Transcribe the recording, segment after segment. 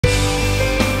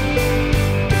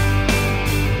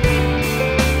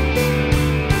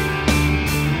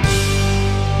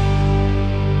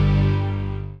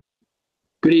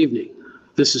Good evening.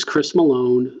 This is Chris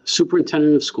Malone,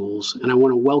 Superintendent of Schools, and I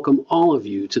want to welcome all of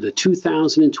you to the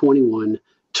 2021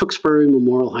 Tewksbury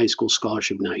Memorial High School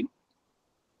Scholarship Night.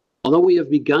 Although we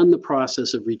have begun the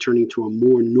process of returning to a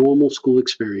more normal school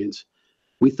experience,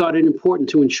 we thought it important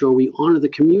to ensure we honor the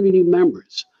community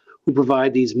members who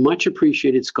provide these much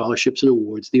appreciated scholarships and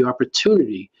awards the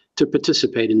opportunity to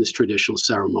participate in this traditional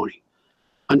ceremony.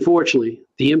 Unfortunately,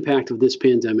 the impact of this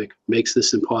pandemic makes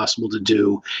this impossible to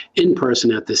do in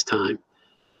person at this time,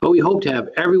 but we hope to have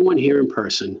everyone here in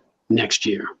person next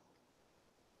year.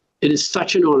 It is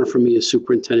such an honor for me as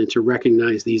superintendent to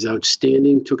recognize these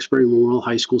outstanding Tewksbury Memorial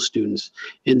High School students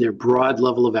in their broad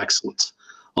level of excellence,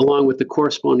 along with the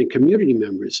corresponding community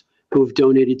members who have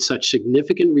donated such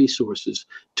significant resources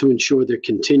to ensure their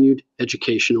continued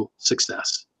educational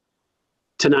success.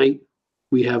 Tonight,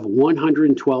 we have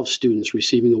 112 students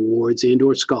receiving awards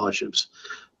and/or scholarships,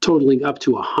 totaling up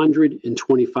to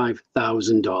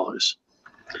 $125,000.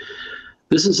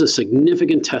 This is a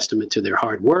significant testament to their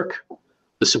hard work,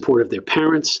 the support of their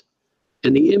parents,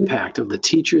 and the impact of the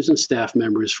teachers and staff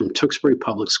members from Tewksbury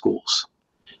Public Schools.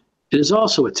 It is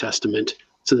also a testament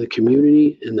to the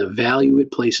community and the value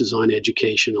it places on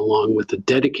education, along with the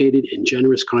dedicated and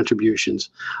generous contributions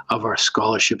of our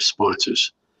scholarship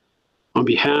sponsors. On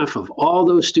behalf of all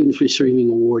those students receiving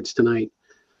awards tonight,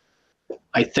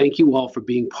 I thank you all for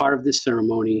being part of this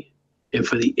ceremony and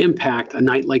for the impact a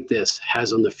night like this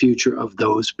has on the future of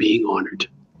those being honored.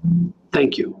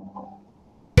 Thank you.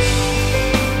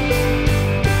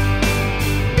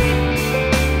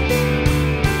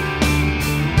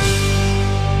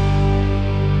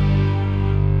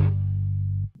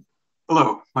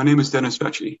 Hello, my name is Dennis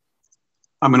Vecchi.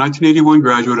 I'm a 1981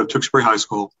 graduate of Tewksbury High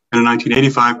School and a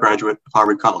 1985 graduate of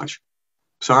Harvard College.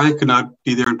 Sorry I could not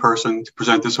be there in person to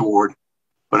present this award,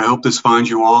 but I hope this finds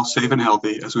you all safe and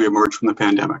healthy as we emerge from the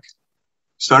pandemic.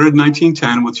 Started in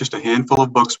 1910 with just a handful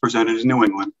of books presented in New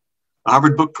England, the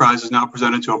Harvard Book Prize is now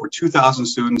presented to over 2,000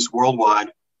 students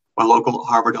worldwide by local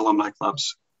Harvard alumni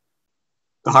clubs.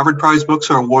 The Harvard Prize books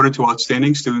are awarded to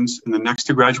outstanding students in the next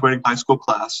to graduating high school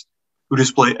class who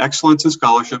display excellence in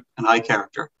scholarship and high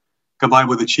character, combined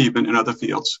with achievement in other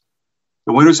fields.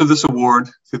 The winners of this award,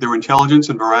 through their intelligence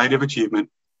and variety of achievement,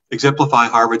 exemplify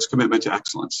Harvard's commitment to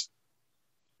excellence.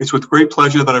 It's with great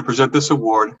pleasure that I present this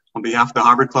award on behalf of the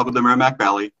Harvard Club of the Merrimack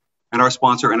Valley and our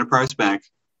sponsor, Enterprise Bank,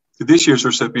 to this year's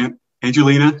recipient,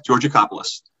 Angelina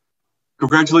Georgikopoulos.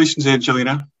 Congratulations,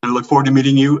 Angelina, and I look forward to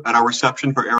meeting you at our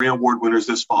reception for area award winners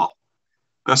this fall.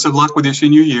 Best of luck with your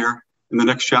senior year in the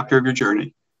next chapter of your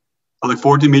journey. I look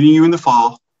forward to meeting you in the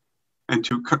fall and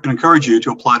to encourage you to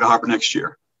apply to Harvard next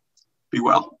year. Be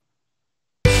well.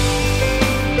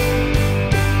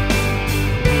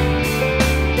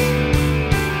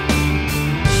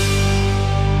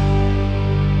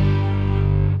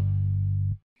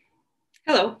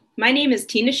 Hello, my name is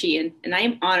Tina Sheehan, and I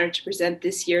am honored to present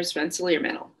this year's Rensselaer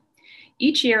Medal.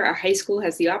 Each year, our high school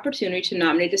has the opportunity to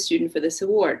nominate a student for this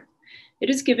award. It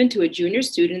is given to a junior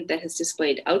student that has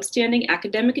displayed outstanding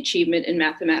academic achievement in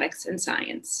mathematics and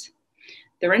science.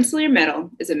 The Rensselaer Medal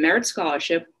is a merit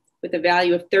scholarship with a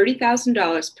value of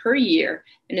 $30,000 per year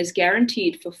and is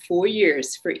guaranteed for 4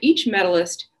 years for each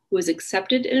medalist who is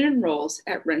accepted and enrolls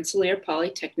at Rensselaer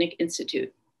Polytechnic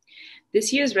Institute.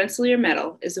 This year's Rensselaer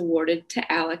Medal is awarded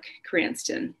to Alec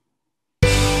Cranston.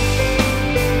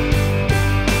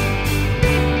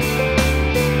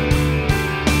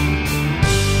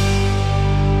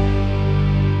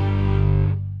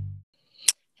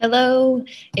 Hello,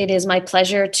 it is my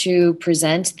pleasure to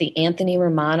present the Anthony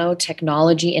Romano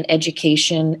Technology and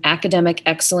Education Academic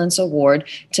Excellence Award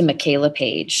to Michaela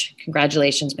Page.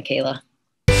 Congratulations, Michaela.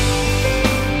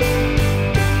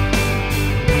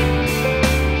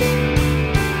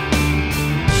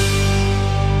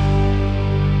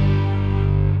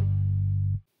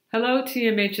 Hello,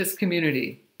 TMHS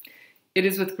community. It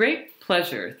is with great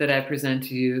pleasure that I present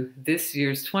to you this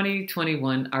year's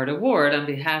 2021 Art Award on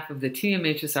behalf of the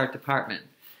TMHS Art Department.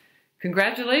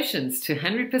 Congratulations to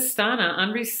Henry Pestana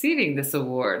on receiving this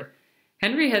award.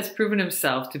 Henry has proven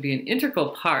himself to be an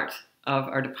integral part of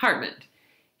our department.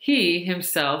 He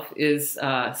himself is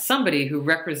somebody who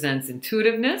represents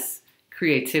intuitiveness,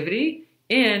 creativity,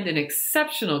 and an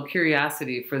exceptional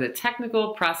curiosity for the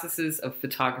technical processes of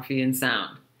photography and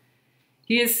sound.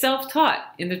 He is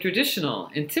self-taught in the traditional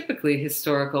and typically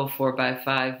historical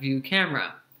 4x5 view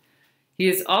camera. He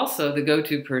is also the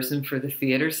go-to person for the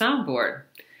theater soundboard.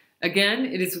 Again,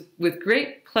 it is with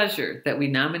great pleasure that we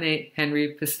nominate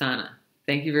Henry Pestana.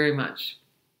 Thank you very much.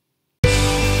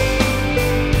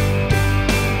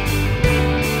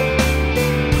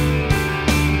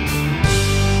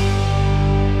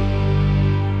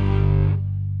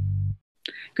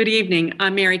 Good evening.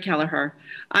 I'm Mary Kelleher.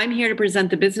 I'm here to present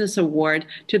the Business Award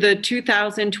to the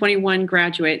 2021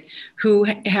 graduate who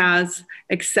has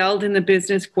excelled in the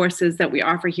business courses that we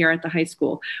offer here at the high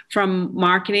school, from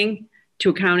marketing to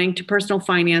accounting to personal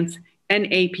finance and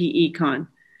AP Econ.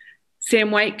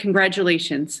 Sam White,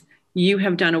 congratulations. You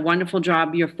have done a wonderful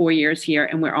job your 4 years here,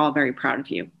 and we're all very proud of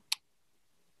you.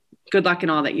 Good luck in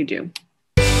all that you do.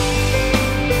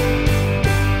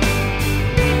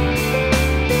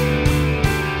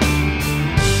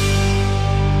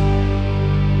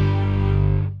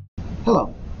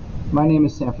 Hello, my name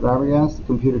is Sanford Arbogast, the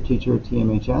computer teacher at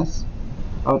TMHS.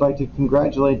 I would like to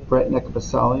congratulate Brett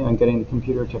Nekabasali on getting the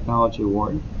Computer Technology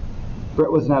Award.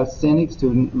 Brett was an outstanding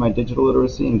student in my digital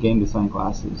literacy and game design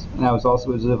classes, and I was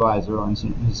also his advisor on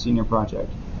his senior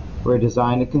project, where he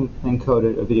designed and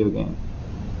coded a video game.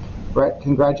 Brett,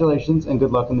 congratulations and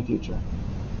good luck in the future.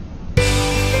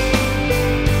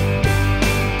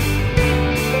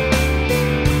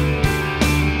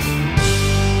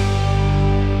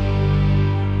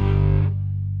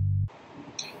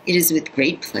 It is with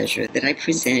great pleasure that I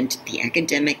present the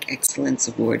Academic Excellence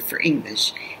Award for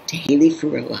English to Haley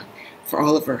Farilla for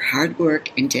all of her hard work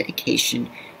and dedication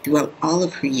throughout all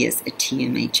of her years at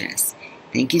TMHS.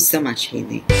 Thank you so much,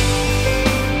 Haley.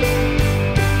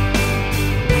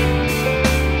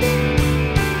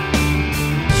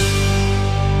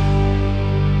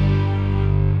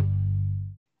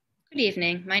 Good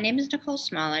evening. My name is Nicole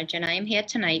Smallage, and I am here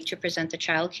tonight to present the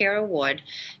Child Care Award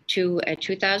to a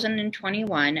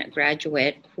 2021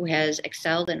 graduate who has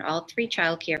excelled in all 3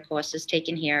 child care courses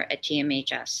taken here at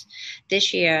TMHS.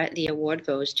 This year, the award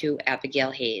goes to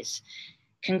Abigail Hayes.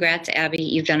 Congrats, Abby.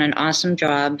 You've done an awesome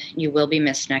job. You will be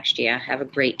missed next year. Have a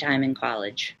great time in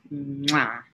college.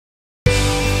 Mwah.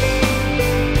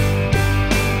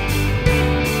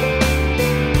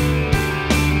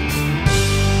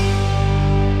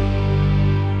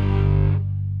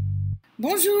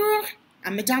 Bonjour,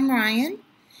 I'm Madame Ryan.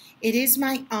 It is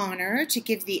my honor to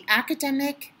give the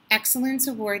Academic Excellence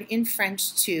Award in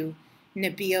French to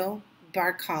Nabil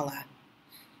Barkala.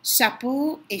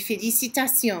 Chapeau et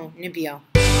félicitations, Nabil.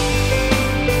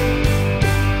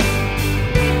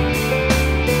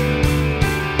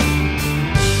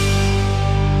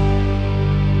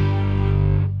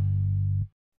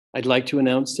 I'd like to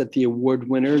announce that the award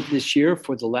winner this year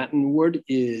for the Latin Award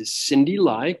is Cindy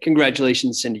Lai.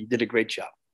 Congratulations, Cindy. You did a great job.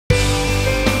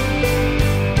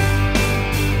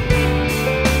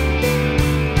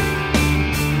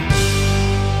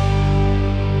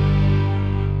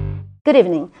 Good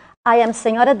evening. I am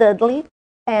Senora Dudley,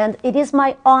 and it is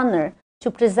my honor to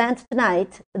present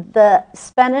tonight the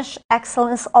Spanish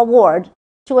Excellence Award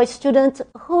to a student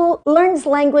who learns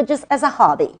languages as a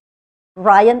hobby,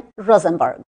 Ryan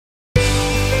Rosenberg.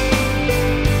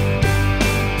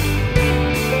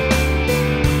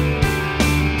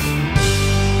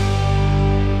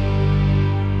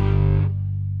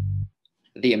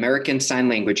 The American Sign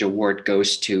Language Award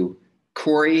goes to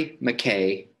Corey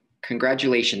McKay.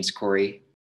 Congratulations, Corey.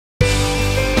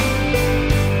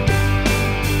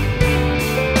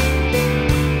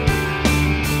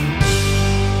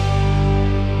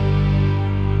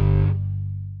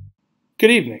 Good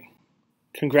evening.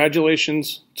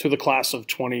 Congratulations to the class of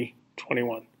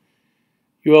 2021.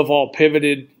 You have all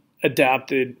pivoted,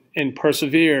 adapted, and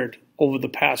persevered over the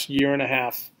past year and a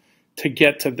half to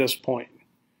get to this point.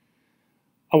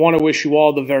 I want to wish you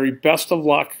all the very best of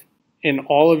luck in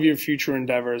all of your future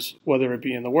endeavors, whether it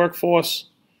be in the workforce,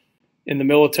 in the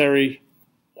military,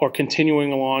 or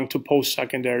continuing along to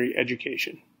post-secondary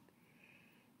education.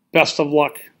 Best of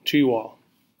luck to you all.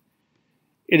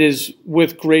 It is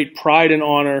with great pride and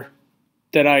honor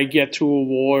that I get to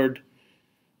award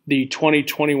the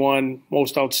 2021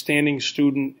 Most Outstanding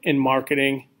Student in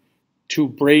Marketing to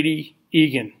Brady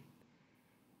Egan.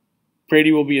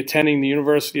 Brady will be attending the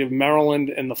University of Maryland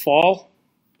in the fall.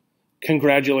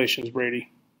 Congratulations,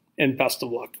 Brady, and best of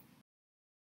luck.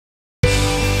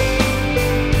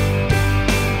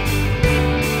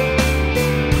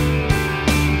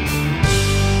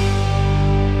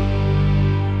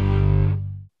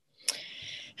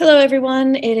 Hello,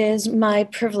 everyone. It is my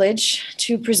privilege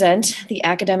to present the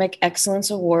Academic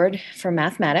Excellence Award for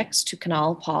Mathematics to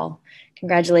Kunal Paul.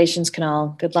 Congratulations,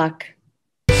 Kunal. Good luck.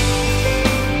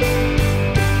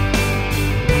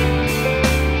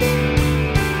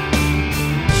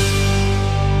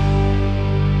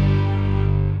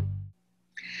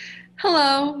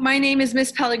 Hello, my name is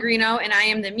Miss Pellegrino, and I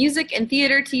am the music and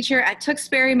theater teacher at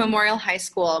Tewksbury Memorial High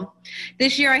School.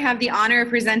 This year, I have the honor of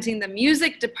presenting the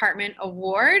Music Department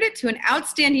Award to an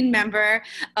outstanding member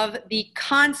of the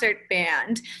concert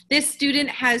band. This student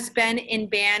has been in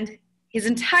band his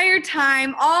entire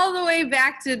time, all the way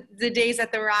back to the days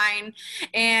at the Rhine.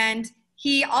 And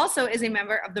he also is a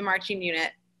member of the marching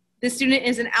unit. This student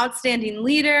is an outstanding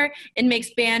leader and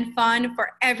makes band fun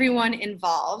for everyone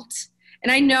involved.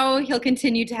 And I know he'll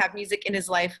continue to have music in his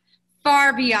life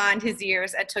far beyond his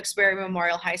years at Tewksbury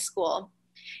Memorial High School.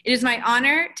 It is my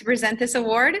honor to present this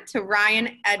award to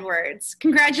Ryan Edwards.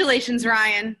 Congratulations,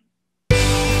 Ryan.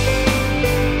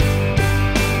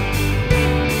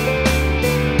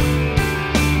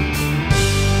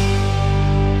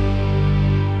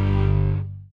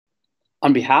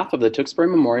 On behalf of the Tewksbury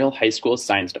Memorial High School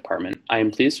Science Department, I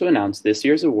am pleased to announce this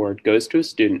year's award goes to a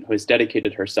student who has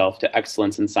dedicated herself to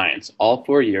excellence in science all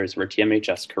 4 years of her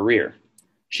TMHS career.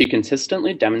 She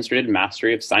consistently demonstrated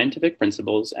mastery of scientific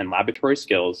principles and laboratory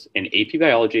skills in AP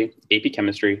Biology, AP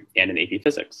Chemistry, and in AP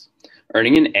Physics,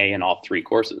 earning an A in all 3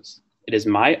 courses. It is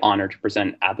my honor to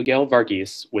present Abigail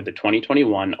Varghese with the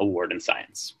 2021 Award in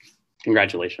Science.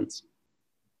 Congratulations.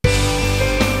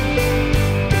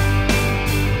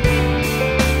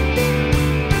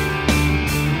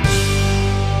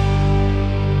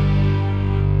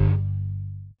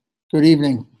 Good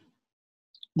evening.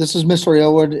 This is Mr.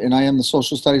 Aylward, and I am the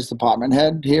Social Studies Department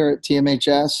Head here at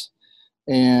TMHS.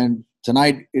 And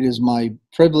tonight it is my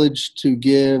privilege to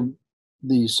give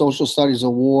the Social Studies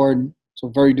Award to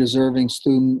a very deserving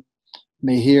student,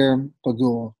 Mehir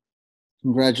Bagul.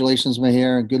 Congratulations,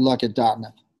 Mehir, and good luck at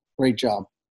Dartmouth. Great job.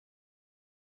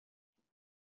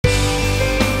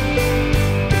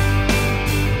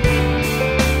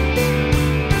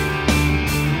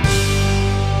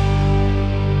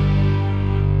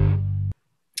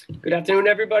 Good afternoon,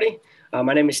 everybody.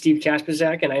 My name is Steve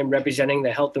Kasperzak, and I am representing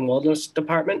the Health and Wellness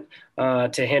Department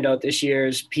to hand out this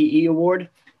year's PE Award.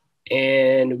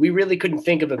 And we really couldn't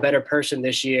think of a better person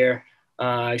this year,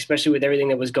 especially with everything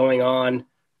that was going on.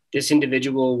 This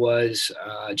individual was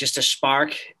just a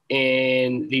spark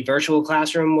in the virtual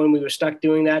classroom when we were stuck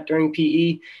doing that during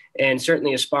PE, and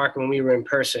certainly a spark when we were in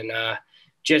person.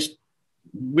 Just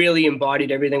really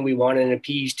embodied everything we wanted in a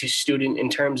PE student in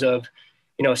terms of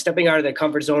stepping out of their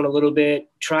comfort zone a little bit,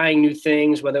 trying new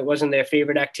things, whether it wasn't their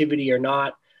favorite activity or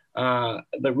not,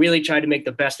 but really tried to make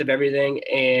the best of everything.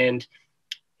 And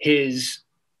his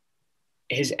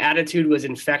attitude was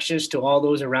infectious to all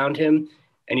those around him.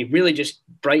 And he really just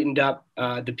brightened up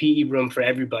the PE room for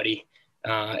everybody.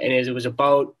 And as it was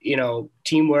about,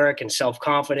 teamwork and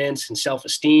self-confidence and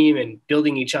self-esteem and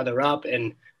building each other up.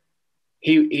 And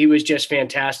he was just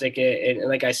fantastic. And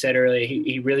like I said earlier,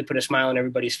 he really put a smile on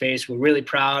everybody's face. We're really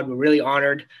proud. We're really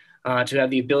honored to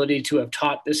have the ability to have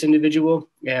taught this individual.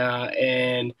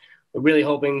 And we're really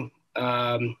hoping,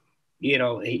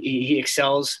 he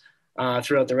excels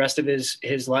throughout the rest of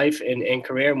his life and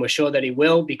career. And we're sure that he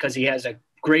will, because he has a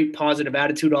great positive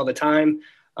attitude all the time.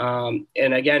 And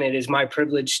again, it is my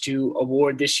privilege to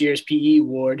award this year's PE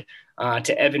award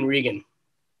to Evan Regan.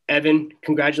 Evan,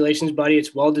 congratulations, buddy.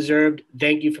 It's well-deserved.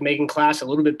 Thank you for making class a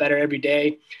little bit better every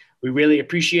day. We really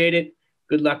appreciate it.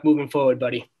 Good luck moving forward,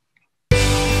 buddy.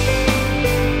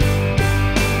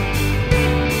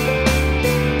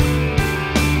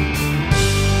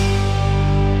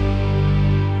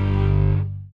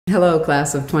 Hello,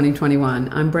 class of 2021.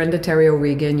 I'm Brenda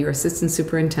Terrio-Regan, your assistant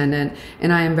superintendent,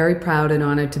 and I am very proud and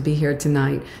honored to be here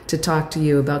tonight to talk to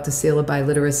you about the Seal of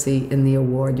Biliteracy in the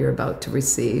award you're about to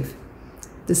receive.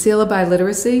 The Seal of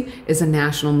Biliteracy is a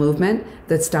national movement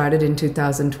that started in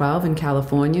 2012 in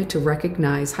California to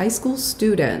recognize high school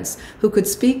students who could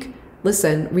speak,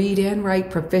 listen, read, and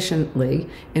write proficiently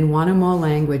in one or more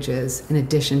languages in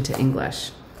addition to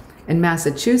English. In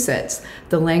Massachusetts,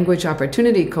 the Language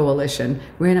Opportunity Coalition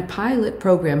ran a pilot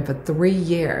program for 3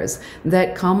 years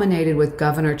that culminated with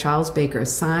Governor Charles Baker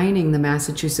signing the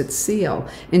Massachusetts Seal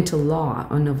into law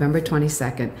on November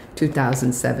 22,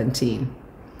 2017.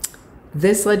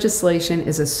 This legislation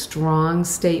is a strong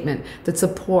statement that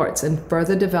supports and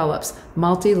further develops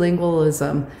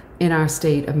multilingualism in our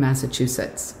state of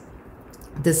Massachusetts.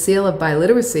 The Seal of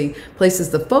Biliteracy places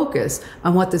the focus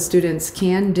on what the students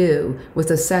can do with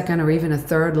a second or even a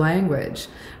third language.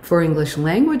 For English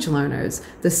language learners,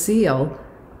 the Seal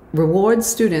rewards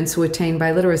students who attain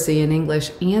biliteracy in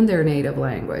English and their native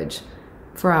language.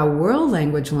 For our world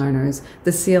language learners,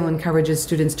 the Seal encourages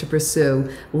students to pursue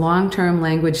long-term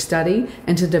language study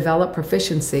and to develop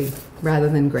proficiency rather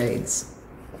than grades.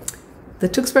 The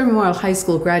Tewksbury Memorial High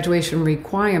School graduation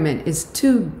requirement is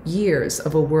 2 years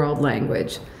of a world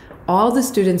language. All the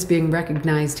students being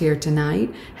recognized here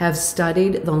tonight have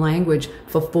studied the language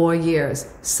for 4 years,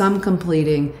 some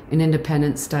completing an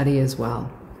independent study as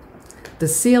well. The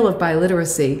Seal of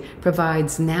Biliteracy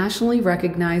provides nationally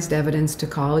recognized evidence to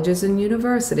colleges and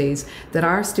universities that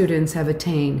our students have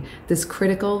attained this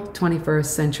critical 21st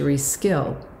century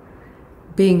skill.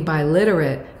 Being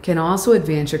biliterate can also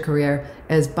advance your career,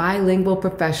 as bilingual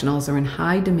professionals are in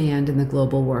high demand in the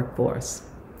global workforce.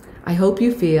 I hope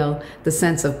you feel the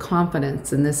sense of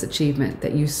confidence in this achievement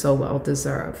that you so well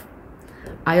deserve.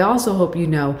 I also hope you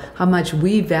know how much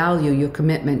we value your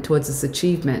commitment towards this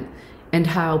achievement and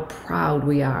how proud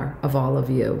we are of all of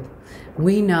you.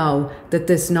 We know that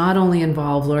this not only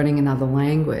involves learning another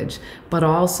language, but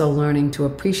also learning to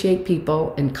appreciate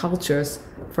people and cultures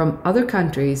from other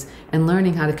countries and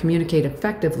learning how to communicate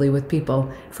effectively with people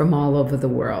from all over the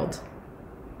world.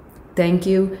 Thank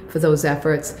you for those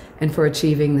efforts and for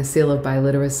achieving the Seal of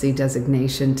Biliteracy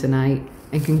designation tonight,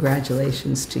 and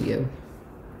congratulations to you.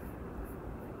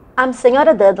 I'm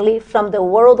Senora Dudley from the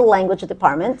World Language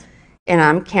Department. And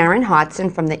I'm Karen Hodson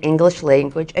from the English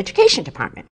Language Education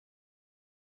Department.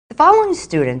 The following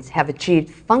students have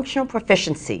achieved functional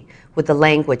proficiency with the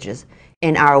languages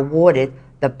and are awarded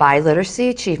the Biliteracy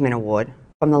Achievement Award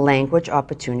from the Language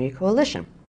Opportunity Coalition.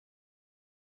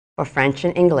 For French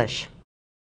and English,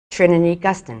 Trinity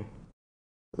Gustin,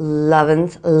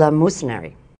 Lovins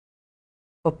Lamusneri.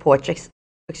 For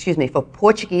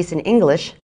Portuguese and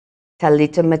English,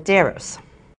 Talita Medeiros.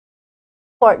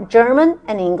 For German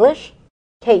and English,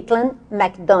 Caitlin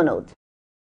MacDonald.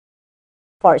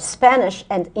 For Spanish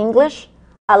and English,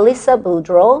 Alyssa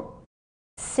Boudreau,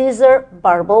 Cesar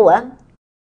Barboa,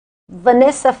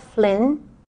 Vanessa Flynn,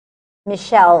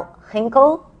 Michelle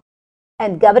Hinkle,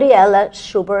 and Gabriela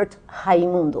Schubert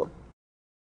Raimundo.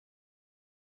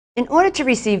 In order to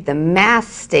receive the Mass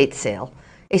State Seal,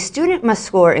 a student must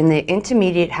score in the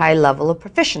intermediate high level of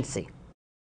proficiency.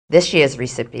 This year's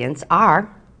recipients are,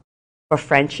 for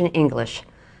French and English,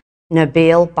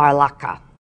 Nabil Barlaca.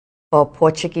 For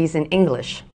Portuguese and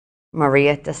English,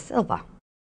 Maria da Silva,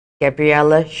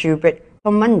 Gabriela Schubert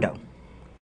Pomundo.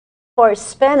 For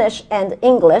Spanish and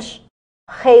English,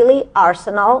 Haley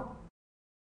Arsenal,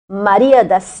 Maria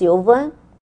da Silva,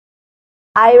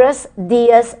 Iris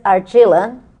Diaz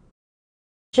Argila,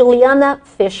 Juliana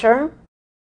Fisher,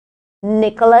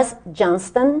 Nicholas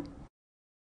Johnston,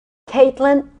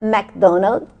 Caitlin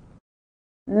MacDonald,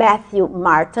 Matthew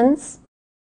Martins,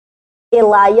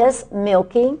 Elias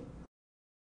Milky,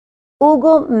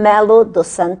 Hugo Melo dos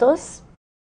Santos,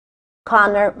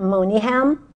 Connor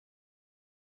Mooneyham,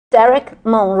 Derek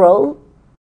Monroe,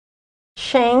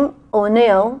 Shane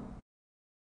O'Neill,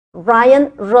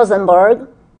 Ryan Rosenberg,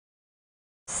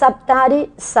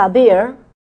 Saptari Sabir,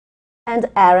 and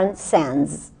Aaron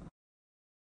Sands.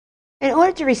 In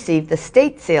order to receive the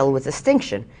State Seal with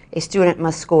distinction, a student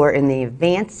must score in the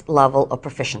advanced level of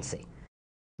proficiency.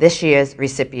 This year's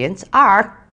recipients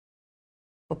are,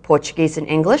 for Portuguese and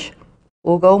English,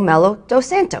 Hugo Melo dos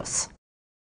Santos.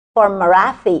 For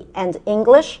Marathi and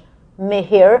English,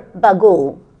 Mihir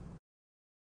Bagul.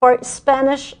 For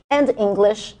Spanish and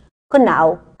English,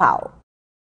 Kunal Pau.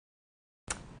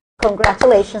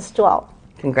 Congratulations to all.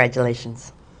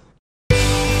 Congratulations.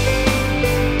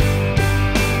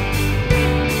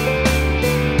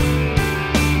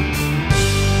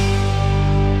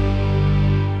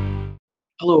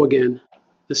 Hello again.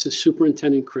 This is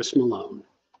Superintendent Chris Malone,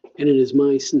 and it is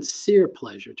my sincere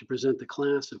pleasure to present the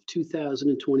class of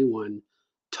 2021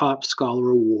 Top Scholar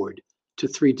Award to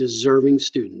 3 deserving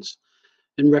students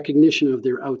in recognition of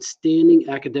their outstanding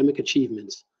academic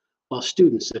achievements while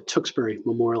students at Tewksbury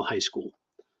Memorial High School.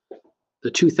 The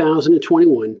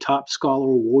 2021 Top Scholar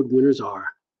Award winners are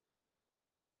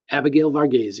Abigail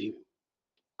Varghese,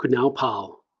 Kunal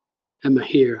Pal, and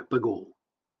Mahir Bagul.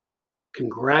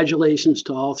 Congratulations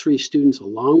to all 3 students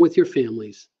along with your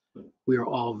families. We are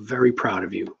all very proud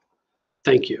of you.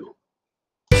 Thank you.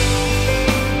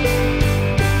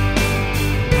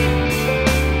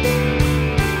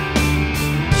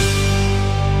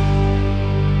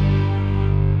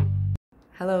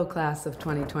 Hello, class of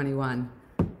 2021.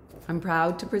 I'm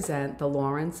proud to present the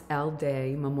Lawrence L.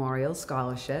 Day Memorial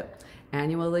Scholarship.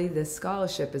 Annually, this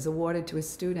scholarship is awarded to a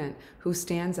student who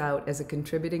stands out as a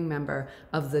contributing member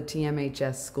of the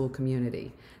TMHS school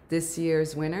community. This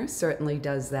year's winner certainly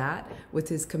does that with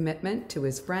his commitment to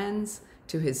his friends,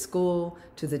 to his school,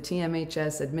 to the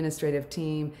TMHS administrative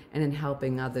team, and in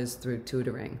helping others through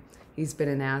tutoring. He's been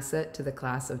an asset to the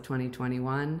class of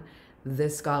 2021.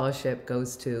 This scholarship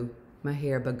goes to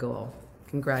Mahir Bagul.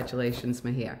 Congratulations,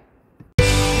 Mahir.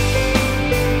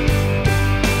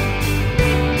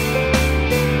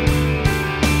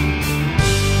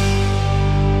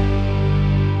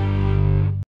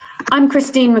 I'm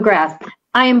Christine McGrath.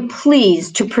 I am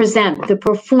pleased to present the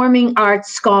Performing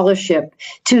Arts Scholarship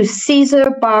to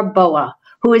Cesar Barboa,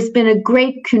 who has been a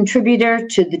great contributor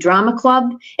to the Drama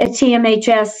Club at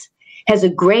TMHS, has a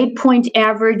grade point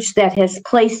average that has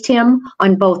placed him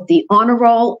on both the honor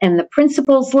roll and the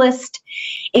principals list,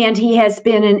 and he has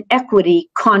been an equity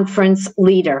conference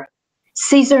leader.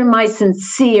 Cesar, my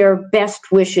sincere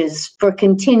best wishes for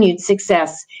continued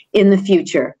success in the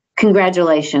future.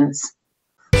 Congratulations.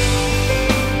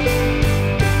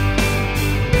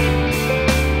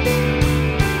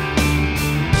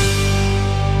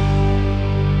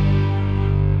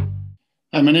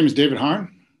 Hi, my name is David Harn,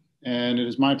 and it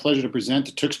is my pleasure to present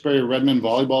the Tewksbury Redmond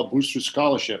Volleyball Booster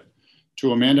Scholarship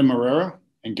to Amanda Marrera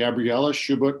and Gabriela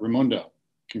Schubert-Raimundo.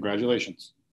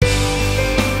 Congratulations.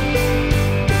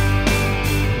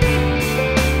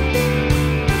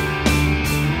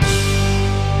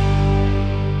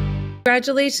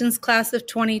 Congratulations, class of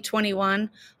 2021.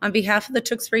 On behalf of the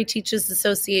Tewksbury Teachers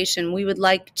Association, we would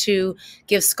like to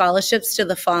give scholarships to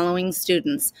the following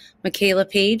students: Michaela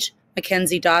Page,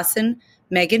 Mackenzie Dawson,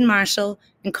 Megan Marshall,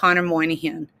 and Connor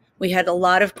Moynihan. We had a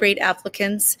lot of great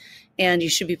applicants, and you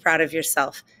should be proud of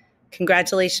yourself.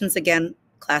 Congratulations again,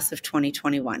 class of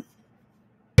 2021.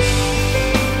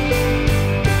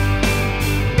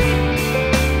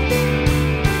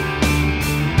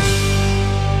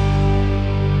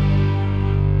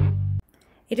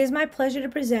 It is my pleasure to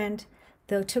present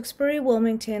the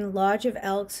Tewksbury-Wilmington Lodge of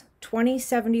Elks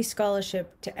 2070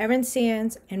 Scholarship to Erin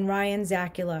Sands and Ryan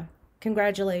Zakula.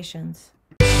 Congratulations.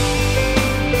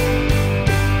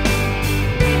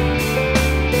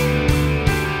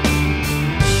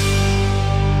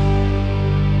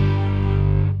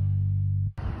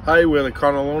 Hi, we're the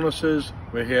Conalonuses.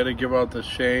 We're here to give out the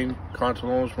Shane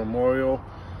Contalonus Memorial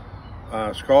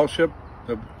Scholarship.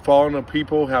 The following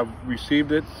people have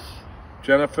received it: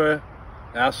 Jennifer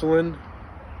Asselin,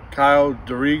 Kyle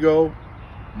Dorigo,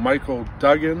 Michael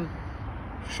Duggan,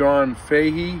 Sean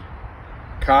Fahey,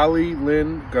 Carly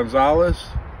Lynn Gonzalez,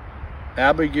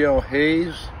 Abigail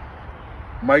Hayes,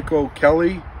 Michael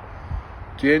Kelly,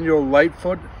 Daniel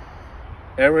Lightfoot,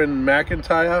 Erin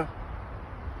McIntyre,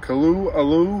 Kalu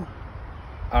Alu,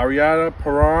 Ariana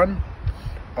Perron,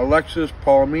 Alexis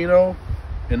Palomino,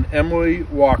 and Emily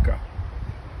Walker.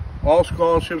 All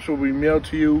scholarships will be mailed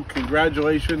to you.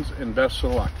 Congratulations and best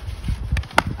of luck.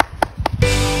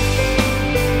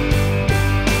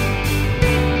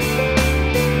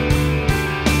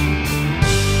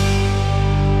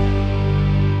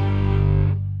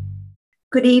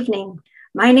 Good evening.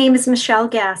 My name is Michelle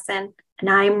Gasson, and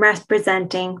I am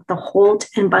representing the Holt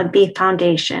and Bugby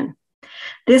Foundation.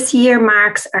 This year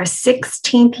marks our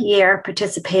 16th year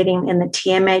participating in the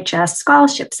TMHS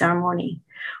Scholarship Ceremony.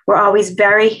 We're always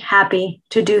very happy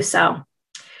to do so.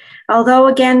 Although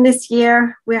again this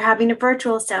year we're having a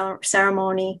virtual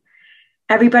ceremony,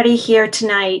 everybody here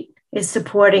tonight is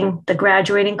supporting the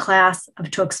graduating class of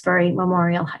Tewksbury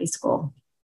Memorial High School.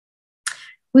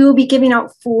 We will be giving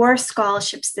out 4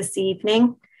 scholarships this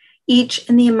evening, each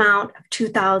in the amount of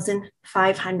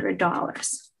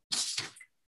 $2,500.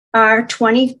 Our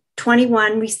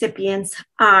 2021 recipients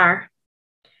are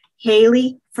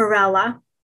Haley Farella,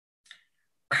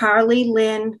 Carly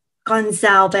Lynn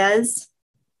Gonzalez,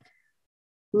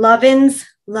 Lovins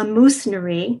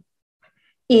Lamusnery,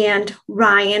 and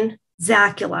Ryan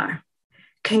Zakula.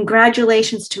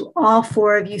 Congratulations to all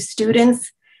 4 of you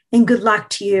students, and good luck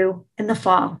to you in the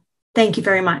fall. Thank you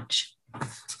very much.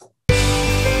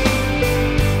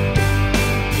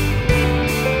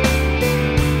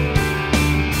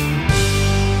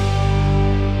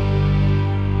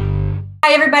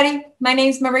 Hi, everybody. My name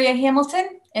is Maria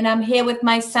Hamilton, and I'm here with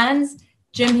my sons,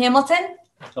 Jim Hamilton,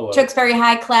 Hello. Tewksbury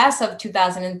High class of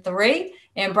 2003,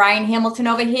 and Brian Hamilton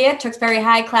over here, Tewksbury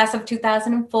High class of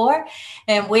 2004.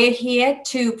 And we're here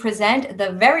to present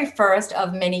the very first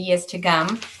of many years to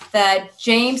come, the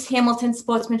James Hamilton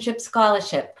Sportsmanship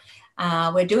Scholarship.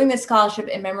 We're doing this scholarship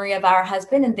in memory of our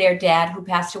husband and their dad, who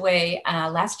passed away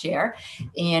last year.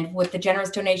 And with the generous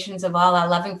donations of all our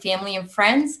loving family and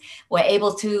friends, we're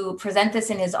able to present this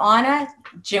in his honor.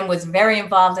 Jim was very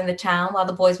involved in the town while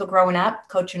the boys were growing up,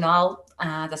 coaching all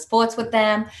the sports with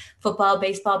them, football,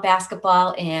 baseball,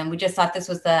 basketball. And we just thought this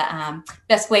was the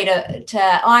best way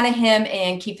to honor him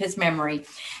and keep his memory.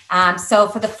 So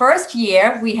for the first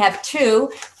year, we have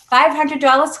 2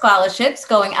 $500 scholarships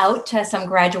going out to some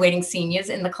graduating seniors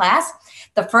in the class.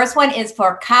 The first one is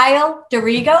for Kyle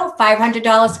Dorigo,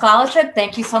 $500 scholarship.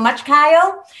 Thank you so much,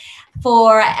 Kyle.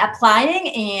 for applying,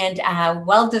 and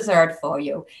well deserved for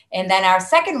you. And then our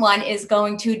second one is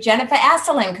going to Jennifer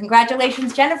Asselin.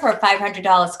 Congratulations, Jennifer,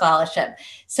 $500 scholarship.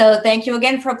 So thank you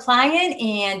again for applying.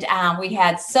 And we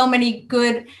had so many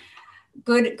good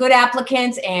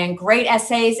applicants and great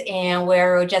essays, and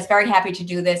we're just very happy to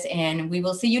do this, and we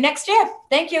will see you next year.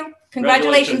 Thank you.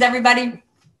 Congratulations, everybody.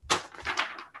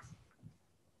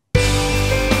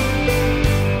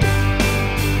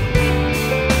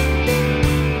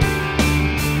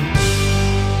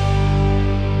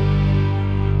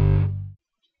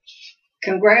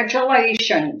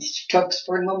 Congratulations,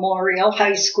 Tewksbury Memorial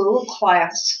High School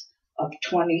class of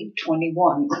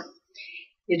 2021.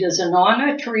 It is an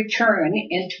honor to return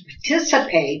and to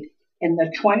participate in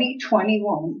the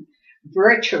 2021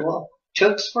 virtual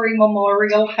Tewksbury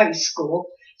Memorial High School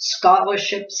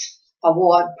Scholarships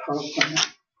Award Program.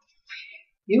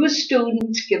 You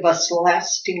students give us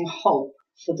lasting hope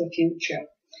for the future.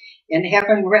 And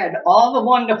having read all the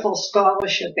wonderful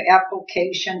scholarship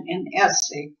application and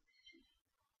essay,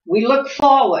 we look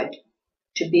forward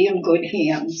to being in good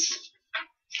hands.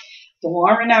 The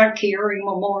Warren R. Carey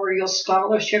Memorial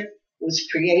Scholarship was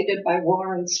created by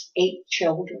Warren's 8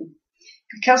 children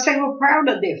because they were proud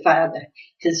of their father,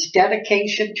 his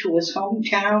dedication to his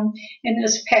hometown, and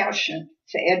his passion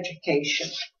for education.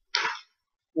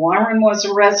 Warren was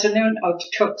a resident of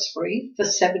Tewksbury for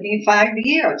 75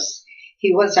 years.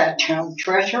 He was our town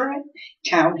treasurer,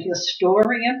 town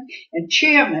historian, and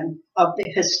chairman of the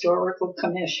Historical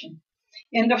Commission,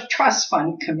 and the Trust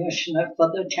Fund Commissioner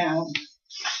for the town.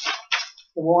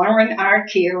 The Warren R.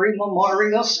 Carey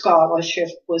Memorial Scholarship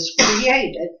was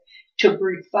created to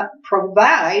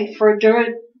provide for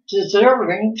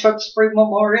deserving Tewksbury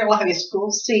Memorial High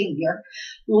School senior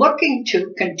looking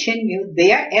to continue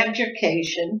their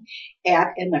education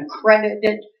at an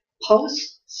accredited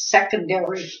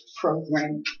post-secondary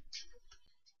program.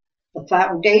 The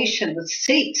foundation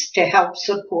seeks to help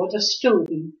support a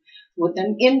student with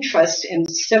an interest in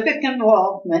civic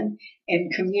involvement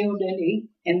and community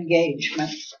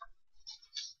engagement.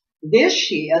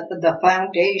 This year, the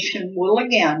foundation will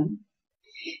again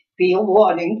be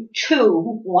awarding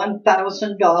 2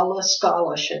 $1,000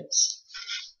 scholarships.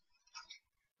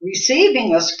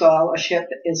 Receiving a scholarship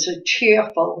is a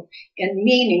cheerful and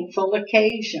meaningful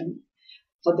occasion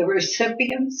for the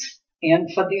recipients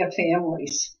and for their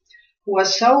families, who are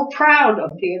so proud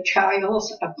of their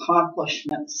child's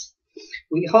accomplishments.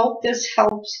 We hope this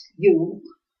helps you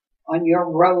on your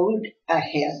road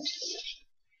ahead.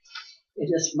 It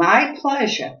is my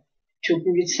pleasure to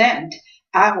present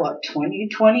our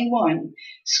 2021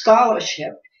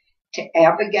 scholarship to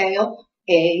Abigail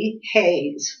A.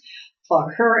 Hayes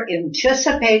for her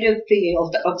anticipated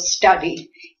field of study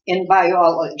in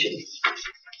biology.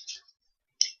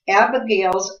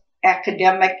 Abigail's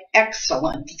academic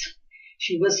excellence.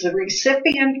 She was the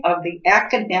recipient of the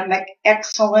Academic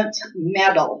Excellence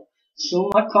Medal,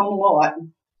 summa cum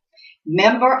laude,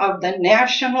 member of the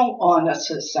National Honor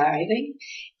Society,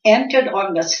 entered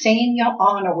on the Senior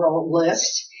Honor Roll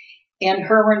list, and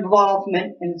her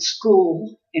involvement in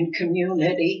school and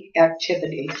community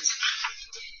activities.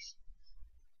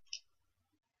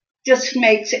 This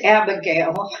makes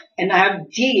Abigail an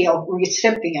ideal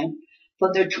recipient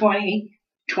for the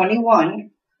 2021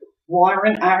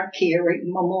 Warren R. Carey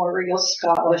Memorial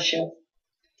Scholarship.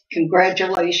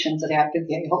 Congratulations,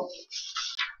 Abigail.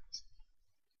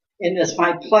 It is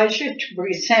my pleasure to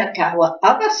present our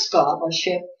other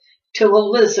scholarship to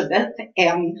Elizabeth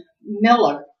M.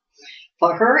 Miller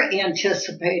for her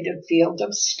anticipated field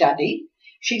of study.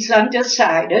 She's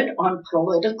undecided on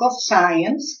political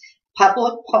science,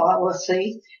 public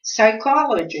policy,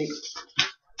 psychology.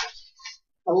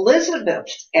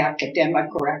 Elizabeth's academic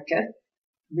record,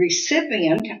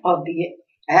 recipient of the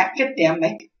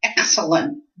Academic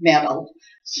Excellence Medal,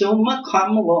 summa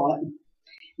cum laude,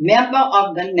 member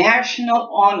of the National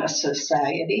Honor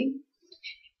Society,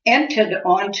 entered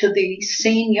onto the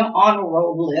Senior Honor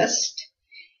Roll list,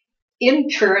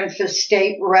 interned for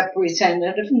State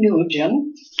Representative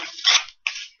Nugent.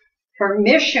 Her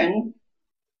mission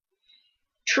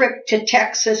trip to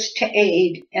Texas to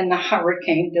aid in the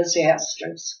hurricane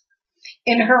disasters.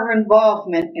 In her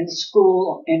involvement in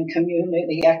school and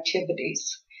community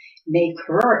activities, make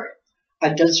her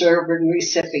a deserving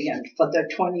recipient for the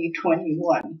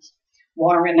 2021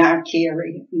 Warren R.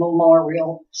 Carey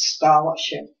Memorial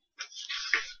Scholarship.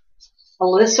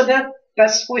 Elizabeth,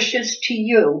 best wishes to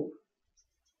you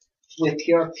with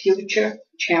your future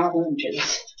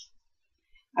challenges.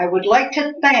 I would like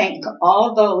to thank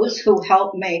all those who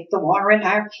helped make the Warren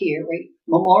R. Carey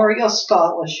Memorial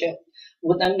Scholarship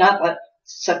with another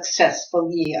successful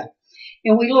year.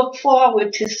 and we look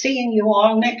forward to seeing you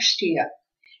all next year.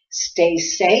 Stay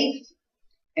safe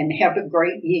and have a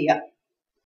great year.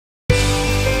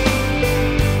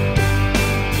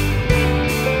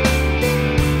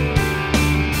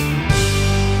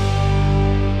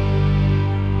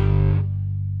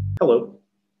 Hello,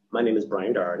 my name is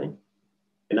Brian Doherty,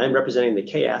 and I'm representing the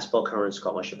Kay Aspel Current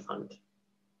Scholarship Fund.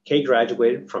 Kay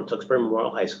graduated from Tewksbury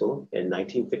Memorial High School in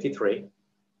 1953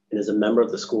 and is a member of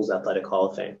the school's Athletic Hall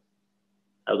of Fame.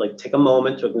 I would like to take a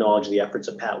moment to acknowledge the efforts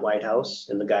of Pat Whitehouse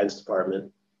in the Guidance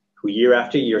Department, who year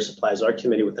after year supplies our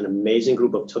committee with an amazing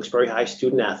group of Tewksbury High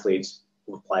student athletes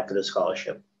who apply for the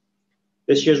scholarship.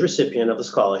 This year's recipient of the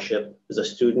scholarship is a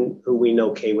student who we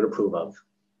know Kay would approve of.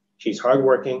 She's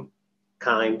hardworking,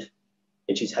 kind,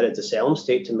 and she's headed to Salem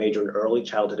State to major in early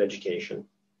childhood education.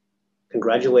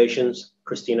 Congratulations,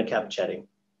 Christina Capichetti.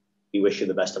 We wish you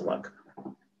the best of luck.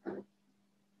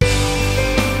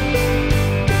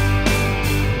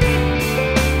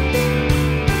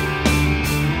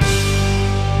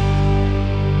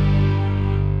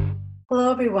 Hello,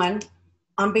 everyone.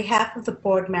 On behalf of the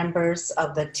board members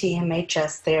of the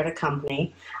TMHS Theater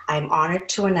Company, I'm honored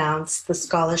to announce the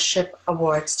scholarship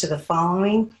awards to the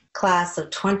following class of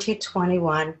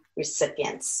 2021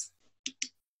 recipients.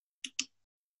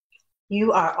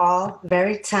 You are all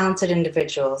very talented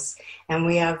individuals, and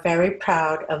we are very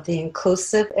proud of the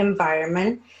inclusive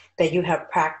environment that you have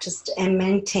practiced and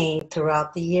maintained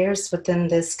throughout the years within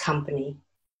this company.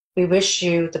 We wish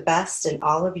you the best in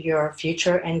all of your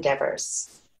future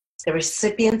endeavors. The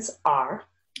recipients are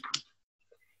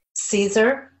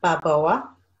Caesar Balboa,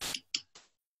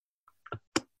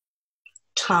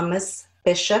 Thomas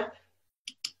Bishop,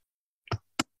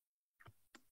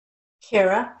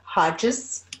 Kara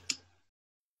Hodges,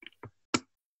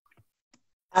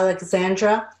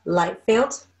 Alexandra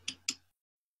Lightfield,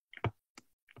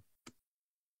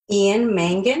 Ian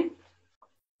Mangan,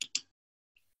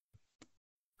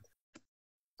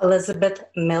 Elizabeth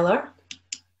Miller,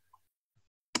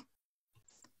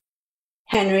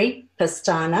 Henry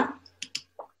Pastana,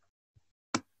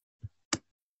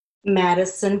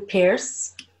 Madison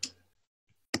Pierce,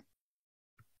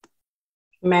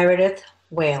 Meredith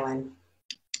Whalen.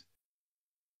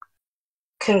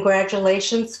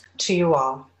 Congratulations to you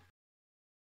all.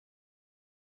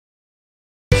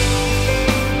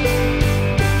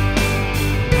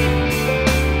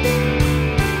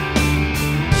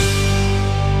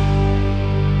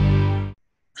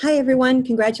 Hi, everyone.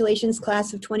 Congratulations,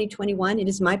 class of 2021. It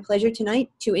is my pleasure tonight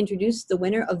to introduce the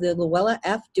winner of the Luella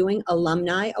F. Doing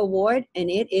Alumni Award, and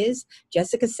it is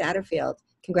Jessica Satterfield.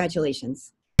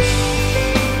 Congratulations.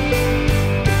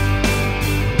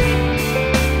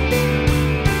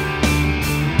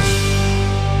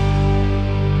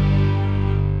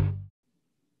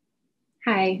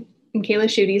 Hi, I'm Kayla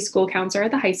Schutte, school counselor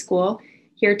at the high school,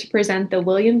 here to present the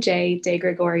William J. De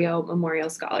Gregorio Memorial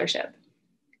Scholarship.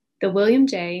 The William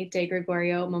J. De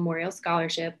Gregorio Memorial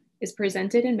Scholarship is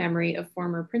presented in memory of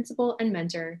former principal and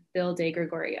mentor Bill De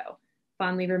Gregorio,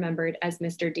 fondly remembered as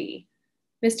Mr. D.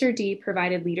 Mr. D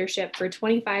provided leadership for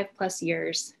 25 plus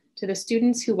years to the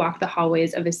students who walked the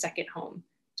hallways of his second home,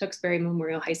 Tewksbury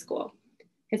Memorial High School.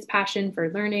 His passion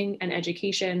for learning and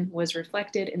education was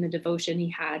reflected in the devotion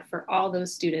he had for all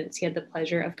those students he had the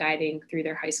pleasure of guiding through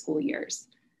their high school years.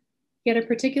 He had a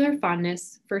particular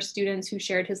fondness for students who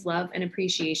shared his love and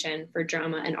appreciation for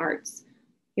drama and arts.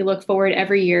 He looked forward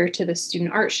every year to the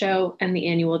student art show and the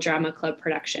annual drama club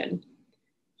production.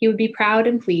 He would be proud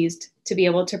and pleased to be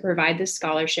able to provide this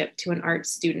scholarship to an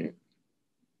arts student.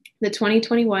 The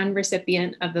 2021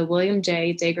 recipient of the William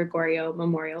J. De Gregorio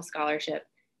Memorial Scholarship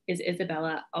is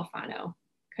Isabella Alfano.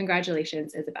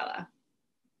 Congratulations, Isabella.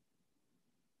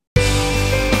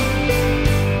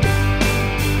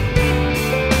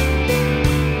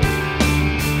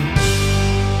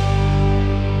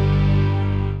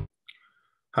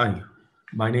 Hi,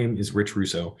 my name is Rich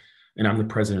Russo, and I'm the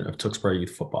president of Tewksbury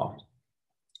Youth Football.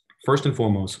 First and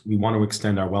foremost, we want to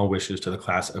extend our well wishes to the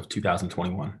class of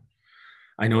 2021.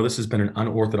 I know this has been an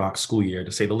unorthodox school year,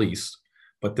 to say the least,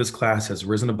 but this class has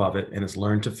risen above it and has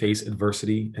learned to face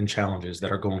adversity and challenges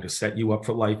that are going to set you up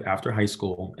for life after high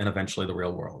school and eventually the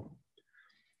real world.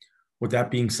 With that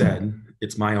being said,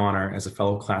 it's my honor as a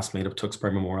fellow classmate of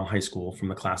Tewksbury Memorial High School from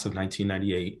the class of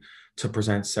 1998 to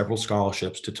present several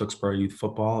scholarships to Tewksbury Youth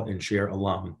Football and Share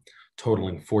alum,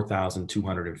 totaling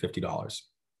 $4,250.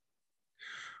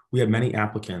 We had many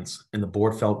applicants, and the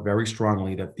board felt very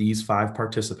strongly that these 5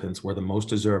 participants were the most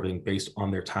deserving based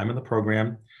on their time in the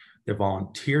program, their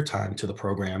volunteer time to the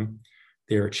program,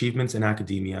 their achievements in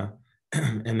academia,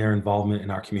 and their involvement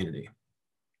in our community.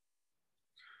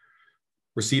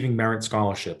 Receiving merit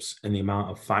scholarships in the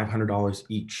amount of $500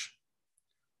 each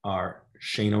are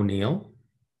Shane O'Neill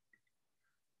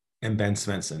and Ben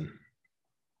Svensson.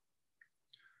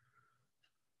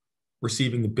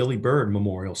 Receiving the Billy Bird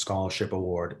Memorial Scholarship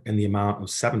Award in the amount of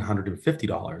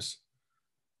 $750.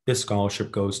 This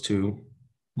scholarship goes to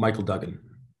Michael Duggan.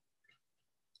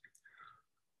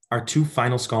 Our two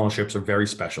final scholarships are very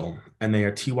special, and they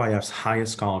are TYF's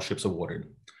highest scholarships awarded.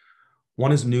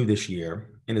 One is new this year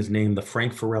and is named the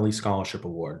Frank Farelli Scholarship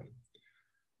Award,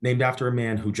 named after a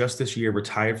man who just this year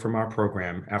retired from our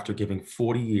program after giving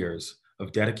 40 years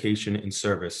of dedication and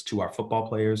service to our football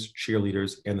players,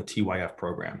 cheerleaders, and the TYF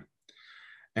program.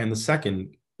 And the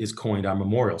second is coined our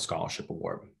Memorial Scholarship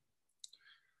Award.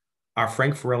 Our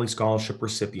Frank Farelli Scholarship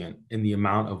recipient in the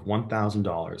amount of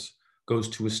 $1,000 goes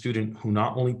to a student who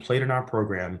not only played in our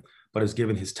program, but has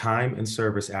given his time and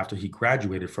service after he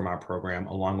graduated from our program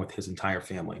along with his entire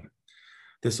family.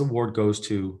 This award goes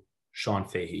to Sean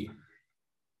Fahey.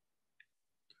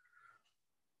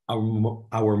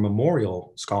 Our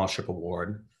Memorial Scholarship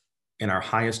Award, and our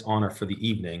highest honor for the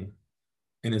evening,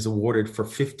 and is awarded for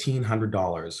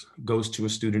 $1,500, goes to a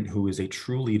student who is a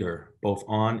true leader both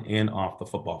on and off the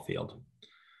football field.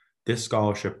 This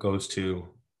scholarship goes to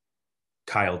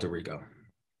Kyle DeRigo.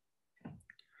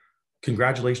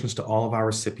 Congratulations to all of our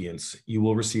recipients. You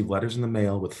will receive letters in the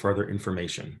mail with further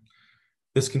information.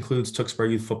 This concludes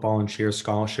Tewksbury Youth Football and Cheer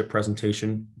Scholarship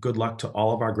presentation. Good luck to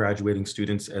all of our graduating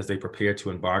students as they prepare to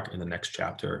embark in the next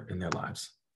chapter in their lives.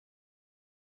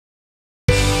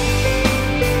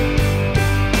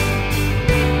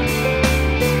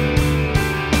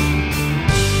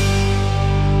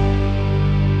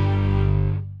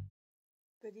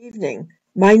 Good evening.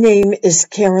 My name is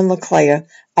Karen LeClaire,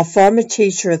 a former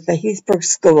teacher at the Heathbrook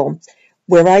School,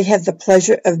 where I had the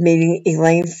pleasure of meeting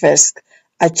Elaine Fisk,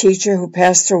 a teacher who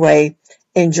passed away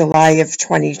in July of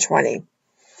 2020.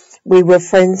 We were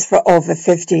friends for over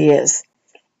 50 years.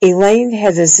 Elaine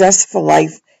had a zest for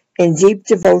life and deep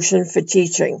devotion for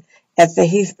teaching at the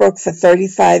Heathbrook for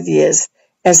 35 years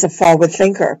as a forward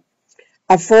thinker.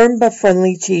 A firm but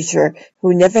friendly teacher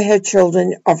who never had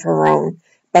children of her own,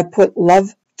 but put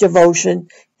love, devotion,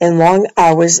 and long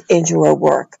hours into her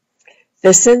work.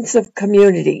 The sense of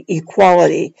community,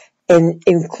 equality, and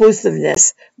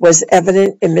inclusiveness was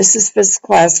evident in Mrs. Fisk's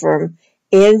classroom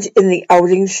and in the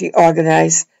outings she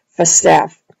organized for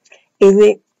staff.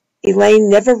 Elaine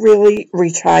never really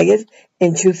retired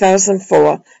in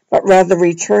 2004, but rather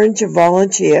returned to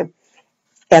volunteer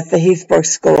at the Heathbrook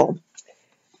School.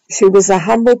 She was a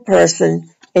humble person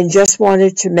and just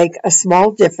wanted to make a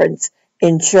small difference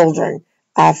in children,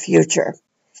 our future.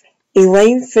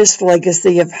 Elaine Fisk's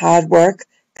legacy of hard work,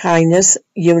 kindness,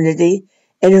 unity,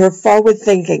 and her forward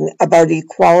thinking about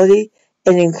equality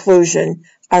and inclusion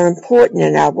are important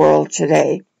in our world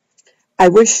today. I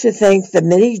wish to thank the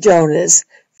many donors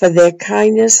for their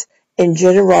kindness and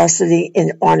generosity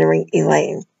in honoring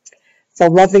Elaine. The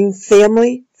loving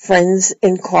family, friends,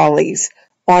 and colleagues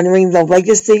honoring the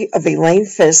legacy of Elaine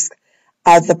Fisk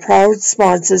are the proud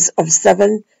sponsors of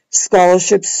 7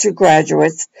 scholarships to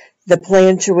graduates that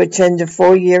plan to attend a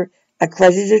 4-year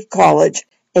accredited college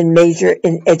and major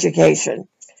in education.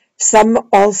 Some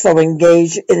also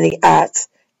engage in the arts,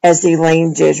 as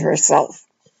Elaine did herself.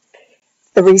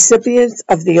 The recipients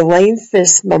of the Elaine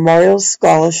Fisk Memorial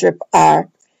Scholarship are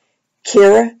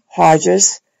Kira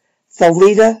Hodges,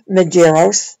 Thalita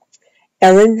Medeiros,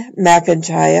 Erin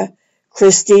McIntyre,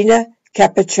 Christina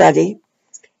Capichetti,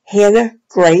 Hannah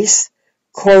Grace,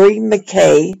 Corey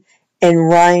McKay, and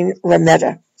Ryan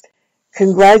Rametta.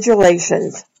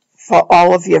 Congratulations for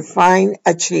all of your fine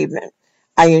achievement.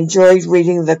 I enjoyed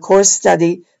reading the course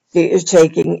study that you're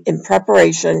taking in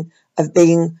preparation of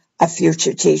being a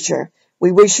future teacher.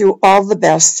 We wish you all the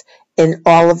best and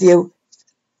all of you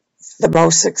the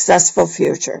most successful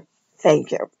future.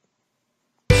 Thank you.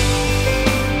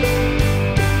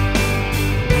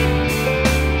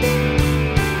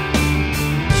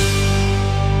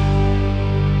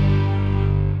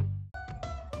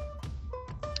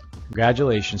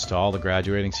 Congratulations to all the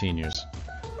graduating seniors.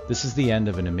 This is the end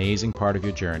of an amazing part of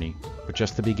your journey, but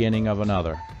just the beginning of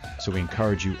another, so we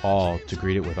encourage you all to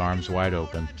greet it with arms wide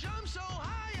open.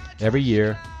 Every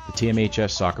year, the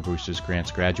TMHS Soccer Boosters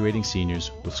grants graduating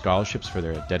seniors with scholarships for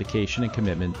their dedication and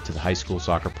commitment to the high school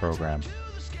soccer program.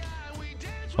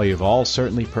 While you've all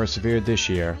certainly persevered this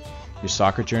year, your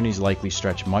soccer journeys likely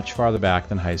stretch much farther back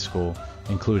than high school,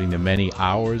 including the many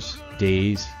hours,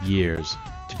 days, years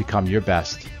to become your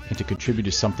best and to contribute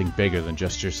to something bigger than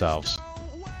just yourselves.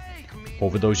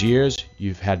 Over those years,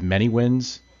 you've had many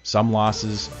wins, some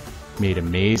losses, made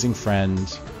amazing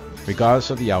friends, Regardless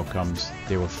of the outcomes,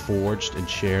 they were forged and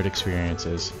shared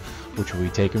experiences which will be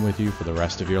taken with you for the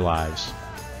rest of your lives.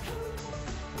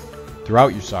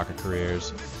 Throughout your soccer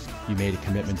careers, you made a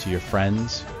commitment to your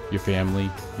friends, your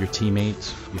family, your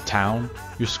teammates, your town,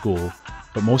 your school,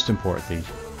 but most importantly,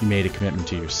 you made a commitment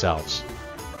to yourselves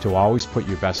to always put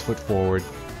your best foot forward,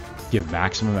 give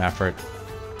maximum effort,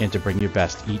 and to bring your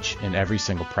best each and every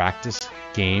single practice,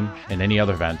 game, and any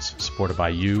other events supported by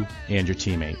you and your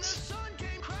teammates.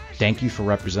 Thank you for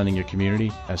representing your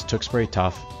community as Tewksbury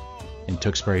Tough and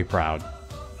Tewksbury Proud.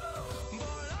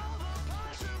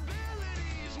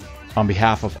 On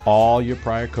behalf of all your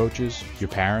prior coaches, your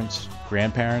parents,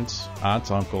 grandparents, aunts,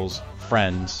 uncles,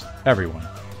 friends, everyone,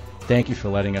 thank you for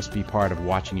letting us be part of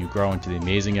watching you grow into the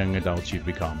amazing young adults you've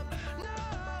become.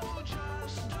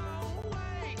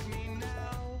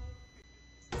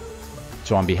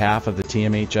 So on behalf of the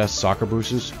TMHS Soccer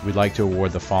Boosters, we'd like to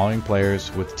award the following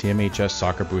players with TMHS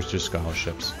Soccer Boosters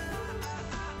scholarships.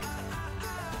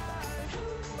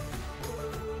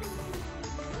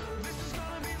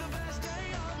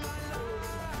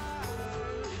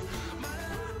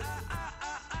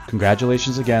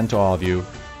 Congratulations again to all of you,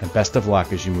 and best of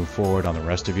luck as you move forward on the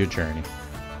rest of your journey.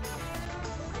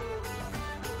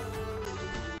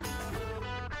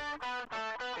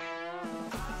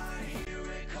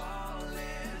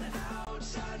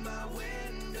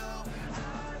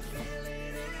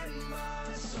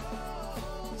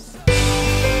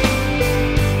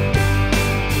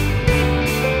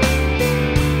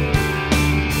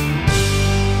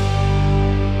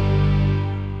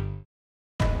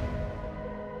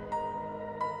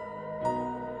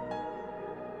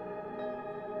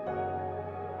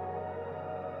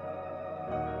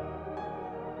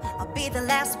 I'll be the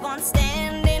last one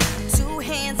standing, 2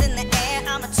 hands in the air,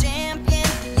 I'm a champion.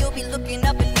 You'll be looking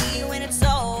up at me when it's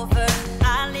over.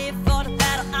 I live for the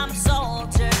battle, I'm a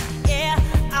soldier. Yeah,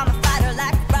 I'm a fighter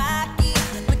like Rocky.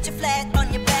 Put your flag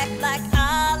on your back like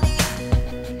Ali.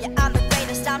 Yeah, I'm the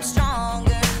greatest, I'm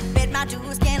stronger. Bet my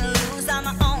dues, can't lose,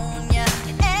 I'ma own ya.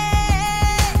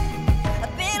 Hey,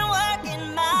 I've been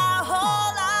working my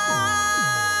whole life,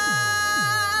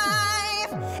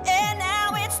 and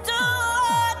now it's done.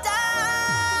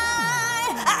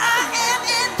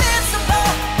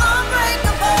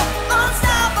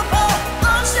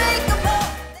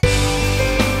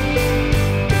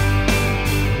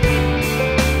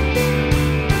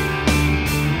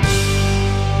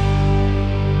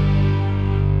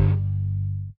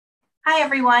 Hi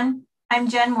everyone, I'm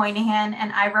Jen Moynihan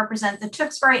and I represent the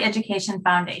Tewksbury Education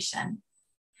Foundation.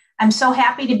 I'm so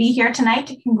happy to be here tonight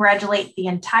to congratulate the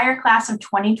entire class of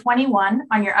 2021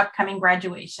 on your upcoming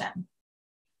graduation.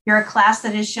 You're a class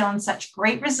that has shown such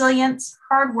great resilience,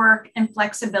 hard work, and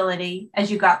flexibility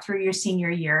as you got through your senior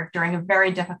year during a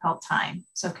very difficult time,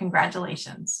 so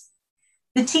congratulations.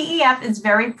 The TEF is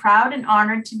very proud and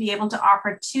honored to be able to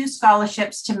offer 2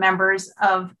 scholarships to members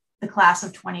of the class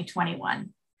of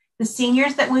 2021. The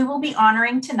seniors that we will be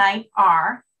honoring tonight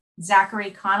are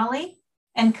Zachary Connolly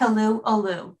and Kalu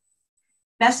Olu.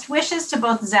 Best wishes to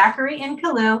both Zachary and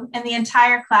Kalu and the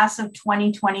entire class of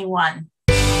 2021.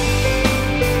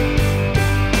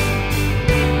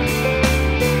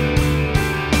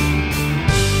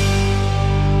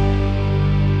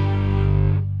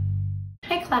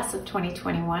 Hi, class of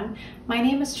 2021. My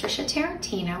name is Trisha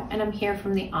Tarantino, and I'm here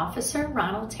from the Officer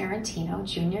Ronald Tarantino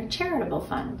Jr. Charitable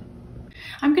Fund.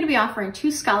 I'm going to be offering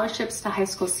 2 scholarships to high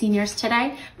school seniors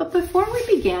today, but before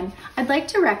we begin, I'd like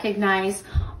to recognize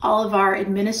all of our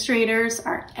administrators,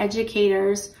 our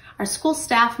educators, our school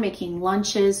staff making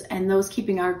lunches, and those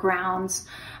keeping our grounds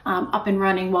up and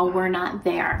running while we're not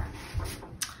there.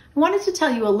 I wanted to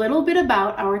tell you a little bit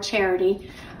about our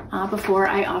charity before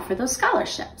I offer those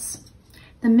scholarships.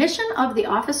 The mission of the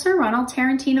Officer Ronald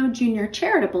Tarantino Jr.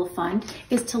 Charitable Fund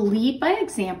is to lead by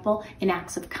example in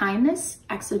acts of kindness,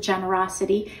 acts of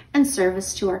generosity, and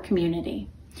service to our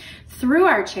community. Through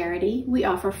our charity, we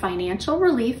offer financial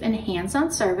relief and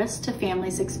hands-on service to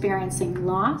families experiencing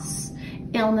loss,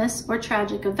 illness, or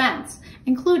tragic events,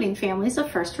 including families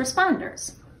of first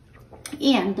responders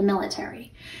and the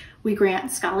military. We grant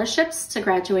scholarships to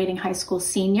graduating high school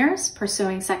seniors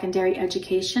pursuing secondary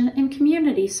education and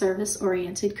community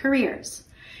service-oriented careers.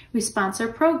 We sponsor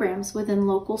programs within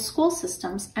local school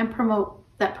systems and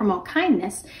promote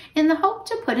kindness in the hope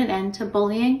to put an end to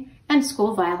bullying and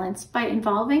school violence by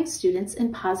involving students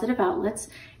in positive outlets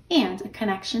and a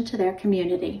connection to their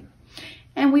community.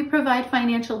 And we provide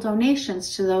financial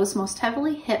donations to those most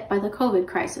heavily hit by the COVID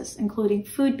crisis, including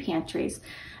food pantries,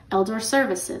 elder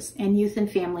services, and youth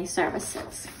and family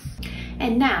services.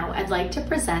 And now I'd like to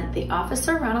present the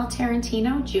Officer Ronald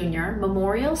Tarantino Jr.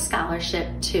 Memorial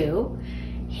Scholarship to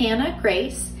Hannah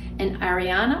Grace and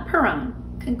Ariana Perron.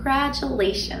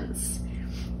 Congratulations.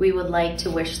 We would like to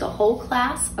wish the whole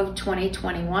class of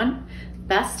 2021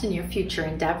 best in your future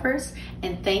endeavors,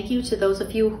 and thank you to those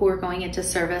of you who are going into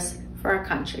service for our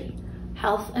country.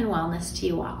 Health and wellness to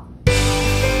you all.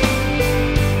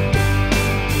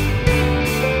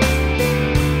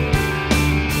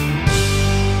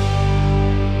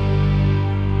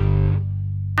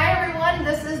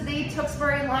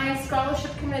 Tewksbury Lions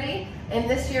Scholarship Committee, and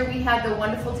this year we had the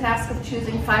wonderful task of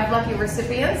choosing 5 lucky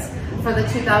recipients for the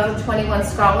 2021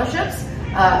 scholarships.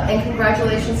 And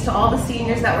congratulations to all the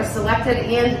seniors that were selected,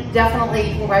 and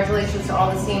definitely congratulations to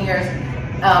all the seniors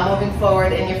moving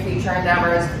forward in your future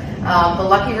endeavors. The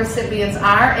lucky recipients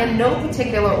are, in no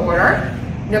particular order,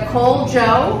 Nicole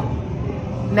Joe,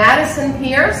 Madison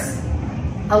Pierce,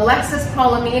 Alexis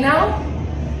Palomino,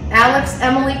 Alex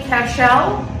Emily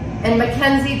Cashel, and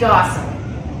Mackenzie Dawson.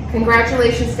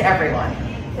 Congratulations to everyone.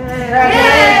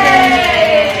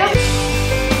 Yay!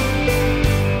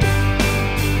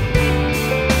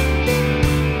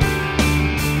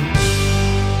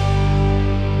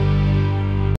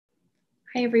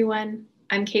 Hi everyone,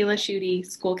 I'm Kayla Schutte,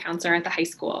 school counselor at the high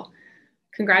school.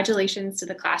 Congratulations to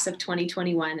the class of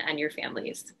 2021 and your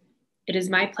families. It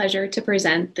is my pleasure to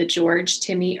present the George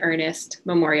Timmy Ernest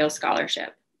Memorial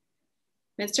Scholarship.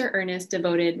 Mr. Ernest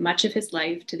devoted much of his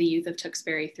life to the youth of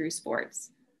Tewksbury through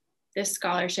sports. This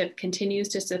scholarship continues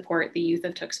to support the youth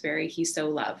of Tewksbury he so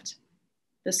loved.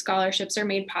 The scholarships are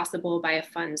made possible by a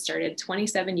fund started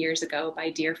 27 years ago by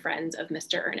dear friends of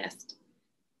Mr. Ernest.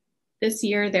 This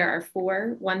year, there are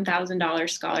 4 $1,000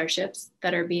 scholarships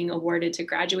that are being awarded to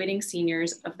graduating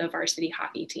seniors of the varsity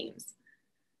hockey teams.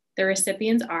 The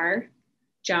recipients are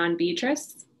John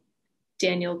Beatrice,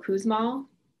 Daniel Kuzmal,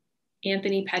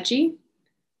 Anthony Pecci,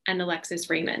 and Alexis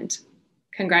Raymond.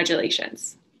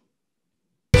 Congratulations.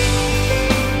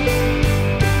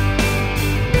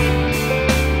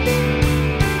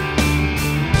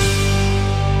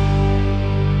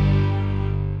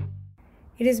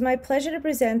 It is my pleasure to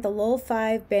present the Lowell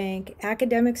 5 Bank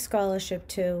Academic Scholarship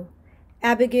to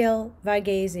Abigail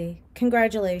Vigasi.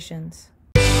 Congratulations.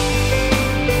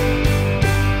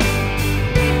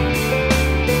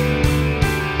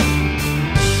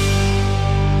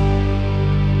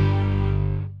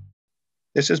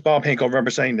 This is Bob Hinkle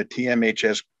representing the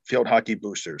TMHS Field Hockey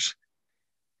Boosters.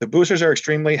 The Boosters are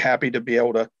extremely happy to be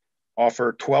able to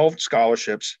offer 12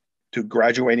 scholarships to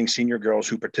graduating senior girls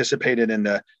who participated in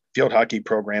the field hockey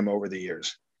program over the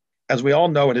years. As we all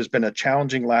know, it has been a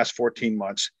challenging last 14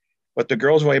 months, but the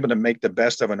girls were able to make the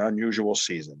best of an unusual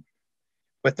season.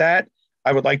 With that,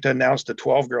 I would like to announce the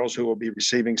 12 girls who will be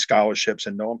receiving scholarships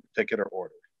in no particular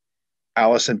order.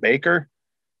 Allison Baker,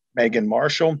 Megan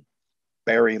Marshall,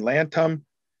 Barry Lantum,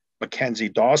 Mackenzie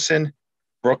Dawson,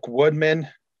 Brooke Woodman,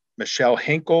 Michelle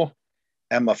Hinkle,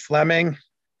 Emma Fleming,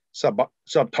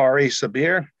 Subtari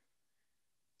Sabir,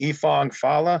 Ifong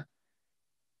Fala,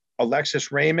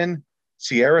 Alexis Raymond,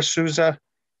 Sierra Souza,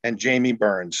 and Jamie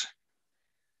Burns.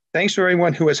 Thanks to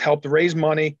everyone who has helped raise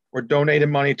money or donated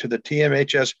money to the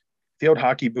TMHS Field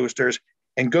Hockey Boosters,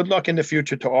 and good luck in the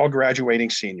future to all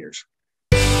graduating seniors.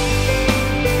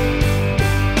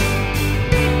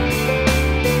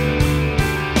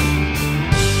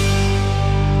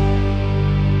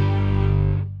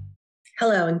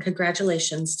 Hello and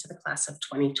congratulations to the class of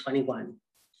 2021.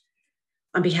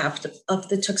 On behalf of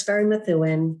the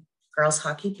Tewksbury-Methuen Girls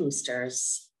Hockey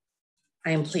Boosters,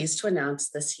 I am pleased to announce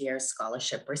this year's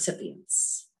scholarship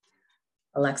recipients: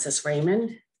 Alexis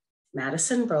Raymond,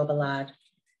 Madison Robalad,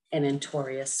 and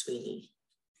Antoria Sweeney.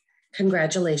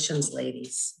 Congratulations,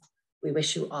 ladies. We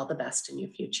wish you all the best in your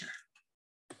future.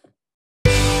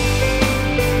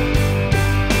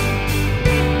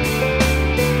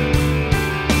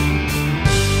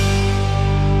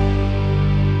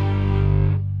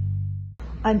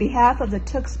 On behalf of the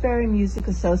Tewksbury Music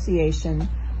Association,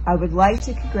 I would like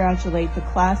to congratulate the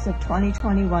class of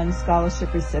 2021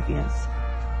 scholarship recipients.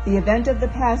 The event of the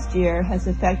past year has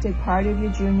affected part of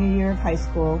your junior year of high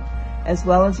school, as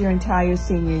well as your entire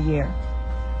senior year.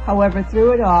 However,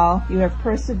 through it all, you have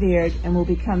persevered and will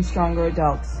become stronger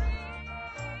adults.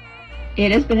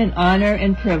 It has been an honor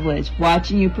and privilege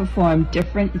watching you perform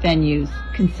different venues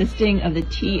consisting of the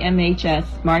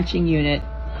TMHS Marching Unit,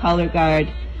 Color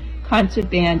Guard, Concert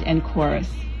Band, and Chorus.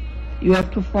 You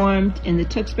have performed in the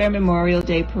Tewksbury Memorial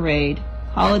Day Parade,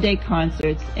 holiday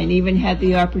concerts, and even had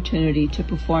the opportunity to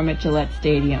perform at Gillette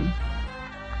Stadium.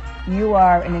 You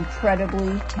are an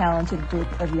incredibly talented group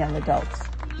of young adults.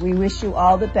 We wish you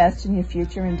all the best in your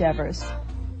future endeavors.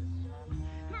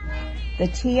 The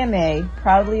TMA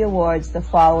proudly awards the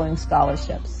following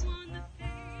scholarships.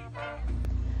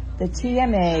 The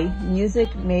TMA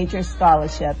Music Major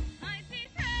Scholarship,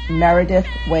 Meredith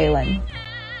Whalen.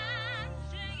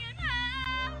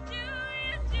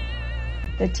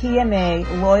 The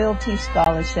TMA Loyalty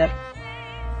Scholarship,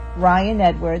 Ryan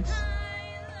Edwards,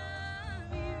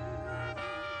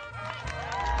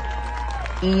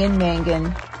 Ian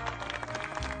Mangan,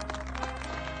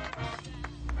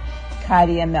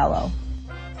 Katia Mello.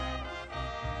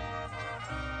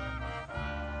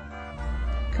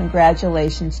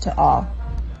 Congratulations to all.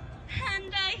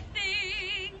 And I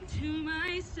think to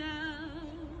myself,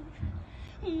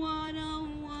 what a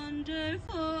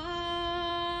wonderful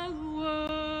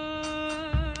world.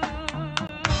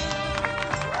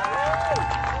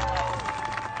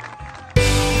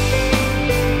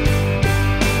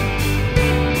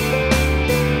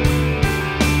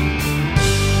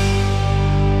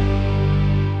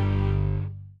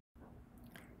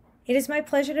 It is my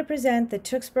pleasure to present the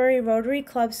Tewksbury Rotary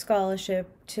Club Scholarship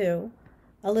to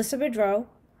Alyssa Bedreau,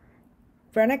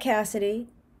 Brenna Cassidy,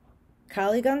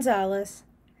 Kylie Gonzalez,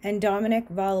 and Dominic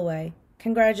Volloway.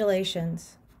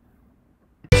 Congratulations.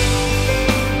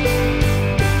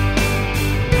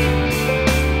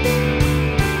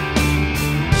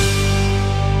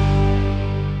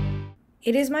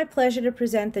 It is my pleasure to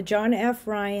present the John F.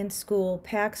 Ryan School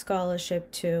PAC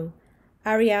Scholarship to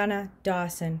Ariana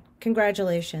Dawson.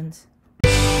 Congratulations.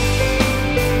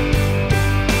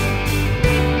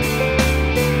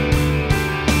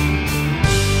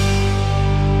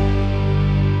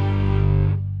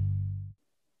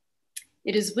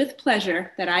 It is with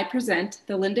pleasure that I present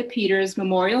the Linda Peters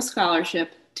Memorial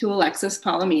Scholarship to Alexis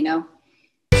Palomino.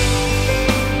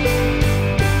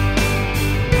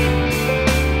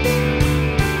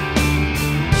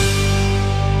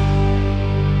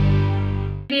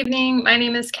 Good evening, my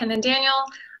name is Ken and Daniel.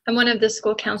 I'm one of the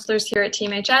school counselors here at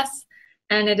TMHS,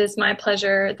 and it is my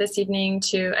pleasure this evening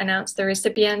to announce the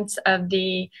recipients of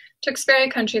the Tewksbury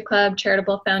Country Club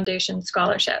Charitable Foundation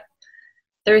Scholarship.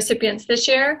 The recipients this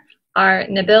year are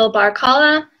Nabil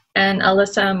Barkala and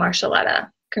Alyssa Marshalletta.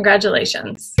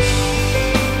 Congratulations.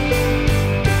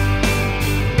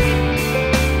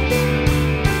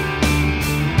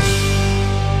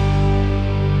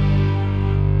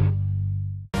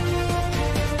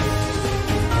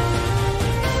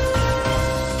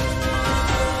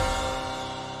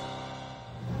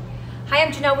 Hi,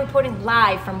 I'm Janelle reporting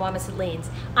live from Wamasett Lanes.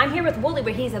 I'm here with Wooly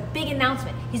where he has a big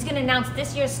announcement. He's going to announce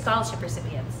this year's scholarship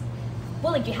recipients.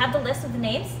 Wooly, do you have the list of the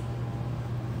names?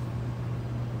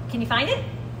 Can you find it?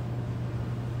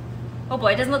 Oh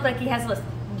boy, it doesn't look like he has a list.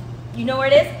 You know where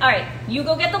it is? All right, you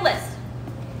go get the list.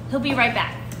 He'll be right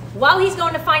back. While he's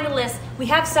going to find the list, we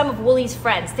have some of Wooly's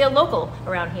friends. They're local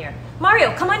around here.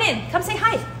 Mario, come on in. Come say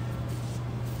hi.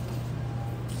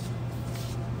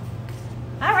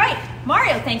 All right,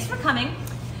 Mario, thanks for coming.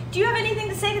 Do you have anything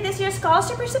to say to this year's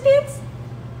scholarship recipients?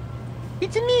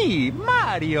 It's me,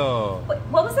 Mario.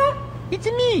 What was that? It's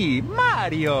me,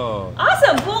 Mario.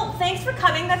 Awesome. Well, thanks for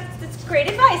coming. That's great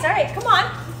advice. All right, come on.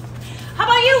 How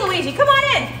about you, Luigi? Come on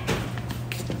in.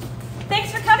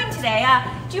 Thanks for coming today.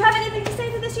 Do you have anything to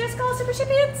say to this year's scholarship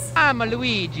recipients? I'm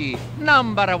Luigi,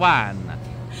 number one.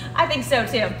 I think so,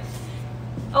 too.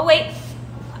 Oh, wait.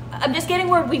 I'm just getting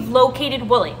word we've located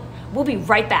Wooly. We'll be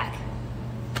right back.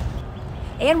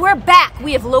 And we're back.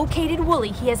 We have located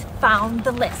Wooly. He has found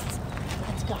the list.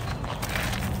 Let's go.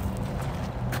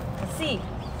 Let's see.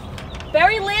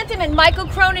 Barry Lantham and Michael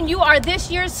Cronin, you are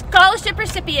this year's scholarship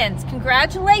recipients.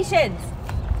 Congratulations.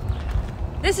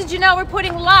 This is Janelle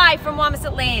reporting live from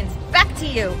Wamasett Lanes. Back to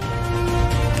you.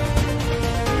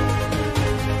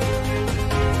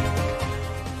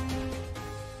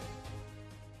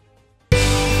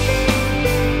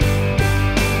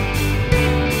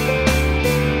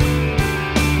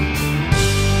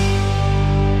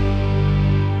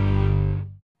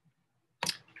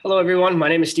 Hello, everyone. My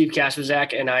name is Steve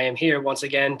Kasperzak, and I am here once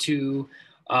again to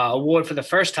award for the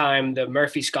first time the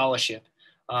Murphy Scholarship.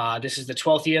 This is the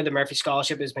 12th year the Murphy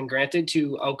Scholarship has been granted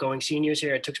to outgoing seniors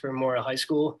here at Tewksbury Memorial High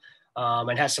School,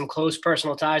 and has some close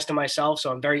personal ties to myself, so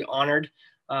I'm very honored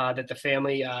that the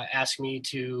family asked me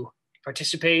to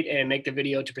participate and make the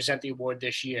video to present the award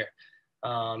this year.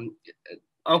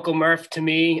 Uncle Murph to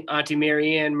me, Auntie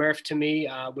Mary Ann Murph to me,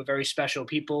 were very special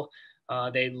people.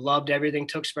 They loved everything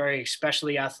Tewksbury,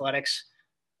 especially athletics.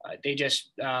 They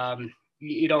just,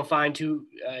 you don't find two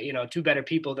better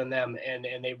people than them.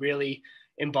 And they really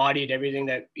embodied everything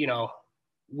that,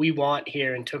 we want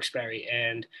here in Tewksbury,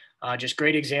 and just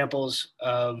great examples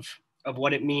of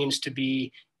what it means to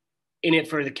be in it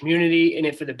for the community, in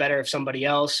it for the better of somebody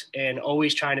else, and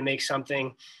always trying to make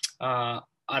something out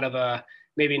of a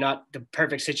maybe not the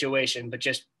perfect situation, but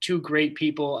just two great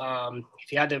people.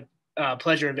 If you had the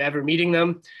pleasure of ever meeting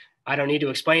them, I don't need to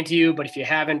explain to you, but if you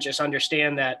haven't, just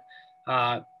understand that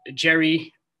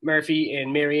Jerry Murphy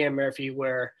and Mary Ann Murphy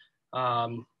were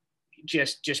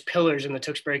just pillars in the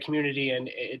Tewksbury community, and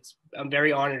I'm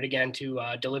very honored again to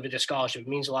deliver this scholarship. It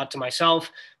means a lot to myself,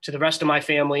 to the rest of my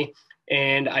family,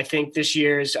 and I think this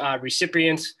year's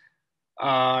recipients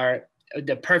are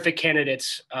the perfect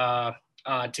candidates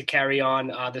to carry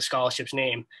on the scholarship's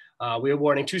name. We're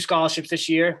awarding 2 scholarships this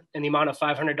year in the amount of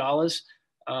 $500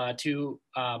 to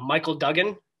Michael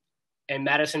Duggan and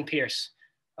Madison Pierce.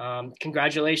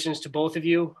 Congratulations to both of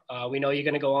you. We know you're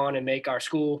going to go on and make our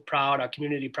school proud, our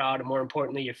community proud, and more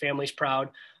importantly, your families proud.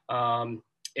 And,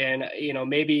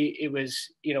 maybe it was,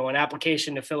 an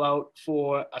application to fill out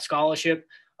for a scholarship,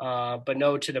 but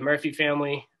no, to the Murphy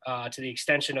family, to the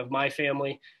extension of my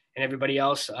family and everybody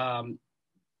else,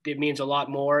 it means a lot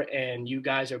more. And you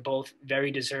guys are both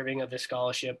very deserving of this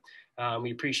scholarship.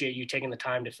 We appreciate you taking the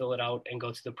time to fill it out and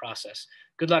go through the process.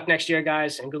 Good luck next year,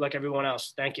 guys, and good luck everyone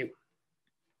else. Thank you.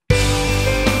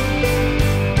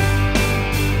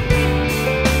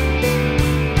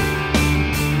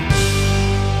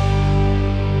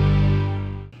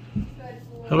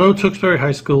 Hello, Tewksbury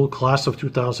High School, class of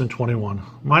 2021.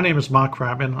 My name is Mark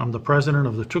Crabman. I'm the president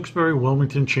of the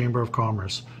Tewksbury-Wilmington Chamber of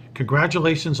Commerce.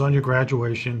 Congratulations on your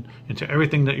graduation and to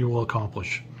everything that you will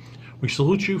accomplish. We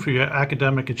salute you for your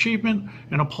academic achievement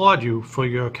and applaud you for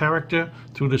your character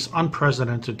through this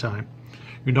unprecedented time.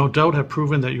 You no doubt have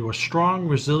proven that you are strong,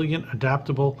 resilient,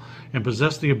 adaptable, and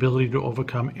possess the ability to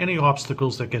overcome any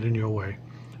obstacles that get in your way.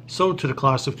 So, to the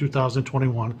class of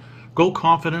 2021, go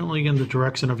confidently in the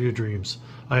direction of your dreams.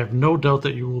 I have no doubt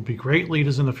that you will be great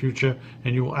leaders in the future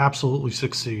and you will absolutely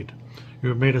succeed. You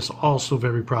have made us all so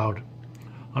very proud.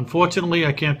 Unfortunately,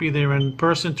 I can't be there in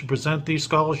person to present these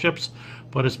scholarships,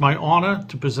 but it's my honor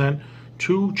to present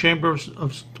 2 Chambers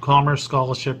of Commerce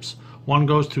scholarships. One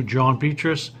goes to John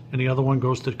Beatrice and the other one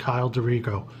goes to Kyle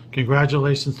DeRico.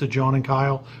 Congratulations to John and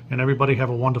Kyle, and everybody have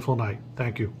a wonderful night.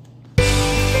 Thank you.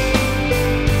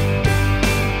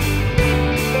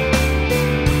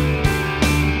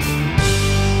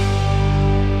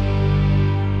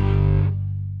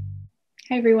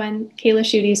 Hi everyone, Kayla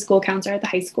Schutte, school counselor at the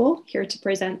high school, here to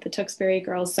present the Tewksbury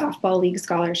Girls Softball League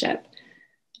Scholarship.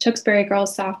 Tewksbury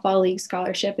Girls Softball League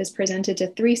Scholarship is presented to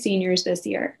 3 seniors this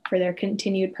year for their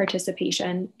continued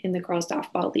participation in the Girls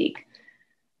Softball League.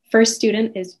 First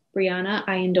student is Brianna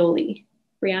Iandoli.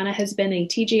 Brianna has been a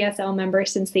TGSL member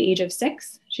since the age of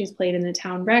 6. She's played in the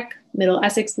Town Rec, Middle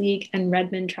Essex League, and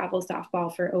Redmond Travel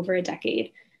Softball for over a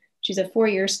decade. She's a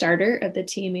 4-year starter of the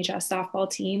TMHS softball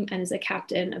team and is a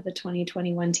captain of the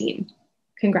 2021 team.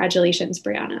 Congratulations,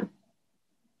 Brianna.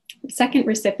 The second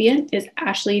recipient is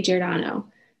Ashley Giordano.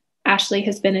 Ashley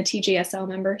has been a TGSL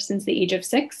member since the age of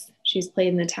 6. She's played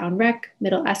in the Town Rec,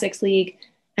 Middle Essex League,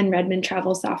 and Redmond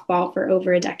Travel Softball for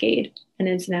over a decade and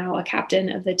is now a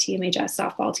captain of the TMHS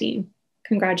softball team.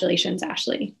 Congratulations,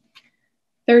 Ashley.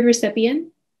 Third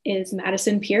recipient is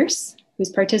Madison Pierce, who's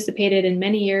participated in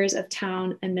many years of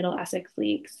Town and Middle Essex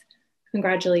Leagues.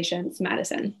 Congratulations,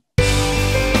 Madison.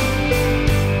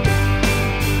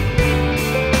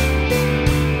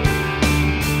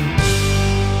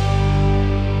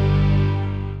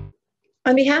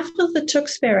 On behalf of the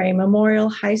Tewksbury Memorial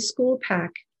High School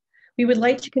PAC, we would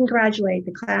like to congratulate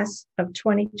the class of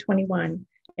 2021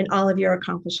 and all of your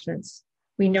accomplishments.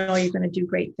 We know you're going to do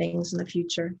great things in the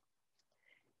future.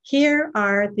 Here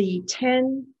are the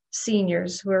 10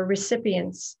 seniors who are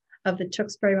recipients of the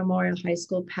Tewksbury Memorial High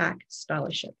School PAC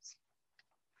scholarships.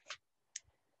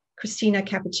 Christina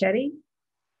Capichetti,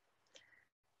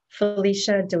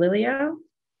 Felicia DeLilio,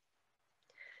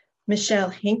 Michelle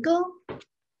Hinkle,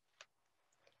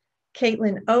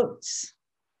 Caitlin Oates,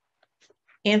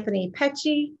 Anthony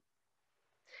Pecci,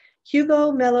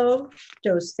 Hugo Melo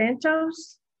dos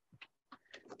Santos,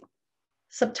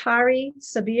 Saptari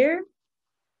Sabir,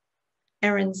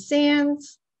 Erin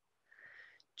Sands,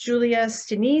 Julia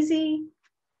Stinisi,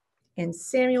 and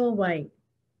Samuel White.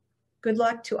 Good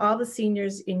luck to all the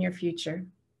seniors in your future.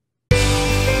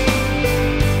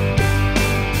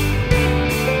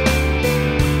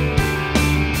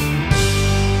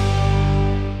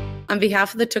 On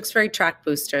behalf of the Tewksbury Track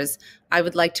Boosters, I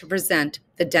would like to present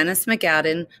the Dennis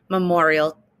McAdden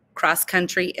Memorial Cross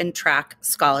Country and Track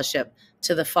Scholarship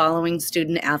to the following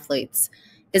student athletes: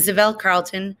 Isabel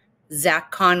Carlton,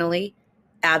 Zach Connolly,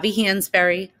 Abby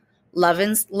Hansberry,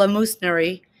 Lovins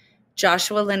Lamusneri,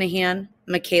 Joshua Linehan,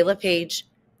 Michaela Page,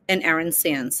 and Erin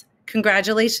Sands.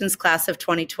 Congratulations, class of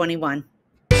 2021.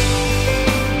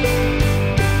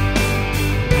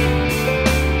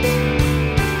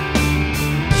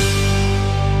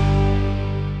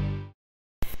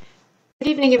 Good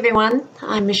evening, everyone.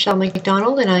 I'm Michelle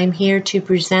McDonald, and I'm here to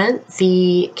present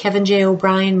the Kevin J.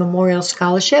 O'Brien Memorial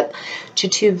Scholarship to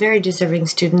two very deserving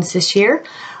students this year.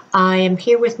 I am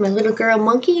here with my little girl,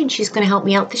 Monkey, and she's going to help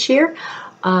me out this year.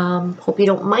 Hope you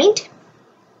don't mind.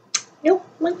 Nope,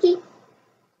 Monkey.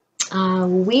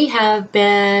 We have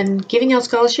been giving out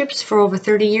scholarships for over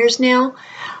 30 years now.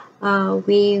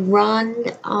 We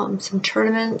run some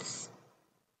tournaments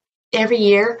every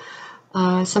year.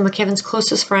 Some of Kevin's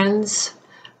closest friends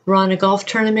run a golf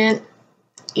tournament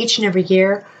each and every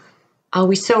year.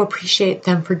 We so appreciate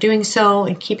them for doing so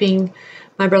and keeping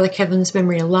my brother Kevin's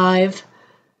memory alive.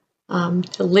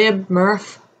 To Lib,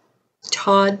 Murph,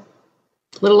 Todd,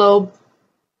 Little Obe,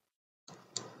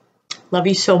 love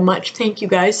you so much. Thank you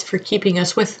guys for keeping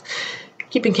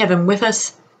Kevin with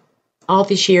us all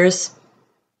these years.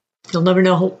 You'll never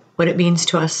know what it means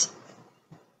to us.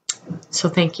 So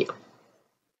thank you.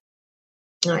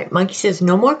 All right, Monkey says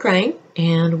no more crying,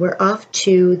 and we're off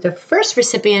to the first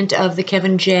recipient of the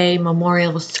Kevin J.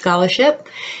 Memorial Scholarship,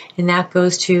 and that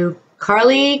goes to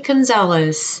Carly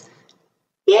Gonzalez.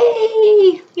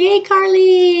 Yay! Yay,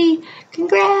 Carly!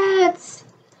 Congrats!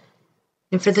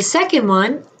 And for the second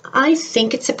one, I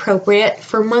think it's appropriate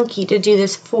for Monkey to do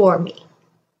this for me.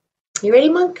 You ready,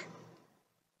 Monk?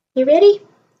 You ready?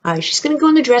 All right, she's going to go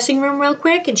in the dressing room real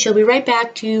quick, and she'll be right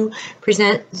back to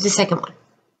present the second one.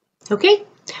 Okay?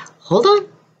 Hold on.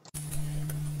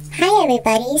 Hi,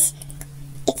 everybody's.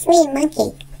 It's me,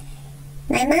 Monkey.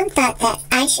 My mom thought that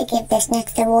I should give this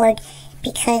next award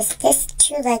because this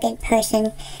two-legged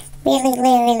person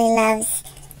really loves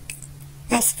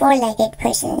us four-legged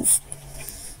persons.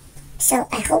 So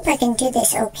I hope I can do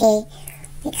this okay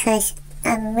because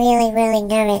I'm really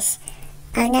nervous.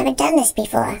 I've never done this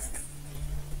before.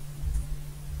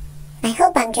 I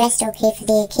hope I'm dressed okay for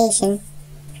the occasion.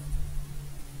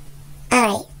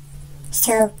 Alright,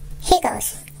 so here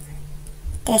goes.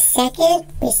 The second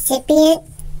recipient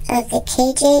of the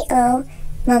KJO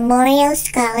Memorial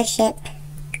Scholarship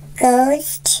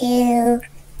goes to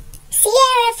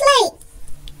Sierra Flight.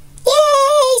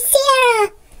 Yay,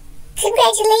 Sierra!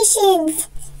 Congratulations!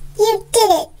 You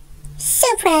did it! So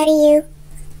proud of you.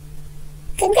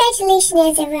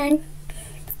 Congratulations, everyone.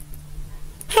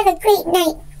 Have a great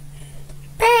night.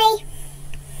 Bye.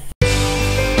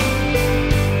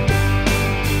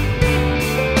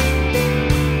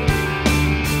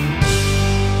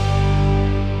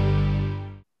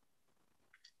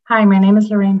 Hi, my name is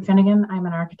Lorraine Finnegan. I'm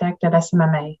an architect at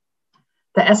SMMA.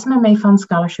 The SMMA Fund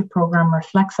Scholarship Program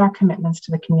reflects our commitments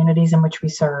to the communities in which we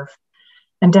serve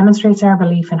and demonstrates our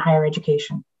belief in higher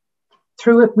education.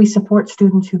 Through it, we support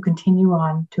students who continue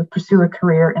on to pursue a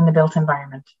career in the built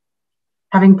environment.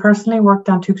 Having personally worked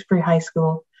on Tewksbury High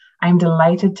School, I am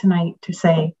delighted tonight to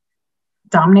say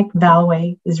Dominic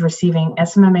Valway is receiving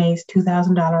SMMA's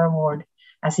 $2,000 award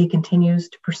as he continues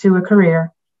to pursue a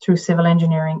career through civil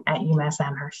engineering at UMass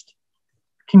Amherst.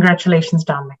 Congratulations,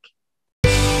 Dominic.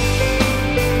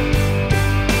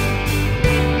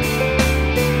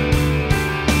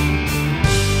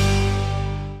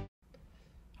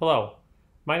 Hello,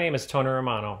 my name is Tony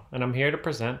Romano, and I'm here to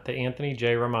present the Anthony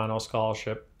J. Romano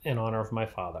Scholarship in honor of my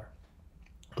father.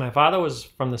 My father was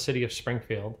from the city of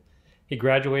Springfield. He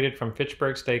graduated from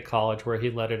Fitchburg State College, where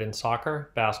he led it in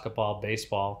soccer, basketball,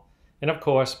 baseball, and of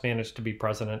course managed to be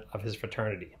president of his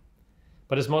fraternity.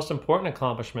 But his most important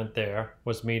accomplishment there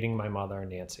was meeting my mother,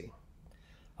 Nancy.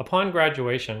 Upon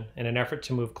graduation, in an effort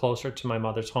to move closer to my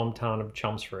mother's hometown of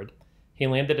Chelmsford, he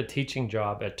landed a teaching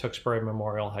job at Tewksbury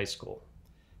Memorial High School.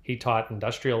 He taught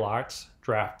industrial arts,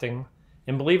 drafting,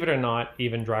 and believe it or not,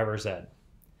 even driver's ed.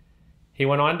 He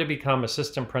went on to become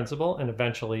assistant principal and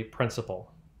eventually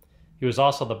principal. He was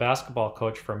also the basketball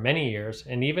coach for many years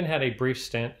and even had a brief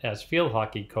stint as field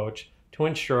hockey coach to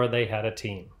ensure they had a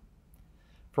team.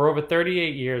 For over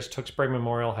 38 years, Tewksbury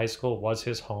Memorial High School was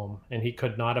his home, and he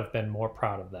could not have been more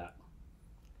proud of that.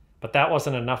 But that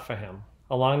wasn't enough for him.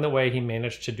 Along the way, he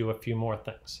managed to do a few more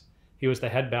things. He was the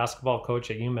head basketball coach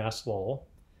at UMass Lowell.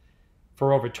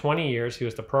 For over 20 years, he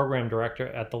was the program director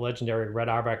at the legendary Red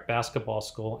Auerbach Basketball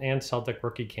School and Celtic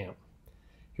Rookie Camp.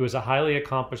 He was a highly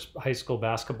accomplished high school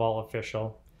basketball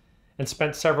official and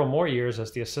spent several more years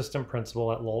as the assistant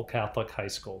principal at Lowell Catholic High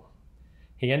School.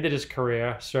 He ended his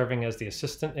career serving as the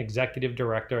assistant executive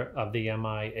director of the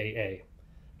MIAA.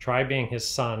 Try being his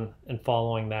son and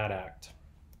following that act.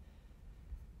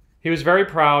 He was very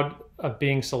proud of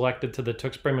being selected to the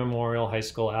Tewksbury Memorial High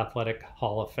School Athletic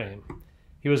Hall of Fame.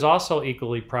 He was also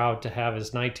equally proud to have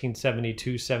his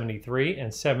 1972-73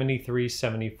 and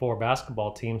 73-74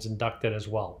 basketball teams inducted as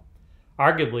well,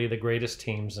 arguably the greatest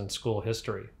teams in school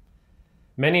history.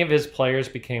 Many of his players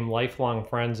became lifelong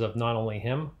friends of not only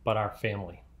him, but our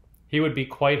family. He would be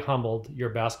quite humbled your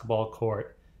basketball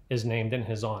court is named in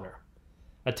his honor.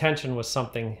 Attention was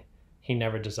something he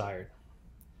never desired.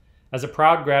 As a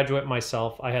proud graduate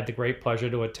myself, I had the great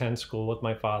pleasure to attend school with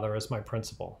my father as my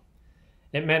principal.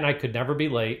 It meant I could never be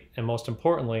late, and most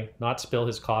importantly, not spill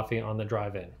his coffee on the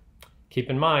drive-in. Keep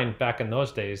in mind, back in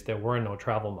those days, there were no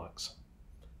travel mugs.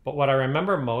 But what I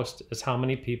remember most is how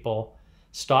many people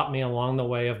stopped me along the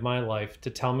way of my life to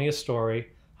tell me a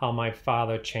story how my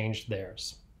father changed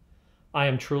theirs. I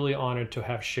am truly honored to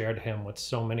have shared him with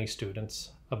so many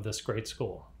students of this great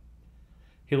school.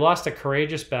 He lost a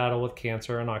courageous battle with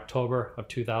cancer in October of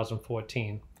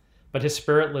 2014, but his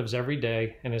spirit lives every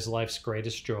day in his life's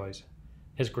greatest joys,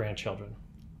 his grandchildren,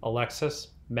 Alexis,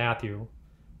 Matthew,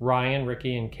 Ryan,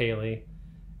 Ricky, and Kaylee,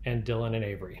 and Dylan and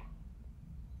Avery.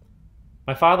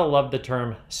 My father loved the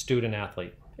term student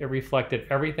athlete. It reflected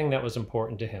everything that was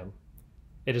important to him.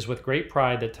 It is with great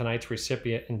pride that tonight's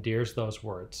recipient endears those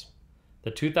words.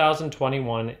 The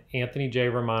 2021 Anthony J.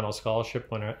 Romano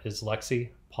Scholarship winner is Lexi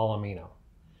Palomino.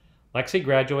 Lexi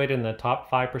graduated in the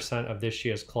top 5% of this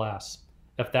year's class.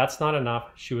 If that's not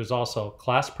enough, she was also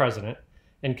class president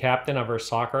and captain of her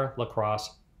soccer,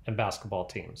 lacrosse, and basketball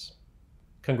teams.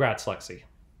 Congrats, Lexi.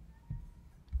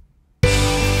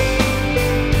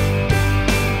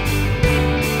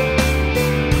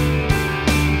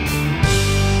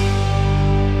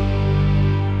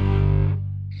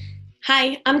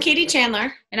 Hi, I'm Katie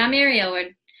Chandler. And I'm Mary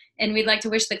Elwood, and we'd like to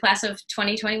wish the class of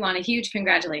 2021 a huge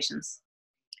congratulations.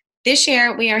 This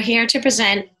year, we are here to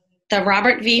present the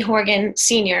Robert V. Horgan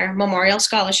Senior Memorial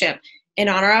Scholarship in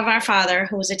honor of our father,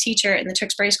 who was a teacher in the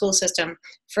Tewksbury school system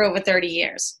for over 30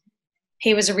 years.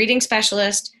 He was a reading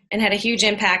specialist and had a huge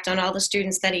impact on all the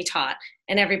students that he taught,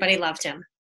 and everybody loved him.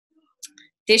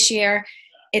 This year,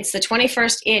 it's the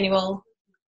 21st annual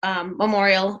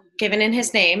memorial given in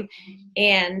his name,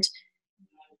 and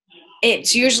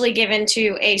it's usually given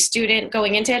to a student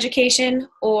going into education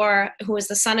or who is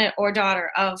the son or daughter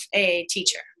of a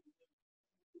teacher.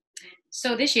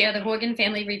 So this year, the Horgan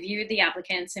family reviewed the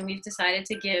applicants, and we've decided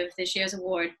to give this year's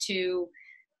award to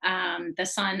the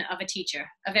son of a teacher,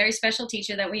 a very special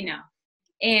teacher that we know.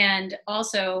 And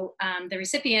also, the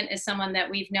recipient is someone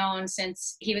that we've known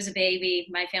since he was a baby.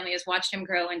 My family has watched him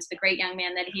grow into the great young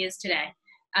man that he is today.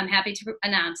 I'm happy to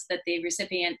announce that the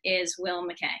recipient is Will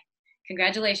McKay.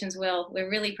 Congratulations, Will. We're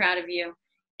really proud of you.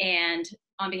 And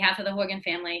on behalf of the Horgan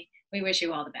family, we wish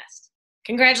you all the best.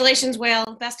 Congratulations,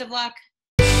 Will. Best of luck.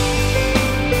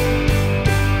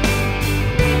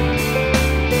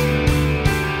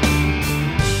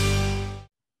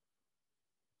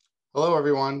 Hello,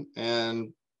 everyone,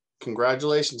 and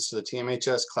congratulations to the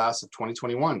TMHS class of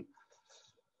 2021.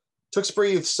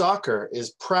 Tewksbury Youth Soccer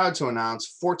is proud to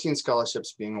announce 14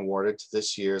 scholarships being awarded to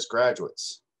this year's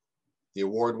graduates. The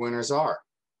award winners are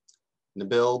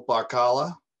Nabil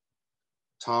Barkala,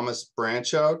 Thomas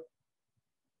Branchout,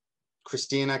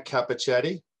 Christina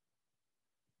Capichetti,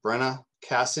 Brenna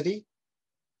Cassidy,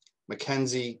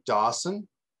 Mackenzie Dawson,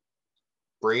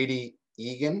 Brady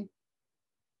Egan,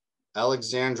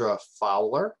 Alexandra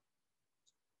Fowler,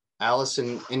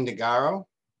 Allison Indigaro,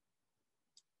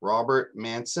 Robert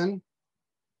Manson,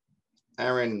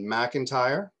 Aaron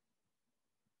McIntyre,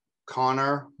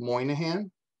 Connor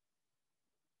Moynihan,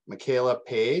 Michaela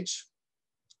Page,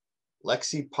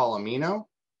 Lexi Palomino,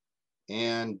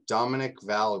 and Dominic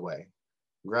Valloway.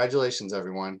 Congratulations,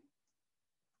 everyone.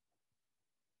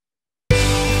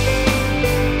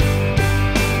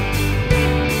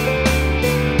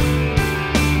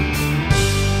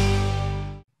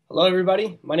 Hello,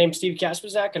 everybody. My name is Steve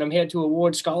Kasperzak, and I'm here to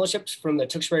award scholarships from the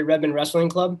Tewksbury Redmond Wrestling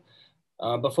Club.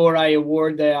 Before I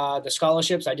award the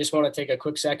scholarships, I just want to take a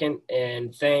quick second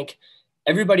and thank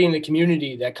everybody in the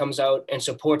community that comes out and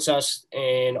supports us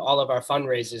in all of our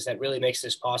fundraisers that really makes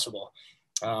this possible.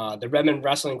 The Redmond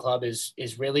Wrestling Club is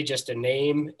really just a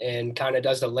name and kind of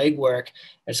does the legwork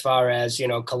as far as, you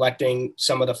know, collecting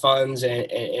some of the funds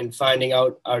and finding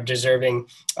out our deserving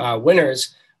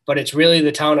winners. But it's really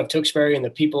the town of Tewksbury and the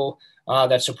people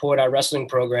that support our wrestling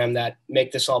program that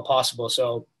make this all possible.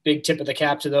 So big tip of the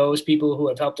cap to those people who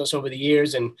have helped us over the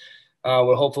years, and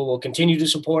we're hopeful will continue to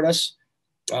support us.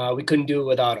 We couldn't do it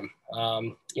without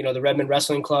them. You know, the Redmond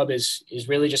Wrestling Club is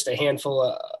really just a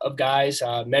handful of guys,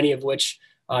 many of which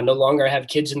no longer have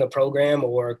kids in the program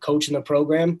or coach in the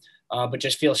program, but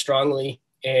just feel strongly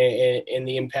in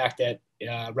the impact that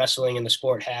wrestling and the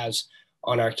sport has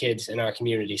on our kids and our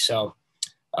community. So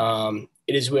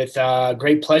It is with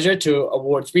great pleasure to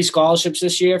award 3 scholarships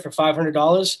this year for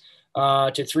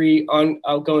 $500 to 3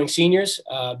 outgoing seniors.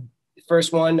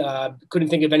 First one, couldn't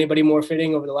think of anybody more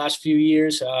fitting over the last few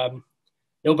years.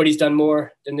 Nobody's done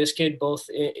more than this kid, both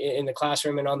in the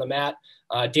classroom and on the mat.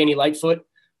 Danny Lightfoot,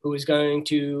 who is going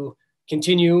to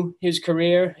continue his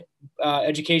career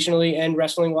educationally and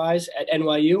wrestling-wise at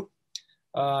NYU.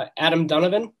 Adam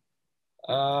Donovan,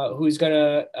 who's going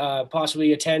to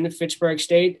possibly attend Fitchburg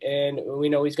State, and we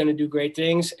know he's going to do great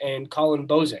things, and Colin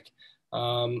Bozick,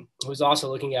 who's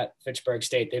also looking at Fitchburg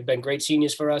State. They've been great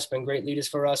seniors for us, been great leaders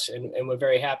for us, and we're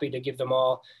very happy to give them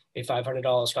all a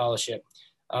 $500 scholarship.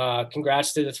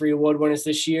 Congrats to the 3 award winners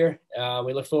this year.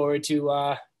 We look forward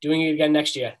to doing it again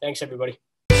next year. Thanks, everybody.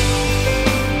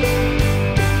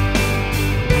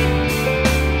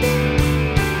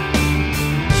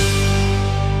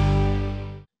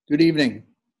 Good evening.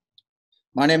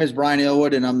 My name is Brian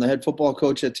Aylwood, and I'm the head football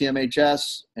coach at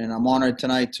TMHS, and I'm honored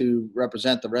tonight to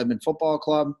represent the Redmond Football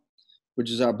Club, which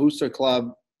is our booster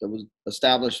club that was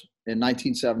established in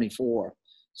 1974.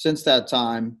 Since that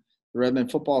time, the Redmond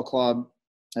Football Club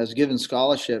has given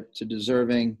scholarship to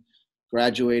deserving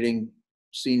graduating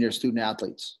senior student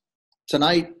athletes.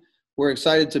 Tonight, we're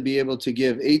excited to be able to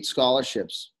give 8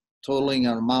 scholarships, totaling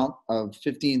an amount of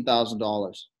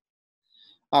 $15,000.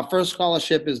 Our first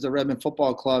scholarship is the Redmond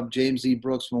Football Club James E.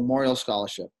 Brooks Memorial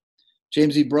Scholarship.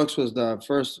 James E. Brooks was the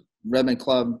first Redmond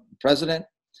Club president.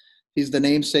 He's the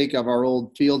namesake of our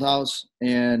old field house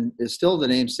and is still the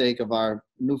namesake of our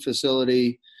new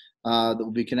facility that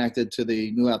will be connected to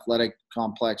the new athletic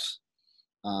complex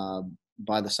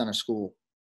by the center school.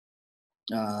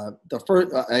 I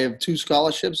have 2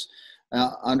 scholarships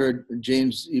under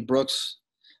James E. Brooks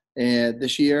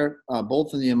this year,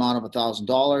 both in the amount of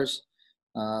 $1,000.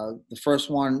 The first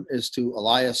one is to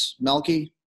Elias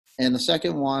Melke, and the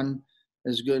second one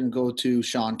is going to go to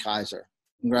Sean Kaiser.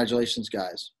 Congratulations,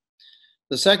 guys.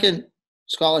 The second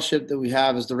scholarship that we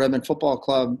have is the Redmond Football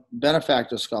Club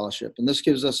Benefactor Scholarship, and this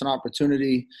gives us an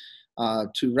opportunity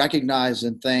to recognize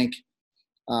and thank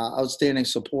outstanding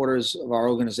supporters of our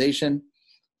organization.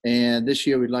 And this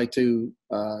year we'd like to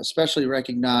especially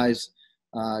recognize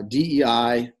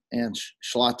DEI and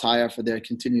Schlott Tire for their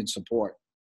continued support.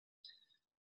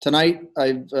 Tonight,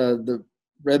 the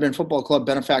Redmond Football Club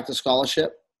Benefactor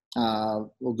Scholarship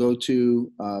will go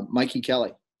to Mikey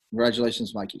Kelly.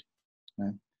 Congratulations, Mikey.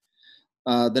 Okay.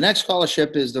 The next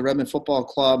scholarship is the Redmond Football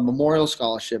Club Memorial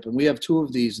Scholarship, and we have 2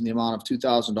 of these in the amount of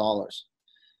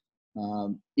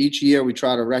 $2,000. Each year, we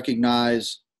try to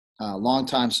recognize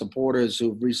longtime supporters who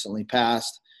have recently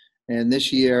passed, and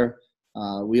this year,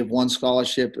 we have 1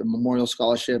 scholarship, a memorial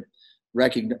scholarship,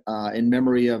 in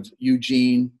memory of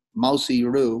Eugene Mousy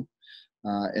Rue,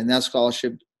 and that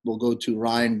scholarship will go to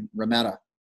Ryan Rametta.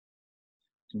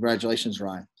 Congratulations,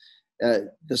 Ryan.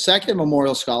 The second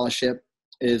memorial scholarship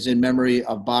is in memory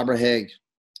of Barbara Haig,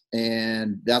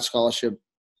 and that scholarship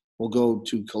will go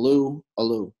to Kalu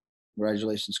Alu.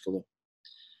 Congratulations, Kalu.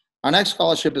 Our next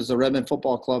scholarship is the Redmond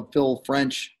Football Club Phil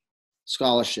French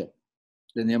Scholarship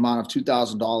in the amount of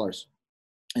 $2,000.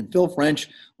 And Phil French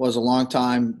was a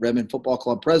longtime Redmond Football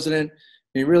Club president.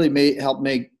 He really helped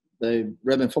make the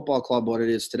Redmond Football Club what it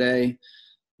is today.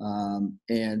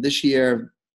 And this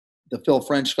year, the Phil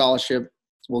French Scholarship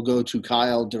will go to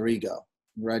Kyle Dorigo.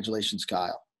 Congratulations,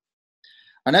 Kyle.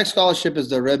 Our next scholarship is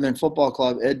the Redmond Football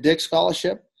Club Ed Dick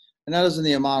Scholarship, and that is in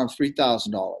the amount of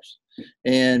 $3,000.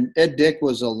 And Ed Dick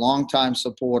was a longtime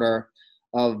supporter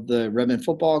of the Redmond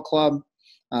Football Club,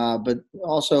 but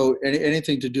also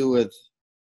anything to do with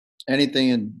anything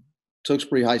in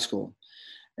Tewksbury High School.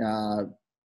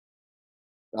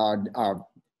 Our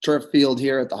turf field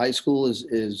here at the high school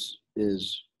is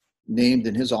named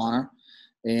in his honor.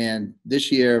 And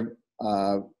this year,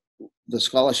 the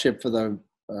scholarship for the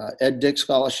Ed Dick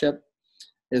Scholarship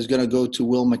is going to go to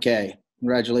Will McKay.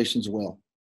 Congratulations, Will.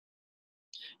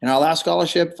 And our last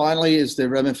scholarship, finally, is the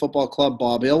Redmond Football Club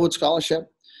Bob Aylwood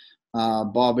Scholarship.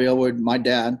 Bob Aylwood, my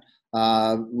dad,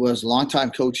 was a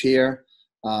longtime coach here,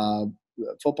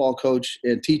 football coach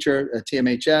and teacher at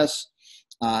TMHS,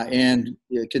 and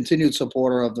a continued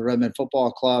supporter of the Redmond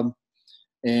Football Club.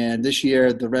 And this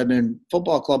year, the Redmond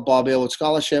Football Club Bob Aylwood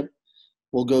Scholarship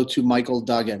will go to Michael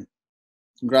Duggan.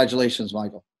 Congratulations,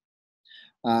 Michael.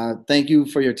 Thank you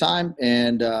for your time,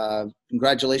 and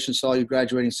congratulations to all you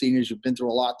graduating seniors. You've been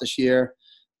through a lot this year.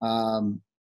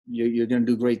 You're going to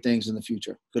do great things in the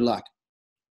future. Good luck.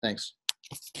 Thanks.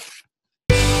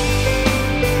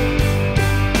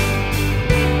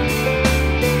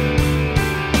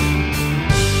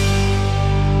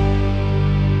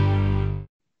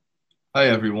 Hi,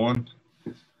 everyone.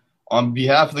 On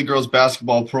behalf of the girls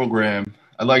basketball program,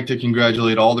 I'd like to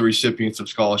congratulate all the recipients of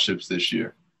scholarships this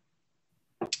year.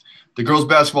 The girls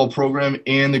basketball program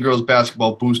and the girls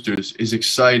basketball boosters is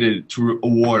excited to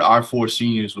award our 4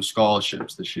 seniors with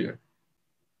scholarships this year.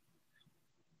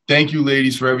 Thank you,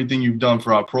 ladies, for everything you've done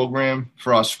for our program,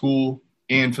 for our school,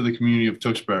 and for the community of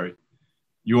Tewksbury.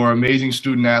 You are amazing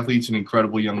student athletes and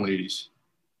incredible young ladies.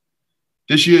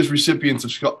 This year's recipients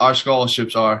of our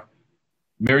scholarships are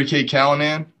Mary Kay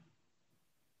Callanan,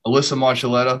 Alyssa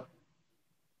Marchaletta,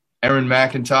 Erin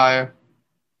McIntyre,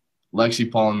 Lexi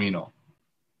Palomino.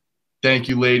 Thank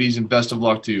you, ladies, and best of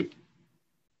luck to you.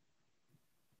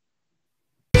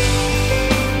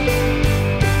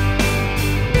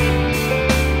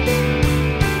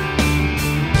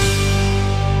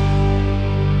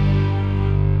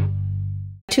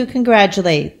 To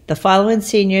congratulate the following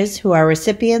seniors who are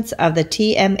recipients of the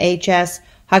TMHS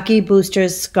Hockey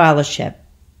Boosters Scholarship.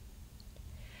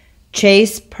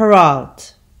 Chase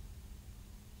Peralt,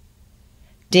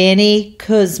 Danny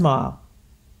Kuzma,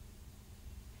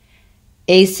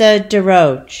 Asa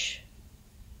DeRoche,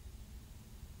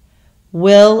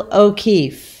 Will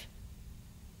O'Keefe,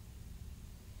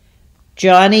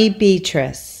 Johnny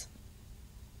Beatrice,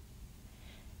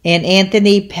 and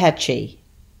Anthony Pecci.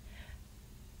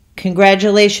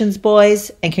 Congratulations, boys,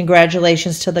 and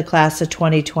congratulations to the class of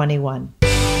 2021.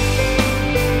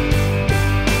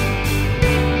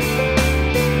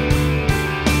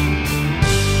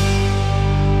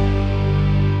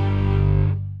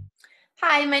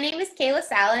 Hi, my name is Kayla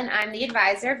Sallin. I'm the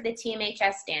advisor of the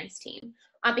TMHS dance team.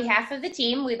 On behalf of the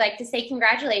team, we'd like to say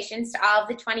congratulations to all of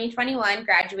the 2021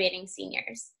 graduating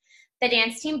seniors. The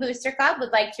Dance Team Booster Club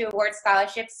would like to award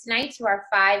scholarships tonight to our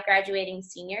 5 graduating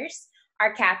seniors.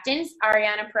 Our captains,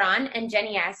 Ariana Perron and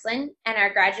Jenny Aslin, and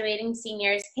our graduating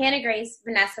seniors, Hannah Grace,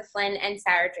 Vanessa Flynn, and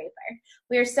Sarah Draper.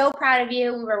 We are so proud of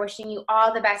you, and we're wishing you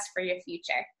all the best for your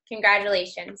future.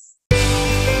 Congratulations.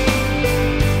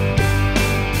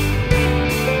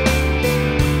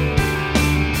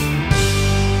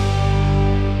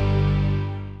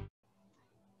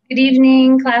 Good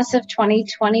evening, class of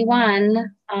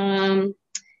 2021.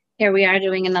 Here we are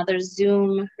doing another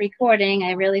Zoom recording.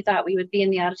 I really thought we would be in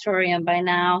the auditorium by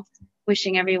now.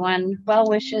 Wishing everyone well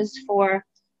wishes for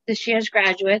this year's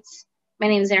graduates. My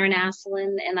name is Erin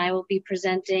Aslin, and I will be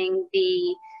presenting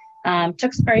the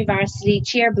Tewksbury Varsity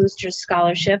Cheer Boosters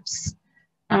Scholarships.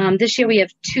 This year we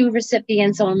have 2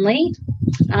 recipients only.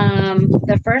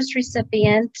 The first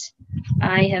recipient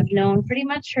I have known pretty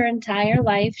much her entire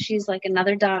life. She's like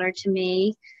another daughter to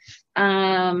me.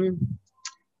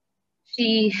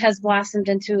 She has blossomed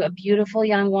into a beautiful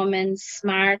young woman,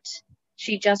 smart.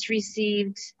 She just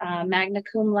received Magna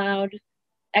Cum Laude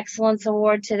Excellence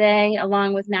Award today,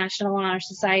 along with National Honor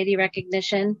Society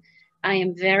recognition. I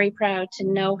am very proud to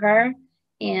know her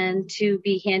and to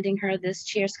be handing her this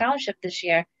cheer scholarship this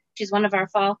year. She's one of our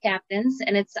fall captains,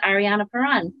 and it's Ariana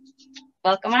Perron.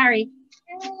 Welcome, Ari.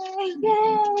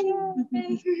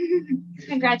 Yay.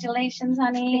 Congratulations,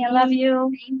 honey. I love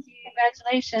you. Thank you.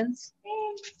 Congratulations.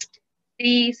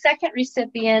 The second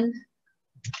recipient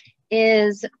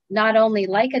is not only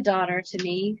like a daughter to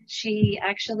me, she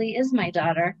actually is my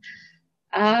daughter.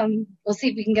 We'll see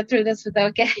if we can get through this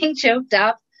without getting choked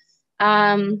up.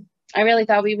 I really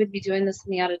thought we would be doing this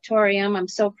in the auditorium. I'm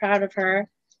so proud of her.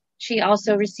 She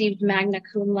also received Magna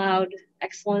Cum Laude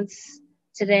Excellence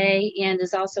today and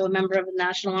is also a member of the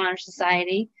National Honor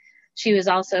Society. She was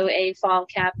also a fall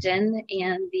captain,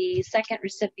 and the second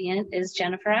recipient is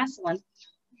Jennifer Aslin.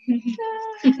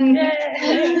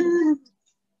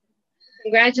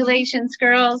 Congratulations,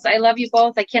 girls. I love you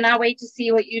both. I cannot wait to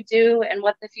see what you do and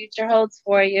what the future holds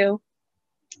for you.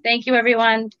 Thank you,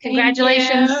 everyone.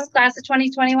 Congratulations, class of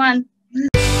 2021.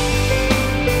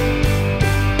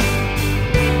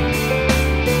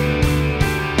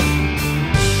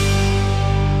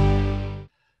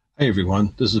 Hey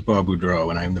everyone, this is Bob Boudreau,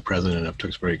 and I am the president of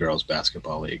Tewksbury Girls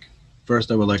Basketball League.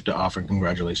 First, I would like to offer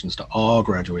congratulations to all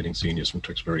graduating seniors from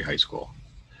Tewksbury High School.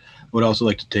 I would also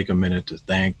like to take a minute to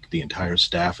thank the entire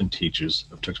staff and teachers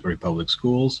of Tewksbury Public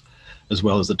Schools, as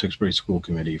well as the Tewksbury School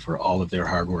Committee for all of their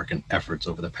hard work and efforts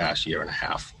over the past year and a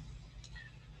half.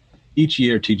 Each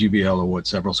year, TGBL awards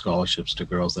several scholarships to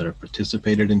girls that have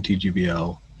participated in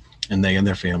TGBL, and they and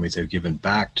their families have given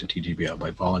back to TGBL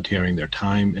by volunteering their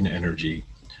time and energy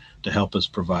to help us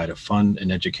provide a fun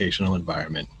and educational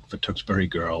environment for Tewksbury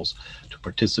girls to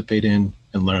participate in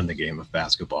and learn the game of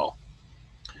basketball.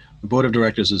 The Board of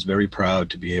Directors is very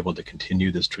proud to be able to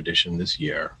continue this tradition this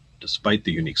year, despite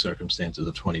the unique circumstances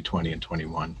of 2020 and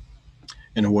 21,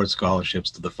 and award scholarships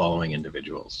to the following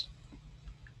individuals: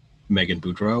 Megan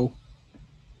Boudreau,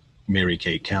 Mary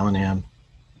Kate Callahan,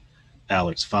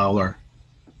 Alex Fowler,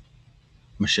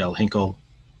 Michelle Hinkle,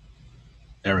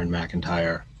 Erin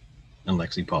McIntyre, and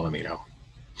Lexi Palomino.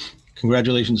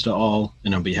 Congratulations to all,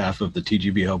 and on behalf of the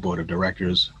TGBL Board of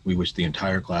Directors, we wish the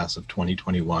entire class of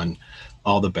 2021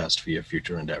 all the best for your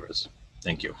future endeavors.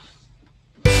 Thank you.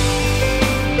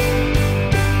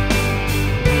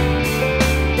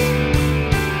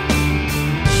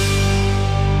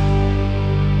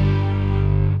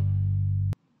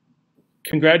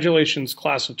 Congratulations,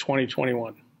 class of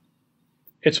 2021.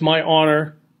 It's my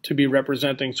honor to be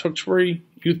representing Tewksbury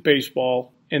Youth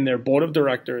Baseball and their Board of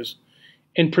Directors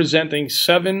in presenting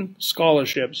 7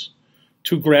 scholarships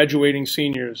to graduating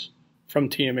seniors from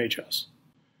TMHS.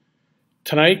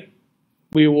 Tonight,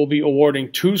 we will be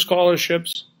awarding 2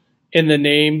 scholarships in the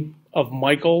name of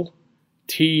Michael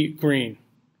T. Green.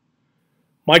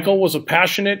 Michael was a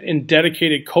passionate and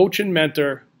dedicated coach and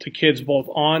mentor to kids both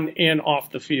on and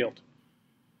off the field.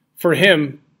 For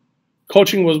him,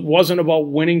 coaching wasn't about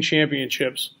winning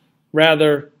championships.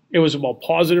 Rather, it was about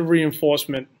positive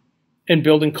reinforcement and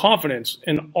building confidence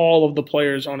in all of the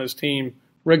players on his team,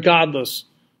 regardless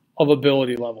of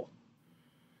ability level.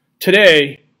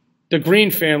 Today, the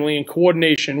Green family, in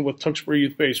coordination with Tewksbury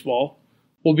Youth Baseball,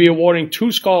 will be awarding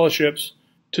 2 scholarships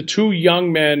to 2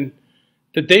 young men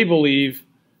that they believe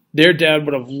their dad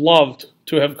would have loved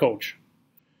to have coached.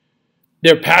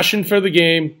 Their passion for the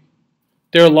game,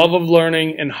 their love of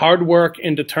learning, and hard work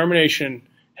and determination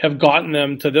have gotten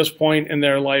them to this point in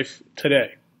their life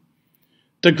today.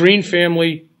 The Green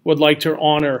family would like to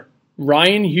honor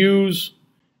Ryan Hughes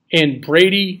and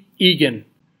Brady Egan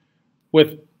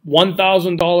with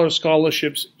 $1,000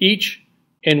 scholarships each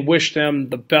and wish them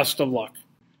the best of luck.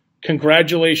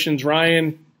 Congratulations,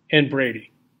 Ryan and Brady.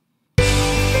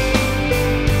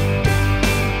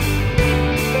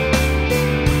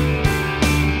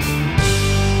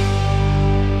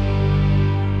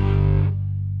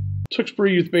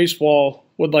 Tewksbury Youth Baseball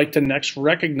would like to next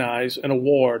recognize and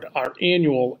award our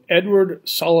annual Edward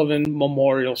Sullivan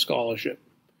Memorial Scholarship.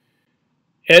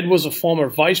 Ed was a former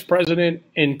vice president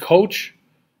and coach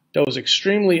that was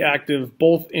extremely active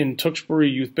both in Tewksbury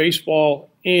Youth Baseball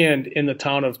and in the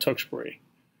town of Tewksbury.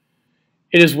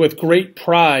 It is with great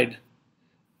pride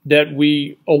that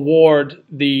we award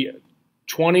the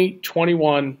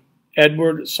 2021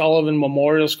 Edward Sullivan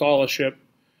Memorial Scholarship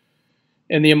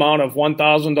in the amount of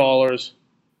 $1,000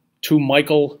 to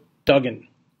Michael Duggan.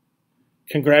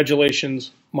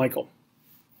 Congratulations, Michael.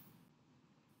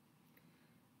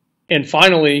 And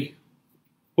finally,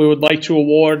 we would like to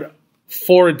award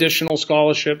 4 additional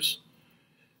scholarships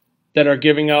that are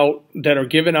given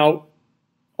out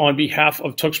on behalf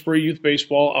of Tewksbury Youth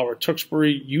Baseball, our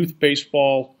Tewksbury Youth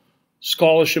Baseball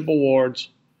Scholarship Awards,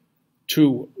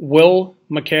 to Will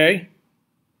McKay,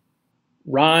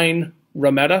 Ryan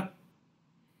Rametta,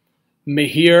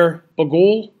 Mihir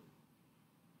Bagul,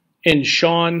 and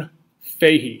Sean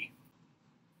Fahey.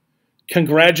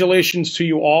 Congratulations to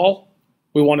you all.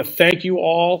 We want to thank you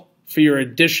all for your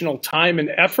additional time and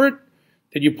effort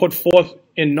that you put forth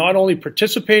in not only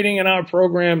participating in our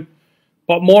program,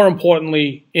 but more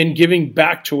importantly, in giving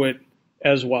back to it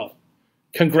as well.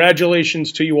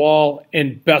 Congratulations to you all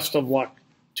and best of luck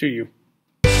to you.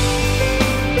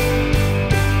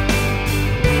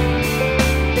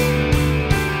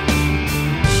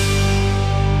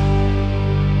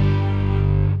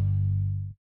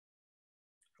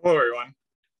 Hello, everyone.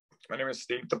 My name is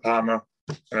Steve DePalma,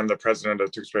 and I'm the president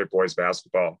of Tewksbury Boys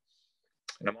Basketball.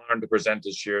 And I'm honored to present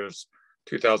this year's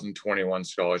 2021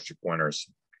 scholarship winners.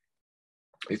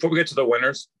 Before we get to the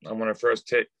winners, I want to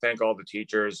first thank all the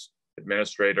teachers,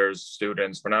 administrators,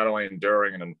 students for not only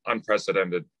enduring an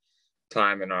unprecedented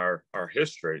time in our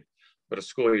history, but a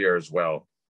school year as well.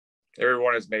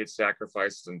 Everyone has made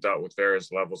sacrifices and dealt with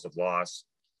various levels of loss.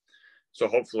 So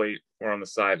hopefully we're on the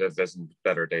side of there's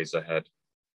better days ahead.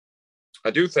 I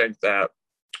do think that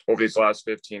over these last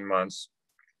 15 months,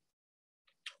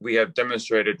 we have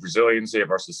demonstrated resiliency of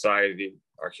our society,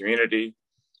 our community,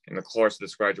 in the course of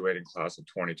this graduating class of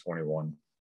 2021.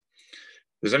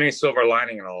 If there's any silver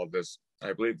lining in all of this,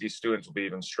 I believe these students will be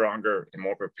even stronger and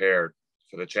more prepared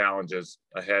for the challenges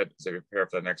ahead as they prepare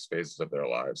for the next phases of their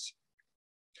lives.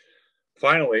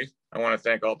 Finally, I want to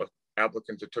thank all the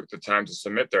applicants who took the time to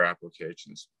submit their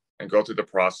applications and go through the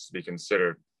process to be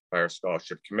considered by our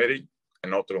scholarship committee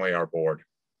and ultimately our board.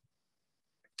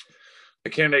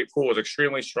 The candidate pool was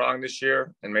extremely strong this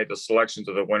year and made the selections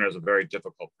of the winners a very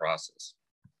difficult process.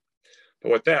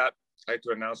 But with that, I'd like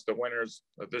to announce the winners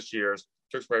of this year's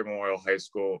Tewksbury Memorial High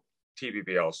School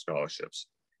TBBL scholarships.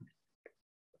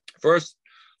 First,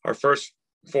 our first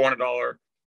 $400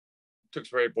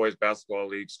 Tewksbury Boys Basketball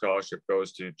League scholarship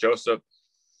goes to Joseph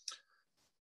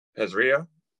Pezria.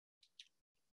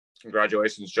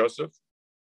 Congratulations, Joseph.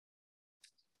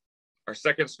 Our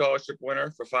second scholarship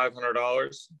winner for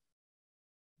 $500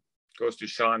 goes to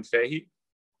Sean Fahey.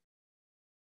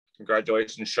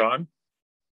 Congratulations, Sean.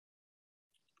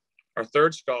 Our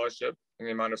third scholarship in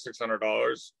the amount of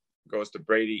 $600 goes to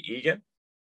Brady Egan.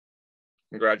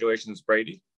 Congratulations,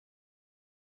 Brady.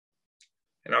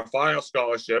 And our final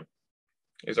scholarship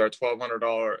is our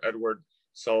 $1,200 Edward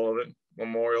Sullivan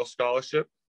Memorial Scholarship.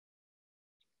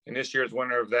 And this year's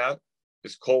winner of that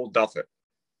is Cole Duffett.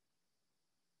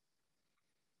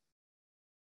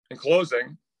 In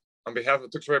closing, on behalf of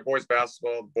Tewksbury Boys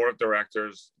Basketball Board of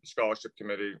Directors, Scholarship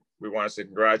Committee, we want to say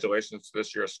congratulations to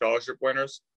this year's scholarship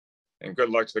winners and good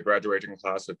luck to the graduating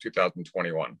class of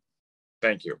 2021.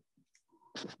 Thank you.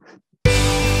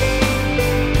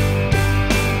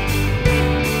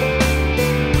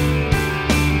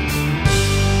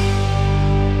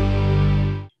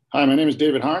 Hi, my name is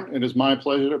David Harn. It is my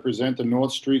pleasure to present the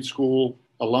North Street School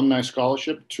Alumni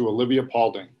Scholarship to Olivia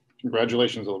Paulding.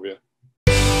 Congratulations, Olivia.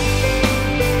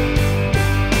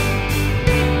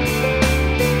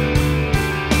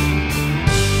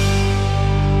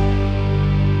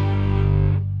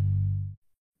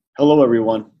 Hello,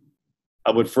 everyone.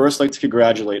 I would first like to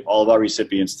congratulate all of our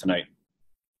recipients tonight.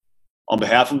 On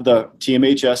behalf of the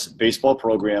TMHS baseball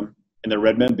program and the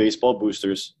Redmen Baseball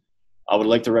Boosters, I would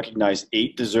like to recognize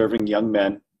 8 deserving young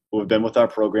men who have been with our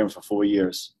program for 4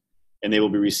 years, and they will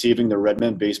be receiving the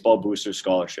Redmen Baseball Boosters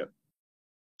Scholarship.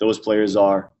 Those players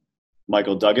are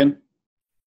Michael Duggan,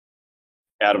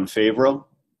 Adam Favreau,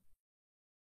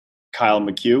 Kyle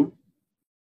McHugh,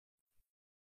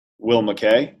 Will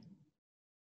McKay,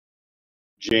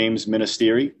 James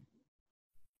Ministeri,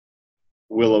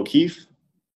 Will O'Keefe,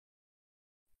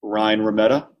 Ryan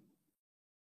Remetta,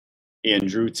 and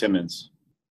Drew Timmons.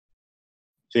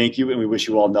 Thank you, and we wish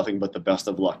you all nothing but the best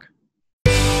of luck.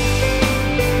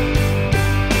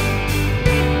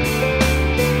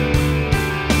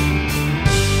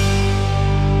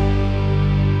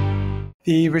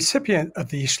 The recipient of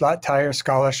the Schlott Tire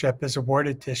Scholarship is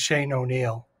awarded to Shane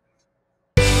O'Neill.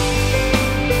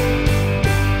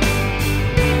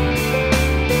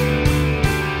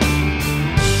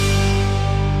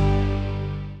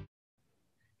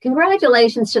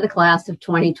 Congratulations to the class of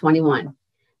 2021.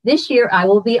 This year, I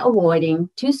will be awarding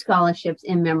 2 scholarships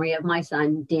in memory of my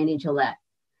son, Danny Gillette.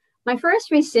 My first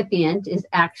recipient is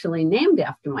actually named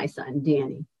after my son,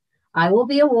 Danny. I will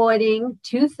be awarding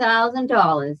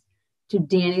 $2,000 to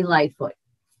Danny Lightfoot.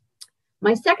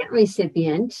 My second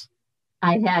recipient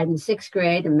I had in 6th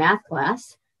grade in math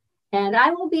class, and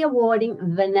I will be awarding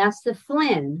Vanessa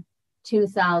Flynn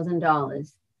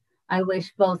 $2,000. I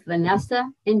wish both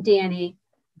Vanessa and Danny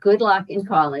good luck in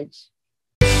college.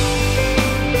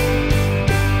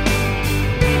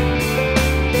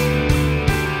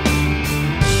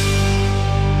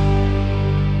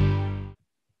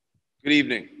 Good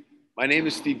evening. My name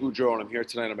is Steve Boudreau, and I'm here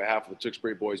tonight on behalf of the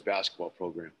Tewksbury Boys Basketball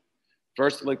Program.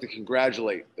 First, I'd like to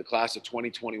congratulate the class of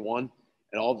 2021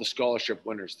 and all of the scholarship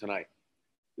winners tonight.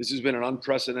 This has been an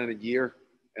unprecedented year,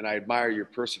 and I admire your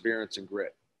perseverance and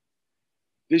grit.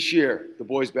 This year, the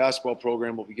boys basketball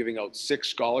program will be giving out 6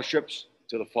 scholarships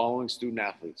to the following student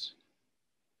athletes: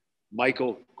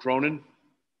 Michael Cronin,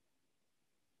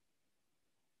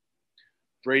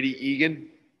 Brady Egan,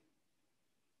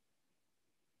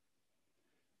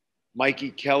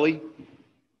 Mikey Kelly,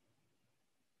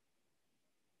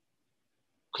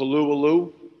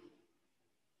 Kalualu,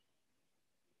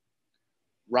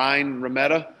 Ryan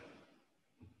Remetta,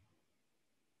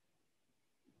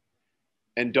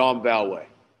 and Dom Valway.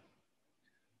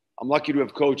 I'm lucky to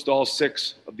have coached all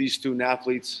 6 of these student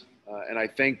athletes, and I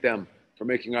thank them for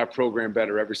making our program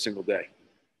better every single day.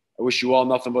 I wish you all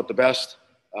nothing but the best,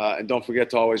 and don't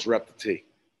forget to always rep the T.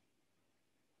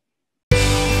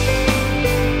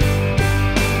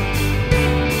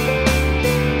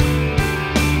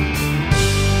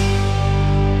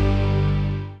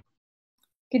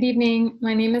 Good evening.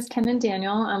 My name is Kendon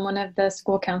Daniel. I'm one of the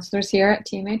school counselors here at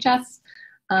TMHS.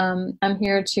 I'm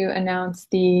here to announce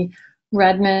the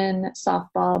Redmen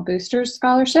Softball Boosters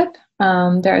Scholarship.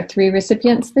 There are 3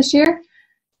 recipients this year.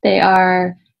 They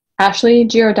are Ashley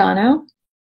Giordano,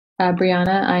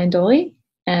 Brianna Iandoli,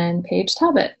 and Paige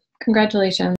Talbot.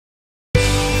 Congratulations.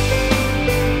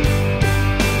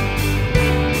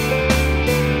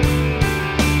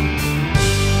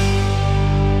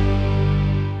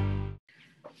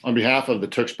 On behalf of the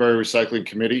Tewksbury Recycling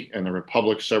Committee and the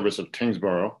Republic Service of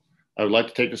Tingsboro, I would like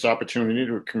to take this opportunity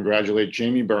to congratulate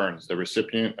Jamie Burns, the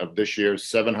recipient of this year's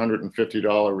 $750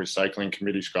 Recycling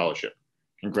Committee Scholarship.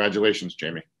 Congratulations,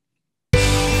 Jamie.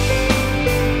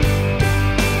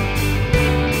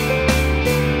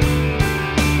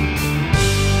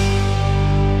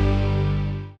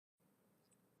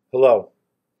 Hello.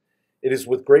 It is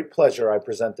with great pleasure I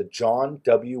present the John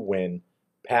W. Wynn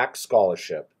PAC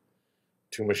Scholarship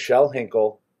to Michelle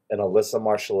Hinkle and Alyssa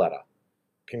Marshalletta.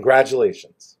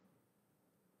 Congratulations.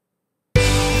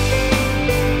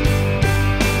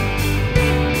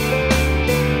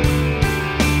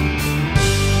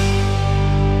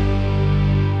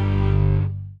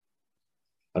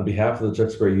 On behalf of the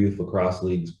Tewksbury Youth Lacrosse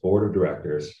League's Board of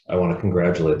Directors, I want to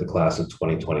congratulate the class of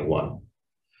 2021.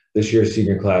 This year's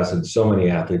senior class had so many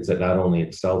athletes that not only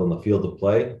excelled on the field of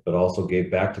play, but also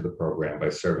gave back to the program by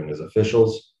serving as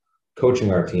officials,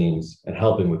 coaching our teams, and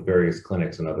helping with various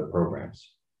clinics and other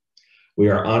programs. We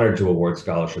are honored to award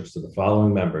scholarships to the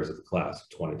following members of the class of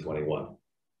 2021.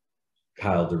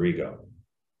 Kyle DeRigo,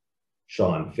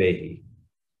 Sean Fahey,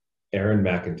 Aaron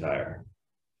McIntyre,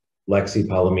 Lexi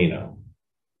Palomino,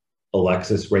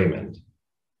 Alexis Raymond.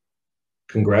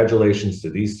 Congratulations to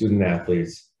these student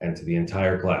athletes and to the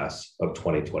entire class of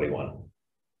 2021.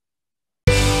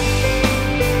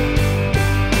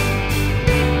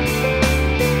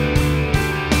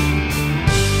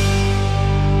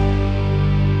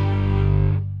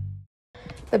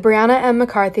 The Brianna M.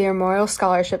 McCarthy Memorial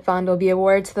Scholarship Fund will be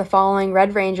awarded to the following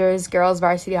Red Rangers girls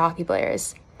varsity hockey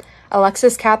players: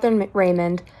 Alexis Catherine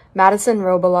Raymond, Madison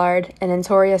Robillard, and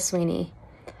Antoria Sweeney.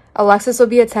 Alexis will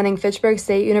be attending Fitchburg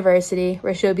State University,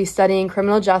 where she will be studying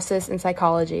criminal justice and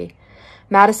psychology.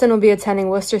 Madison will be attending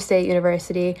Worcester State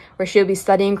University, where she will be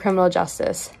studying criminal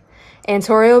justice.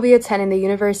 Antoria will be attending the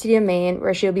University of Maine,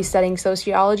 where she will be studying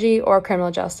sociology or criminal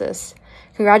justice.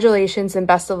 Congratulations and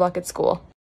best of luck at school.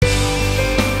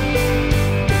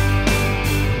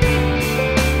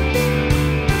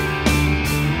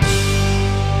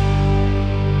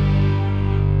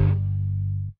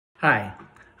 Hi,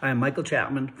 I'm Michael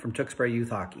Chapman from Tewksbury Youth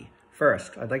Hockey.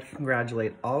 First, I'd like to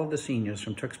congratulate all of the seniors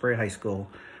from Tewksbury High School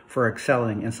for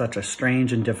excelling in such a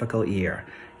strange and difficult year.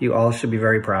 You all should be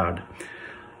very proud.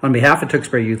 On behalf of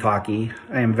Tewksbury Youth Hockey,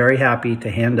 I am very happy to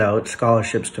hand out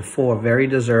scholarships to 4 very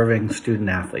deserving student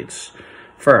athletes.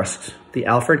 First, the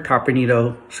Alfred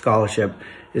Carpenito Scholarship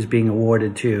is being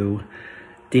awarded to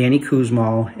Danny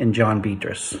Kuzmal and John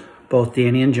Beatrice. Both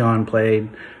Danny and John played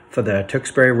for the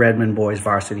Tewksbury Redmond boys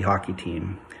varsity hockey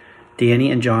team.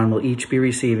 Danny and John will each be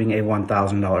receiving a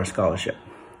 $1,000 scholarship.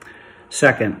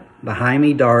 Second, the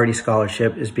Jaime Doherty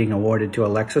Scholarship is being awarded to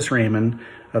Alexis Raymond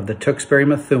of the Tewksbury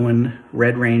Methuen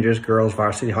Red Rangers girls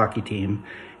varsity hockey team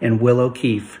and Will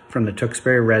O'Keefe from the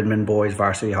Tewksbury Redmond boys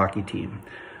varsity hockey team.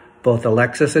 Both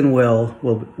Alexis and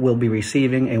Will be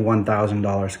receiving a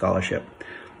 $1,000 scholarship.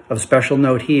 Of special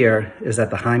note here is that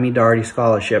the Jaime Doherty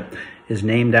Scholarship is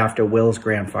named after Will's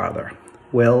grandfather.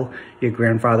 Will, your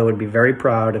grandfather would be very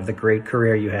proud of the great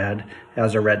career you had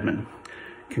as a Redman.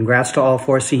 Congrats to all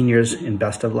 4 seniors and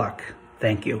best of luck.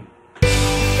 Thank you.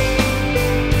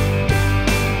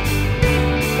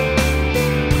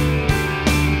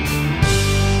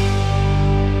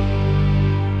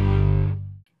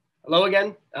 Hello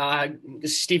again.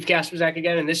 This is Steve Kasperzak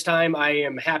again, and this time I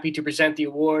am happy to present the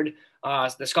award,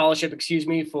 the scholarship,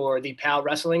 for the PAL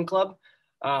Wrestling Club.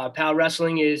 PAL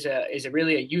Wrestling is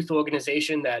really a youth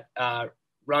organization that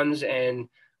runs and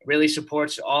really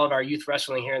supports all of our youth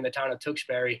wrestling here in the town of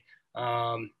Tewksbury.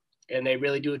 And they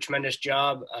really do a tremendous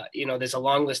job. There's a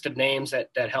long list of names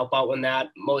that help out in that.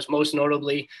 Most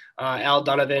notably, Al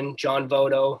Donovan, John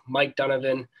Vodo, Mike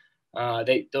Donovan.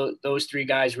 Those 3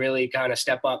 guys really kind of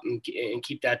step up and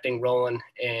keep that thing rolling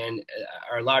and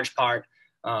are a large part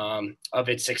of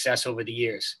its success over the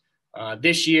years.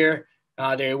 This year,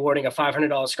 they're awarding a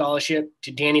 $500 scholarship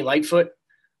to Danny Lightfoot.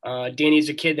 Danny's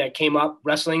a kid that came up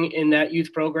wrestling in that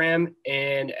youth program,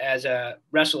 and as a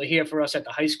wrestler here for us at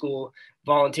the high school,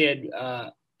 volunteered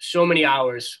so many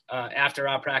hours after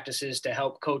our practices to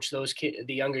help coach the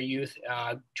younger youth,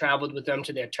 traveled with them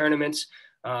to their tournaments.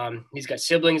 He's got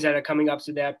siblings that are coming up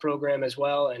to that program as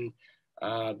well. And,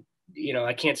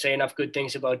 I can't say enough good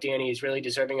things about Danny. He's really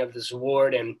deserving of this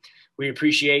award. And we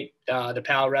appreciate the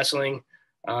PAL Wrestling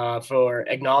for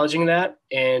acknowledging that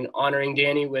and honoring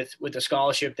Danny with a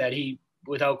scholarship that he,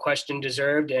 without question,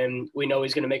 deserved. And we know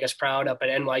he's going to make us proud up at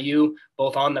NYU,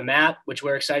 both on the mat, which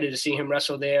we're excited to see him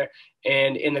wrestle there,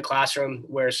 and in the classroom.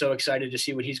 We're so excited to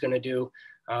see what he's going to do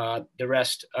the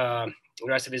rest of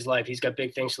his life. He's got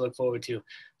big things to look forward to.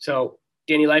 So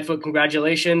Danny Lightfoot,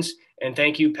 congratulations, and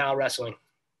thank you, PAL Wrestling.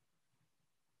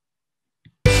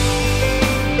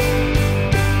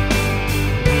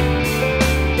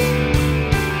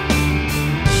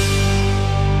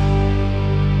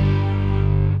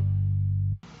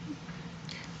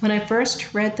 When I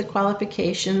first read the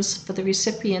qualifications for the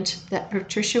recipient that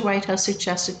Patricia Whitehouse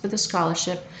suggested for the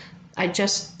scholarship, I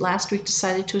just last week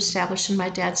decided to establish in my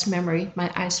dad's memory,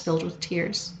 my eyes filled with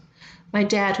tears. My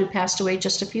dad, who passed away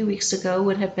just a few weeks ago,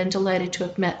 would have been delighted to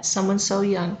have met someone so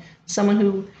young, someone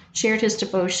who shared his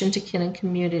devotion to kin and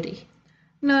community.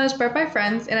 Known as Bert by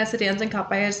friends and as the Dancing Cup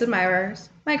by his admirers,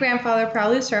 my grandfather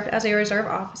proudly served as a reserve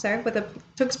officer with the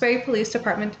Tewksbury Police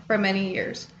Department for many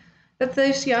years. That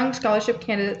this young scholarship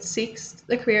candidate seeks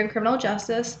a career in criminal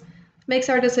justice makes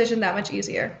our decision that much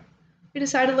easier. We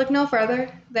decided to look no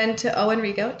further than to Owen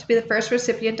Rigo to be the first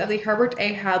recipient of the Herbert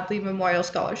A. Hadley Memorial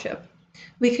Scholarship.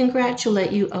 We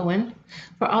congratulate you, Owen,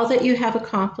 for all that you have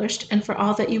accomplished and for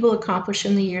all that you will accomplish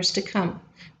in the years to come.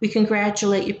 We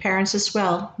congratulate your parents as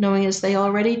well, knowing as they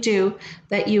already do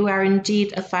that you are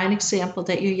indeed a fine example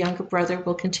that your younger brother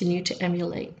will continue to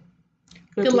emulate.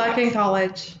 Good luck in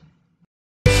college.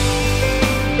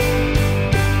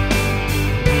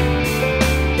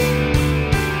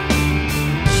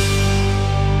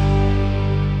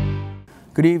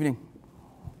 Good evening.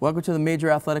 Welcome to the Major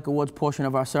Athletic Awards portion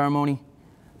of our ceremony.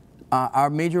 Our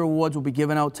major awards will be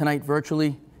given out tonight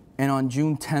virtually, and on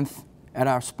June 10th at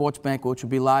our sports banquet, which will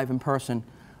be live in person.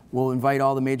 We'll invite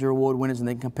all the major award winners and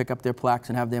they can pick up their plaques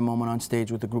and have their moment on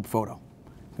stage with the group photo.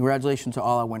 Congratulations to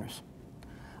all our winners.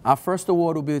 Our first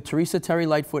award will be the Teresa Terry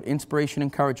Lightfoot Inspiration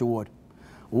and Courage Award,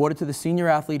 awarded to the senior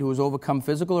athlete who has overcome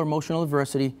physical or emotional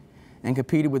adversity and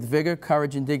competed with vigor,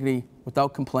 courage, and dignity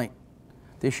without complaint.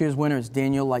 This year's winner is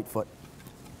Daniel Lightfoot.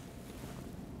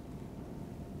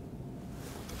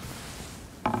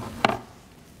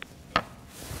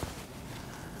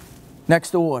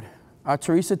 Next award, our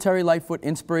Teresa Terry Lightfoot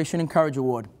Inspiration and Courage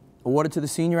Award, awarded to the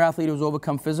senior athlete who has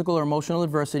overcome physical or emotional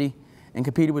adversity and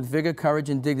competed with vigor,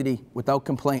 courage, and dignity without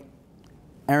complaint.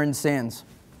 Aaron Sands.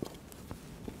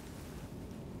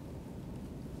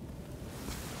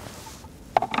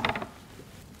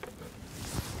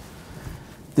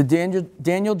 The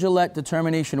Daniel Gillette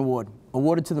Determination Award,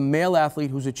 awarded to the male athlete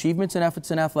whose achievements and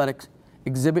efforts in athletics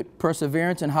exhibit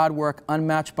perseverance and hard work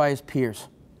unmatched by his peers.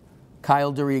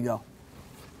 Kyle Dorigo.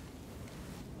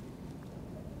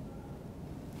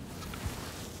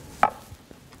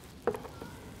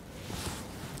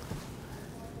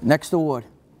 Next award,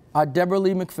 our Deborah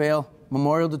Lee McPhail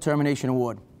Memorial Determination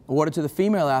Award, awarded to the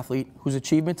female athlete whose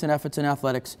achievements and efforts in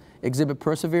athletics exhibit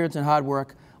perseverance and hard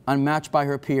work unmatched by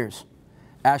her peers.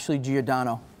 Ashley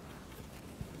Giordano.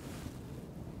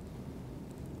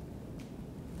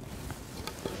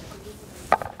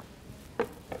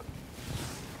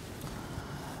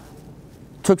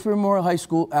 Tewksbury Memorial High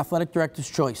School Athletic Director's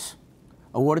Choice,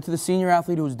 awarded to the senior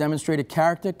athlete who has demonstrated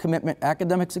character, commitment,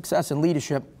 academic success, and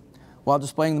leadership while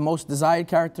displaying the most desired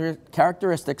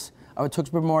characteristics of a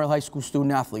Tewksbury Memorial High School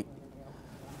student athlete.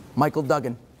 Michael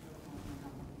Duggan.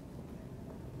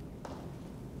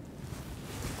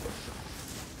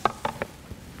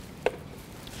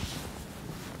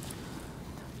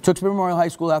 Tewksbury Memorial High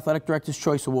School Athletic Director's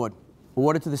Choice Award,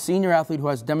 awarded to the senior athlete who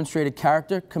has demonstrated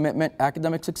character, commitment,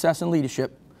 academic success, and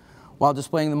leadership while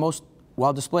displaying the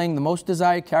most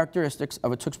desired characteristics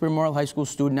of a Tewksbury Memorial High School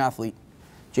student athlete.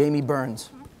 Jamie Burns.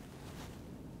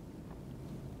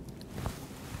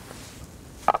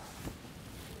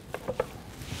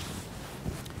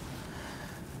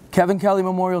 Kevin Kelly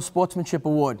Memorial Sportsmanship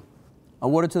Award,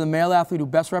 awarded to the male athlete who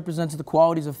best represents the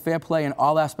qualities of fair play in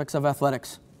all aspects of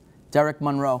athletics. Derek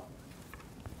Monroe.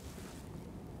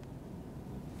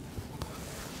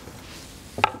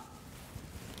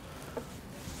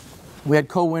 We had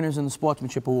co-winners in the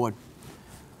Sportsmanship Award.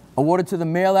 Awarded to the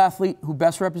male athlete who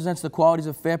best represents the qualities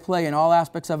of fair play in all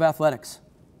aspects of athletics.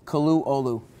 Kalu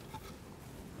Olu.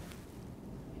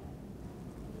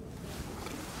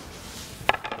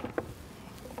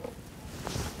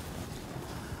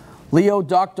 Leo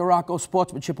Doc Doracco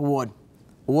Sportsmanship Award,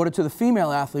 awarded to the female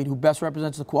athlete who best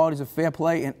represents the qualities of fair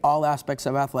play in all aspects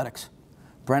of athletics.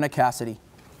 Brenna Cassidy.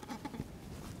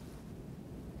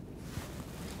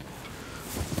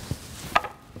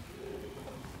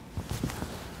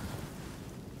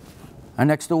 Our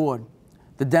next award,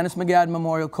 the Dennis McGadden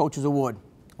Memorial Coaches Award,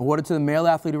 awarded to the male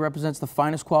athlete who represents the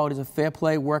finest qualities of fair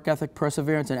play, work ethic,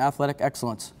 perseverance, and athletic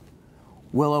excellence.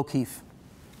 Will O'Keefe.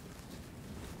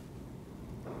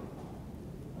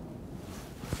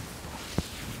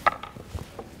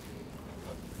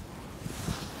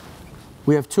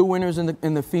 We have two winners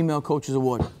in the Female Coaches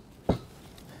Award.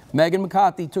 Megan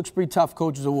McCarthy, Tewksbury Tough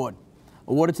Coaches Award,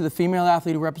 awarded to the female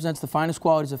athlete who represents the finest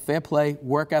qualities of fair play,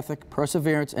 work ethic,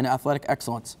 perseverance, and athletic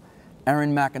excellence.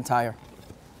 Erin McIntyre.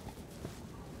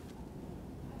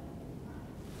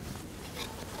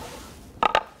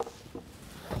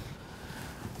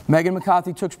 Megan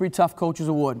McCarthy Tewksbury Tough Coaches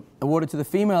Award, awarded to the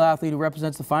female athlete who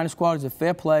represents the finest qualities of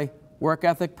fair play, work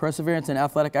ethic, perseverance, and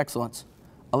athletic excellence,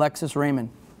 Alexis Raymond.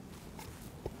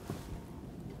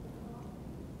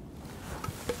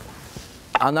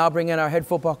 I'll now bring in our head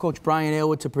football coach, Brian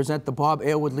Aylward, to present the Bob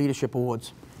Aylward Leadership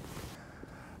Awards.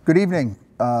 Good evening.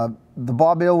 The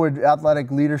Bob Aylward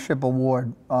Athletic Leadership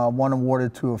Award, one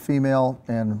awarded to a female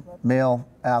and male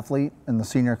athlete in the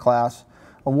senior class,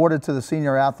 awarded to the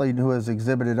senior athlete who has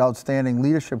exhibited outstanding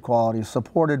leadership qualities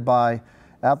supported by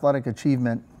athletic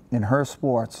achievement in her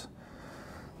sports.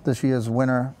 This year's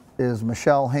winner is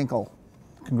Michelle Hinkle.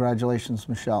 Congratulations,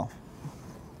 Michelle.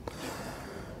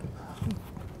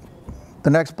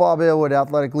 The next Bob Aylward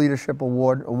Athletic Leadership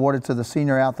Award, awarded to the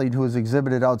senior athlete who has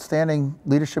exhibited outstanding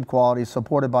leadership qualities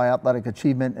supported by athletic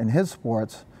achievement in his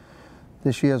sports.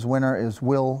 This year's winner is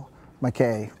Will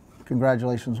McKay.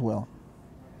 Congratulations, Will.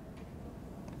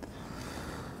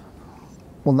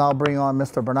 We'll now bring on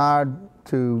Mr. Bernard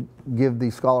to give the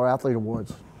Scholar Athlete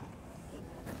Awards.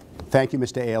 Thank you,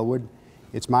 Mr. Aylward.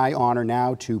 It's my honor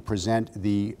now to present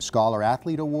the Scholar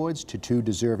Athlete Awards to two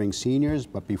deserving seniors,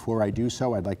 but before I do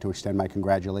so, I'd like to extend my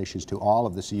congratulations to all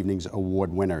of this evening's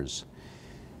award winners.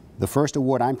 The first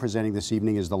award I'm presenting this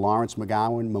evening is the Lawrence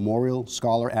McGowan Memorial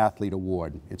Scholar Athlete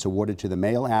Award. It's awarded to the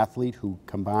male athlete who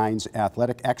combines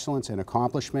athletic excellence and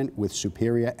accomplishment with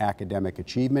superior academic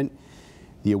achievement.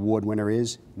 The award winner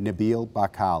is Nabil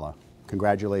Bakala.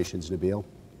 Congratulations, Nabil.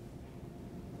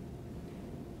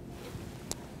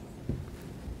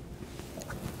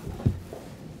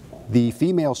 The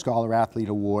Female Scholar Athlete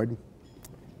Award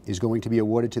is going to be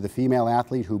awarded to the female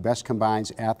athlete who best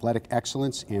combines athletic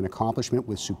excellence and accomplishment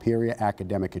with superior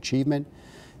academic achievement.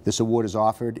 This award is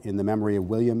offered in the memory of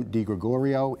William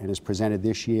DiGregorio and is presented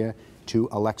this year to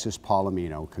Alexis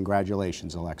Palomino.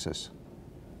 Congratulations, Alexis.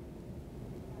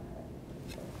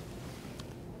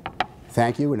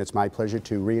 Thank you, and it's my pleasure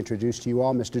to reintroduce to you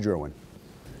all Mr. Druin.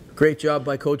 Great job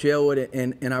by Coach Aylward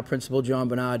and our principal, John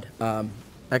Bernard.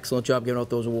 Excellent job giving out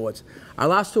those awards. Our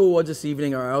last two awards this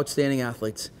evening are outstanding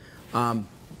athletes. I'll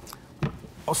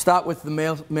start with the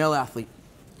male athlete.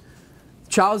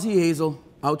 Charles E. Hazel,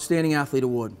 Outstanding Athlete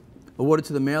Award, awarded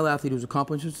to the male athlete whose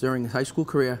accomplishments during his high school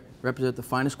career represent the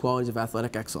finest qualities of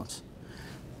athletic excellence.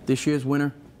 This year's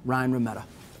winner, Ryan Rometta.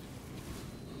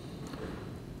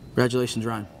 Congratulations,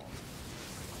 Ryan.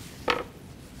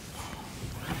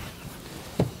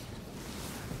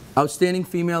 Outstanding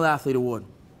Female Athlete Award,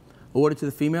 awarded to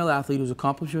the female athlete whose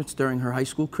accomplishments during her high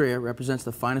school career represents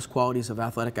the finest qualities of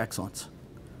athletic excellence,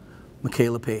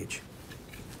 Michaela Page.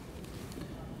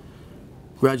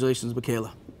 Congratulations,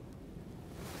 Michaela.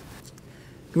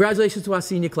 Congratulations to our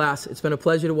senior class. It's been a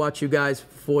pleasure to watch you guys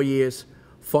for 4 years,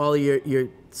 follow your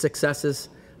successes.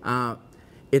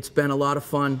 It's been a lot of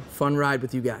fun ride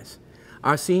with you guys.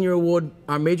 Our senior award,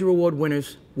 our major award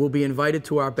winners will be invited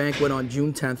to our banquet on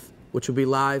June 10th, which will be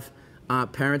live,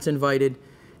 parents invited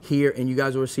here, and you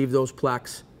guys will receive those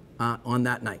plaques on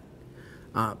that night.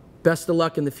 Best of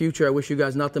luck in the future. I wish you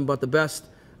guys nothing but the best.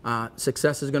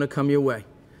 Success is going to come your way.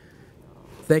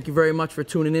 Thank you very much for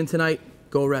tuning in tonight.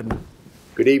 Go Redmond.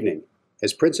 Good evening.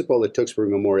 As principal at Tewksbury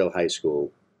Memorial High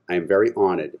School, I am very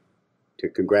honored to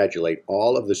congratulate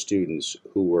all of the students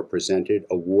who were presented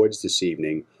awards this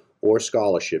evening or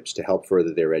scholarships to help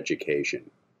further their education.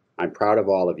 I'm proud of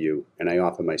all of you, and I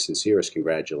offer my sincerest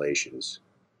congratulations.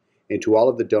 And to all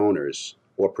of the donors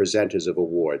or presenters of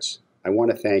awards, I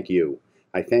want to thank you.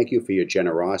 I thank you for your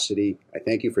generosity. I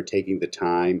thank you for taking the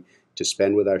time to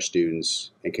spend with our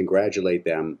students and congratulate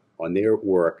them on their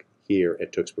work here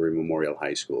at Tewksbury Memorial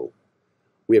High School.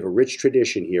 We have a rich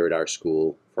tradition here at our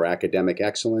school for academic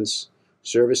excellence,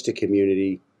 service to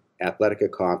community, athletic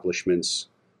accomplishments,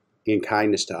 and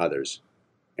kindness to others.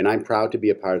 And I'm proud to be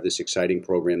a part of this exciting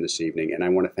program this evening, and I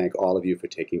want to thank all of you for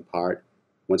taking part.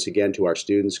 Once again, to our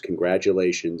students,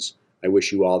 congratulations. I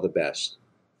wish you all the best.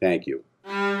 Thank you.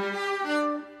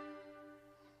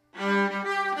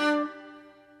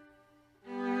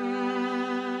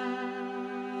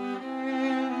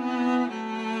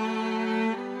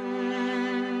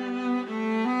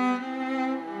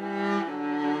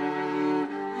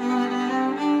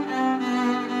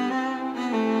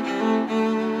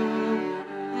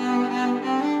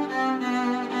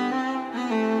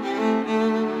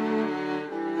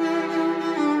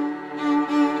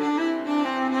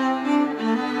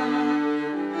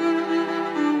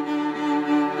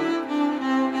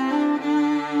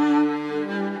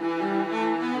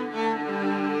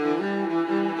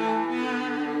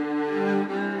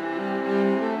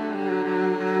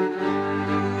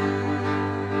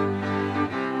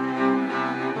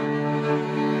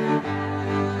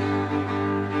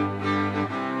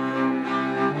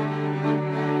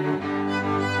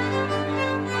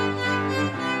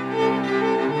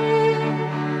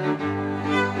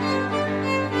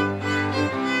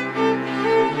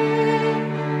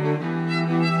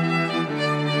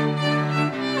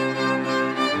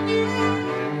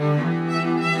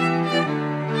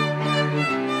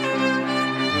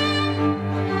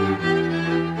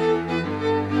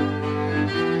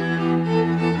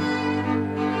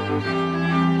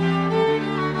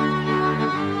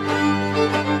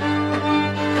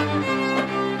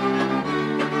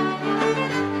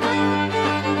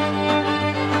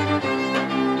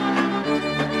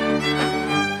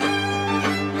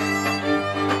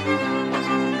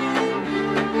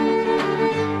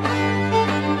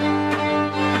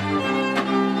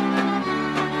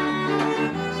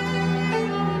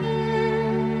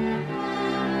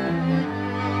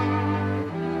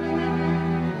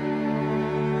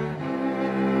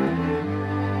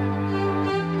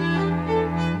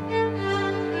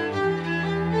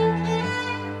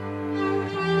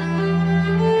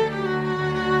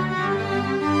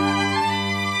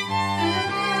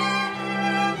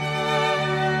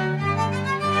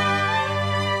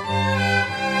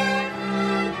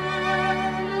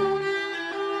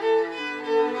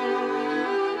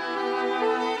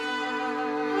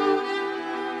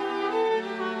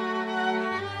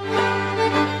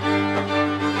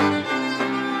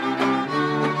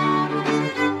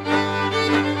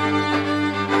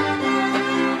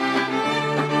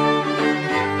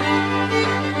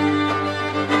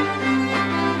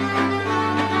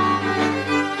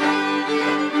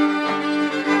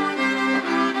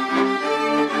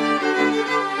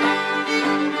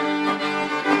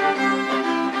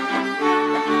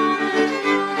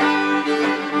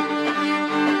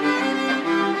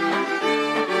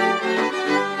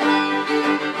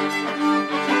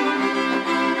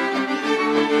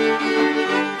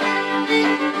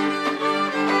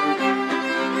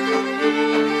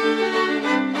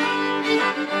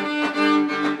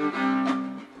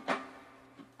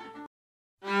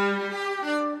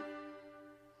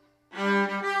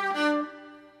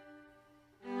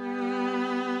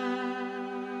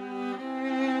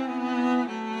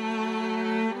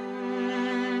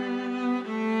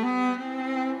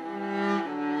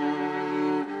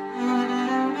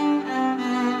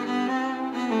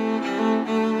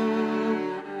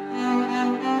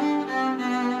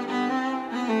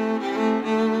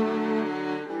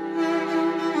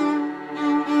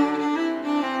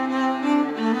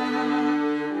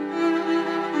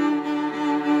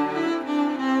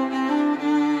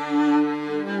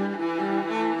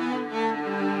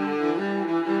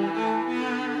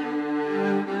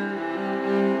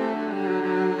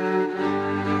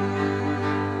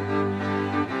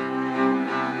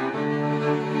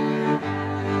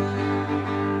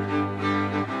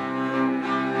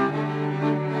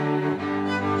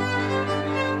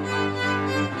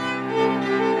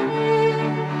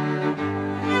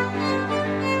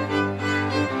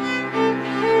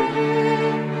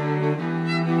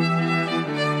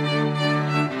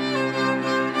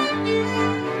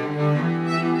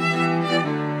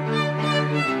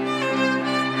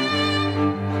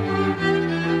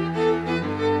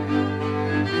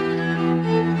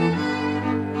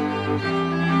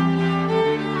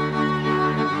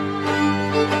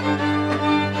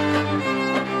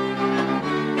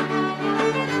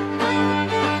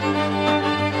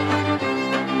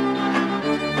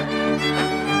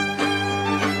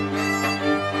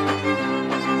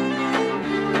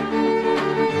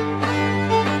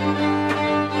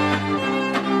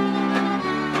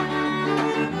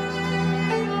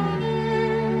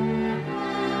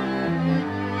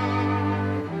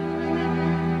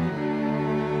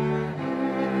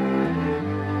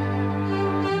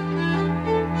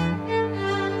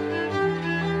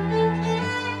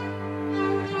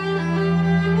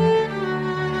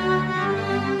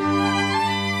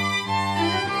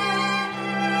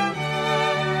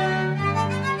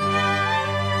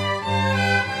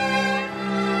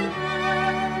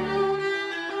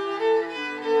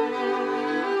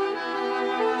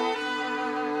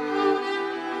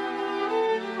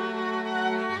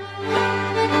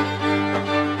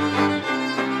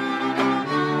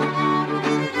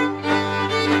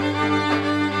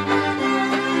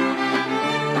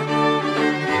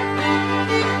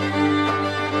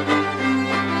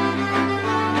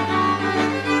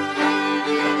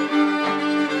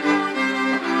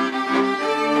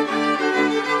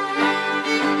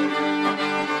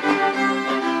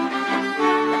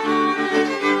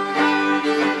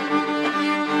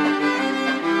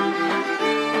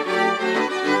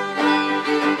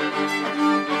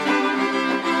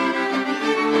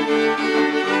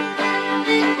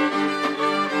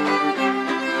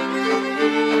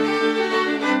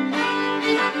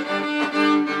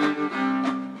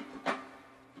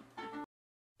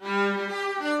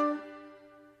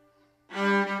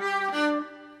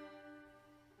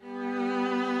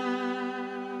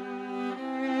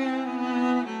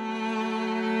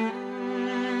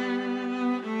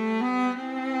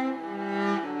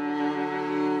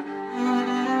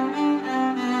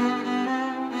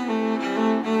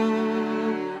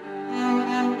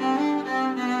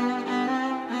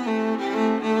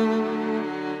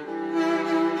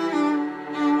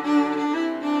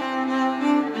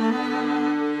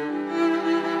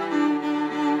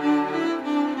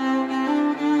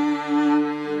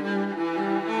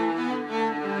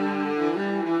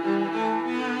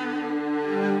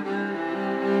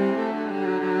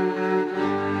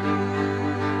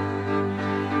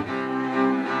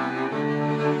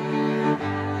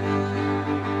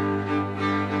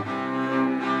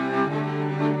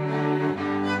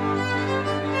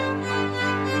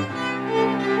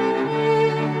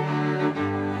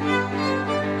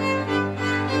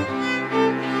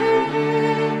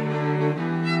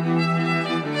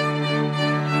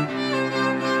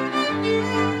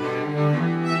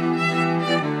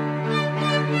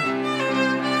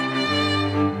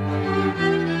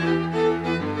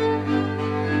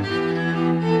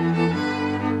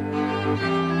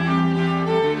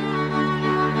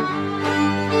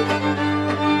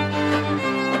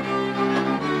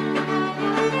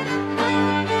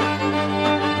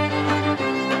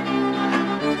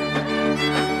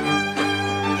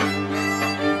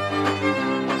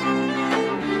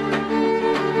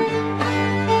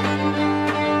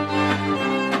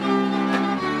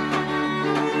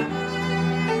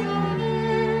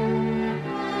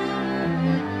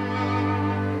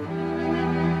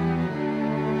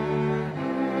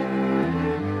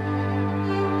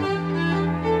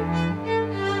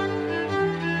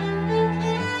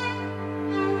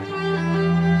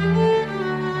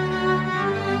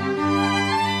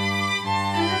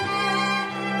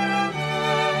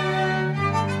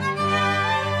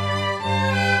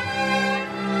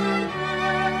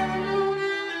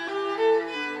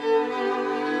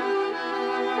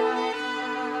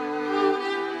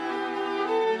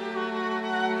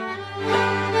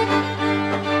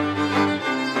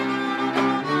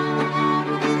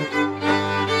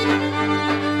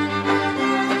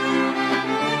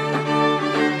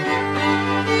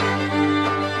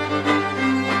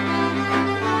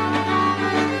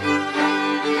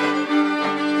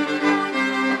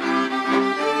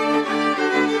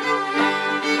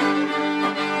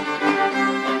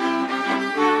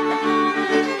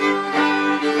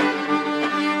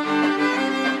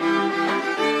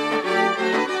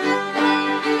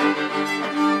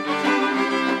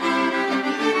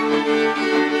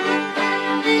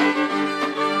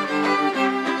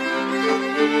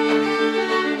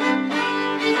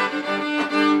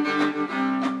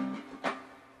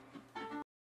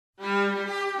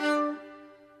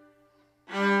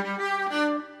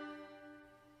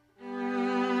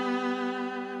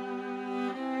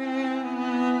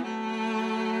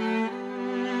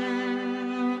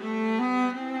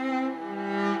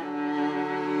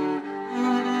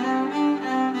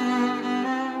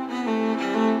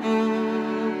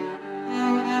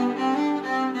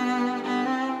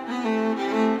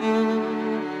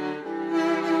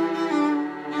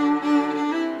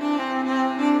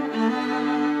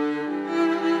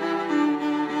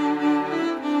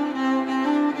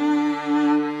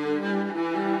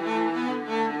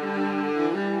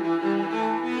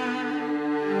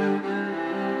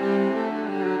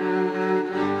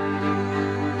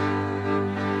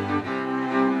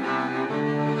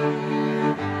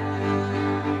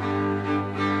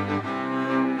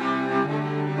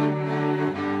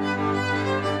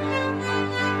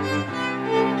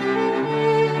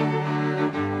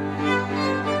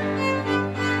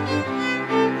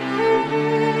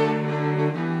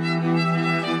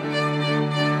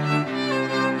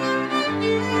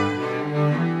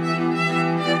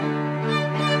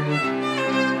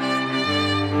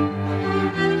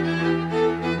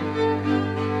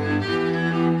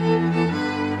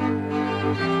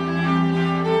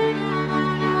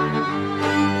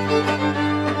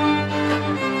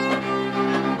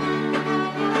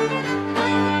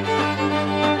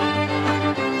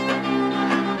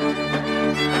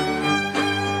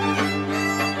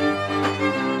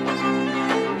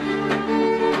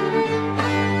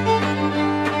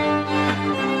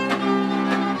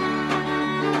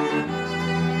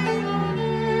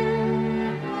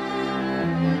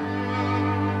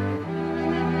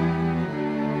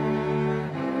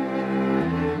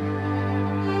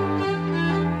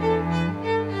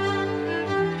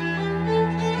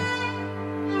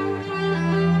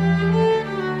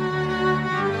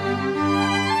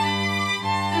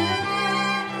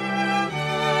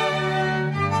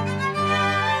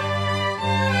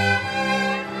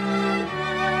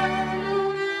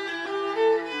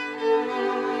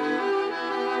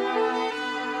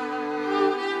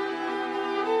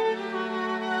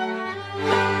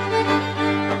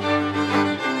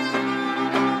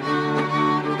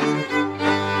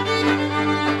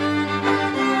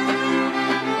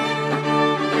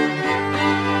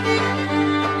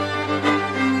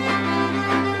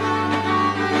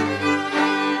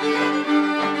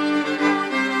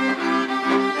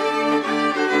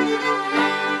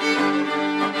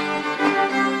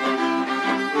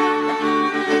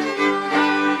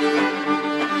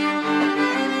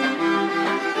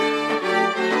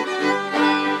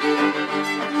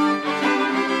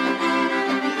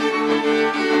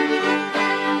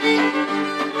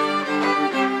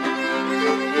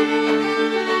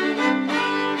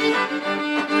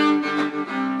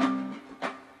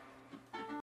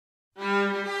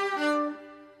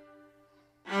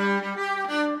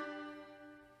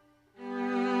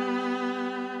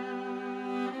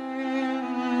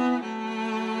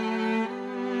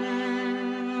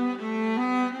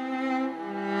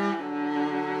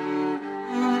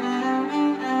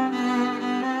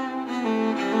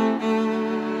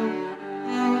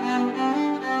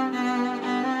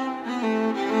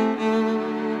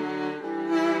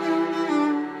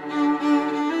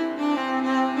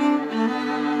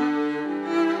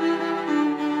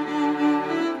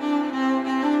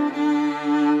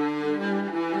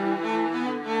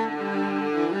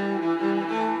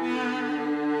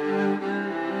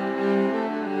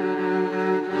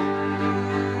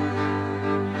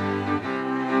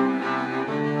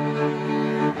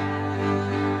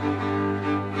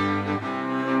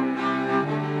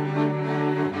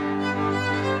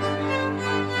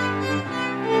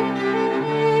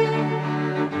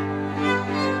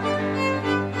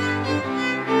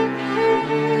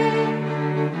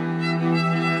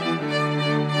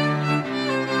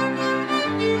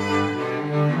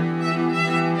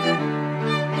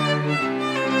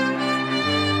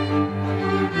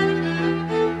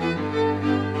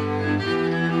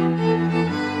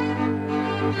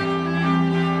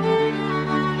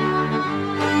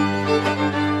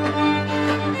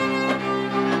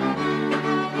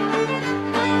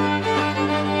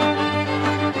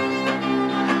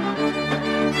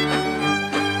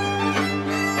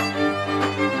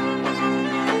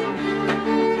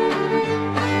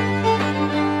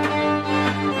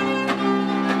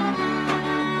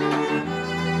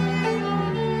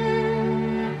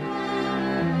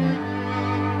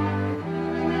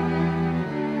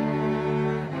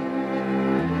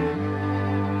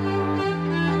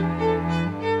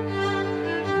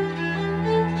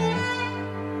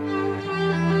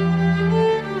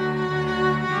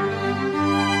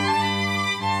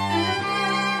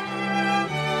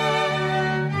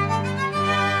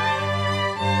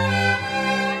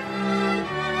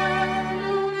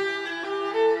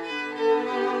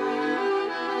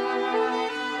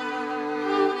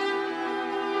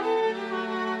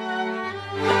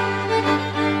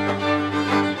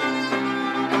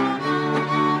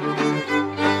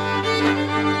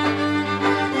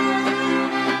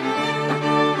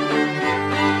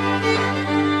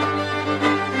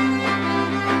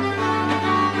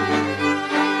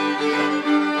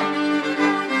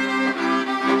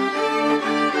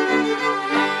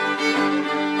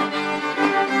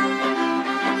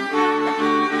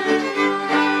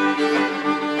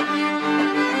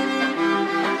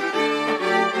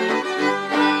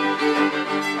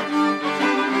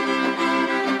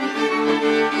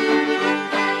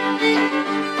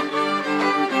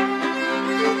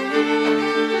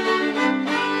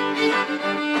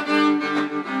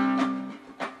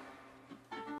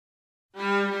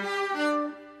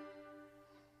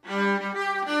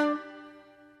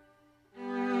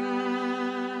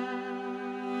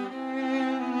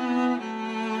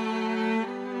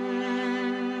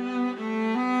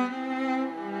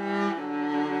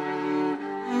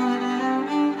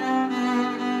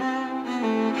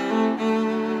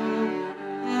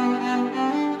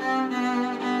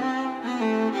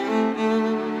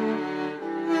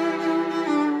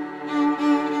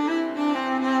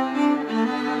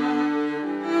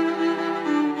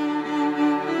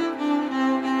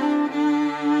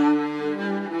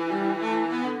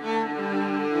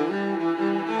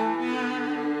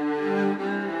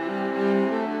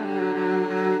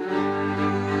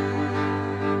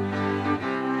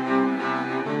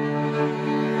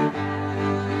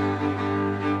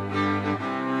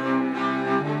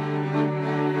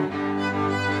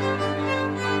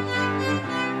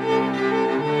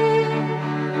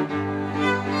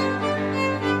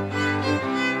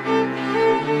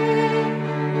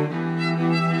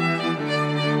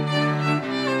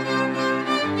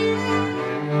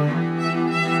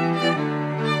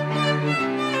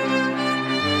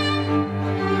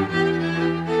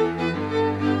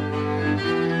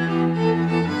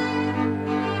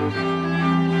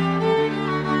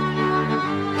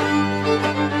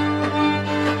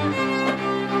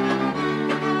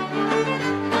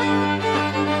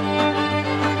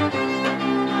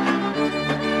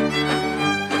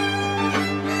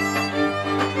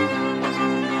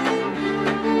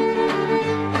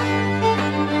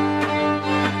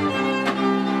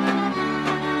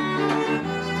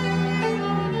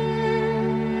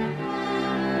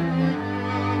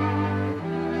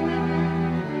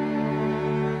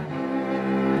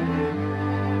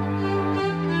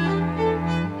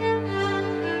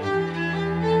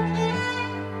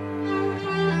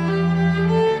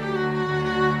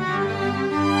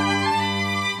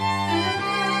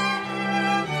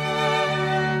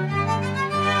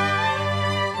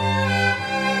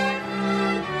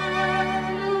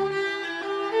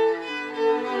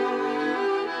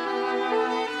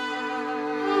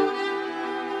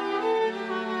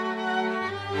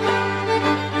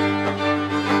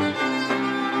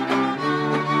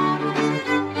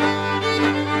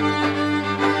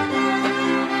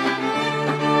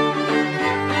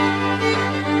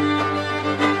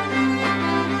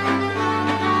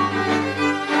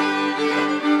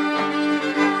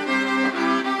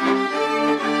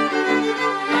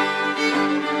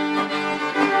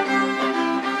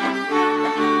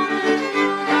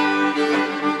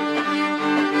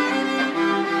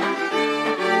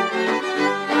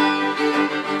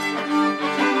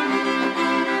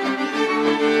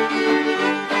 Thank you.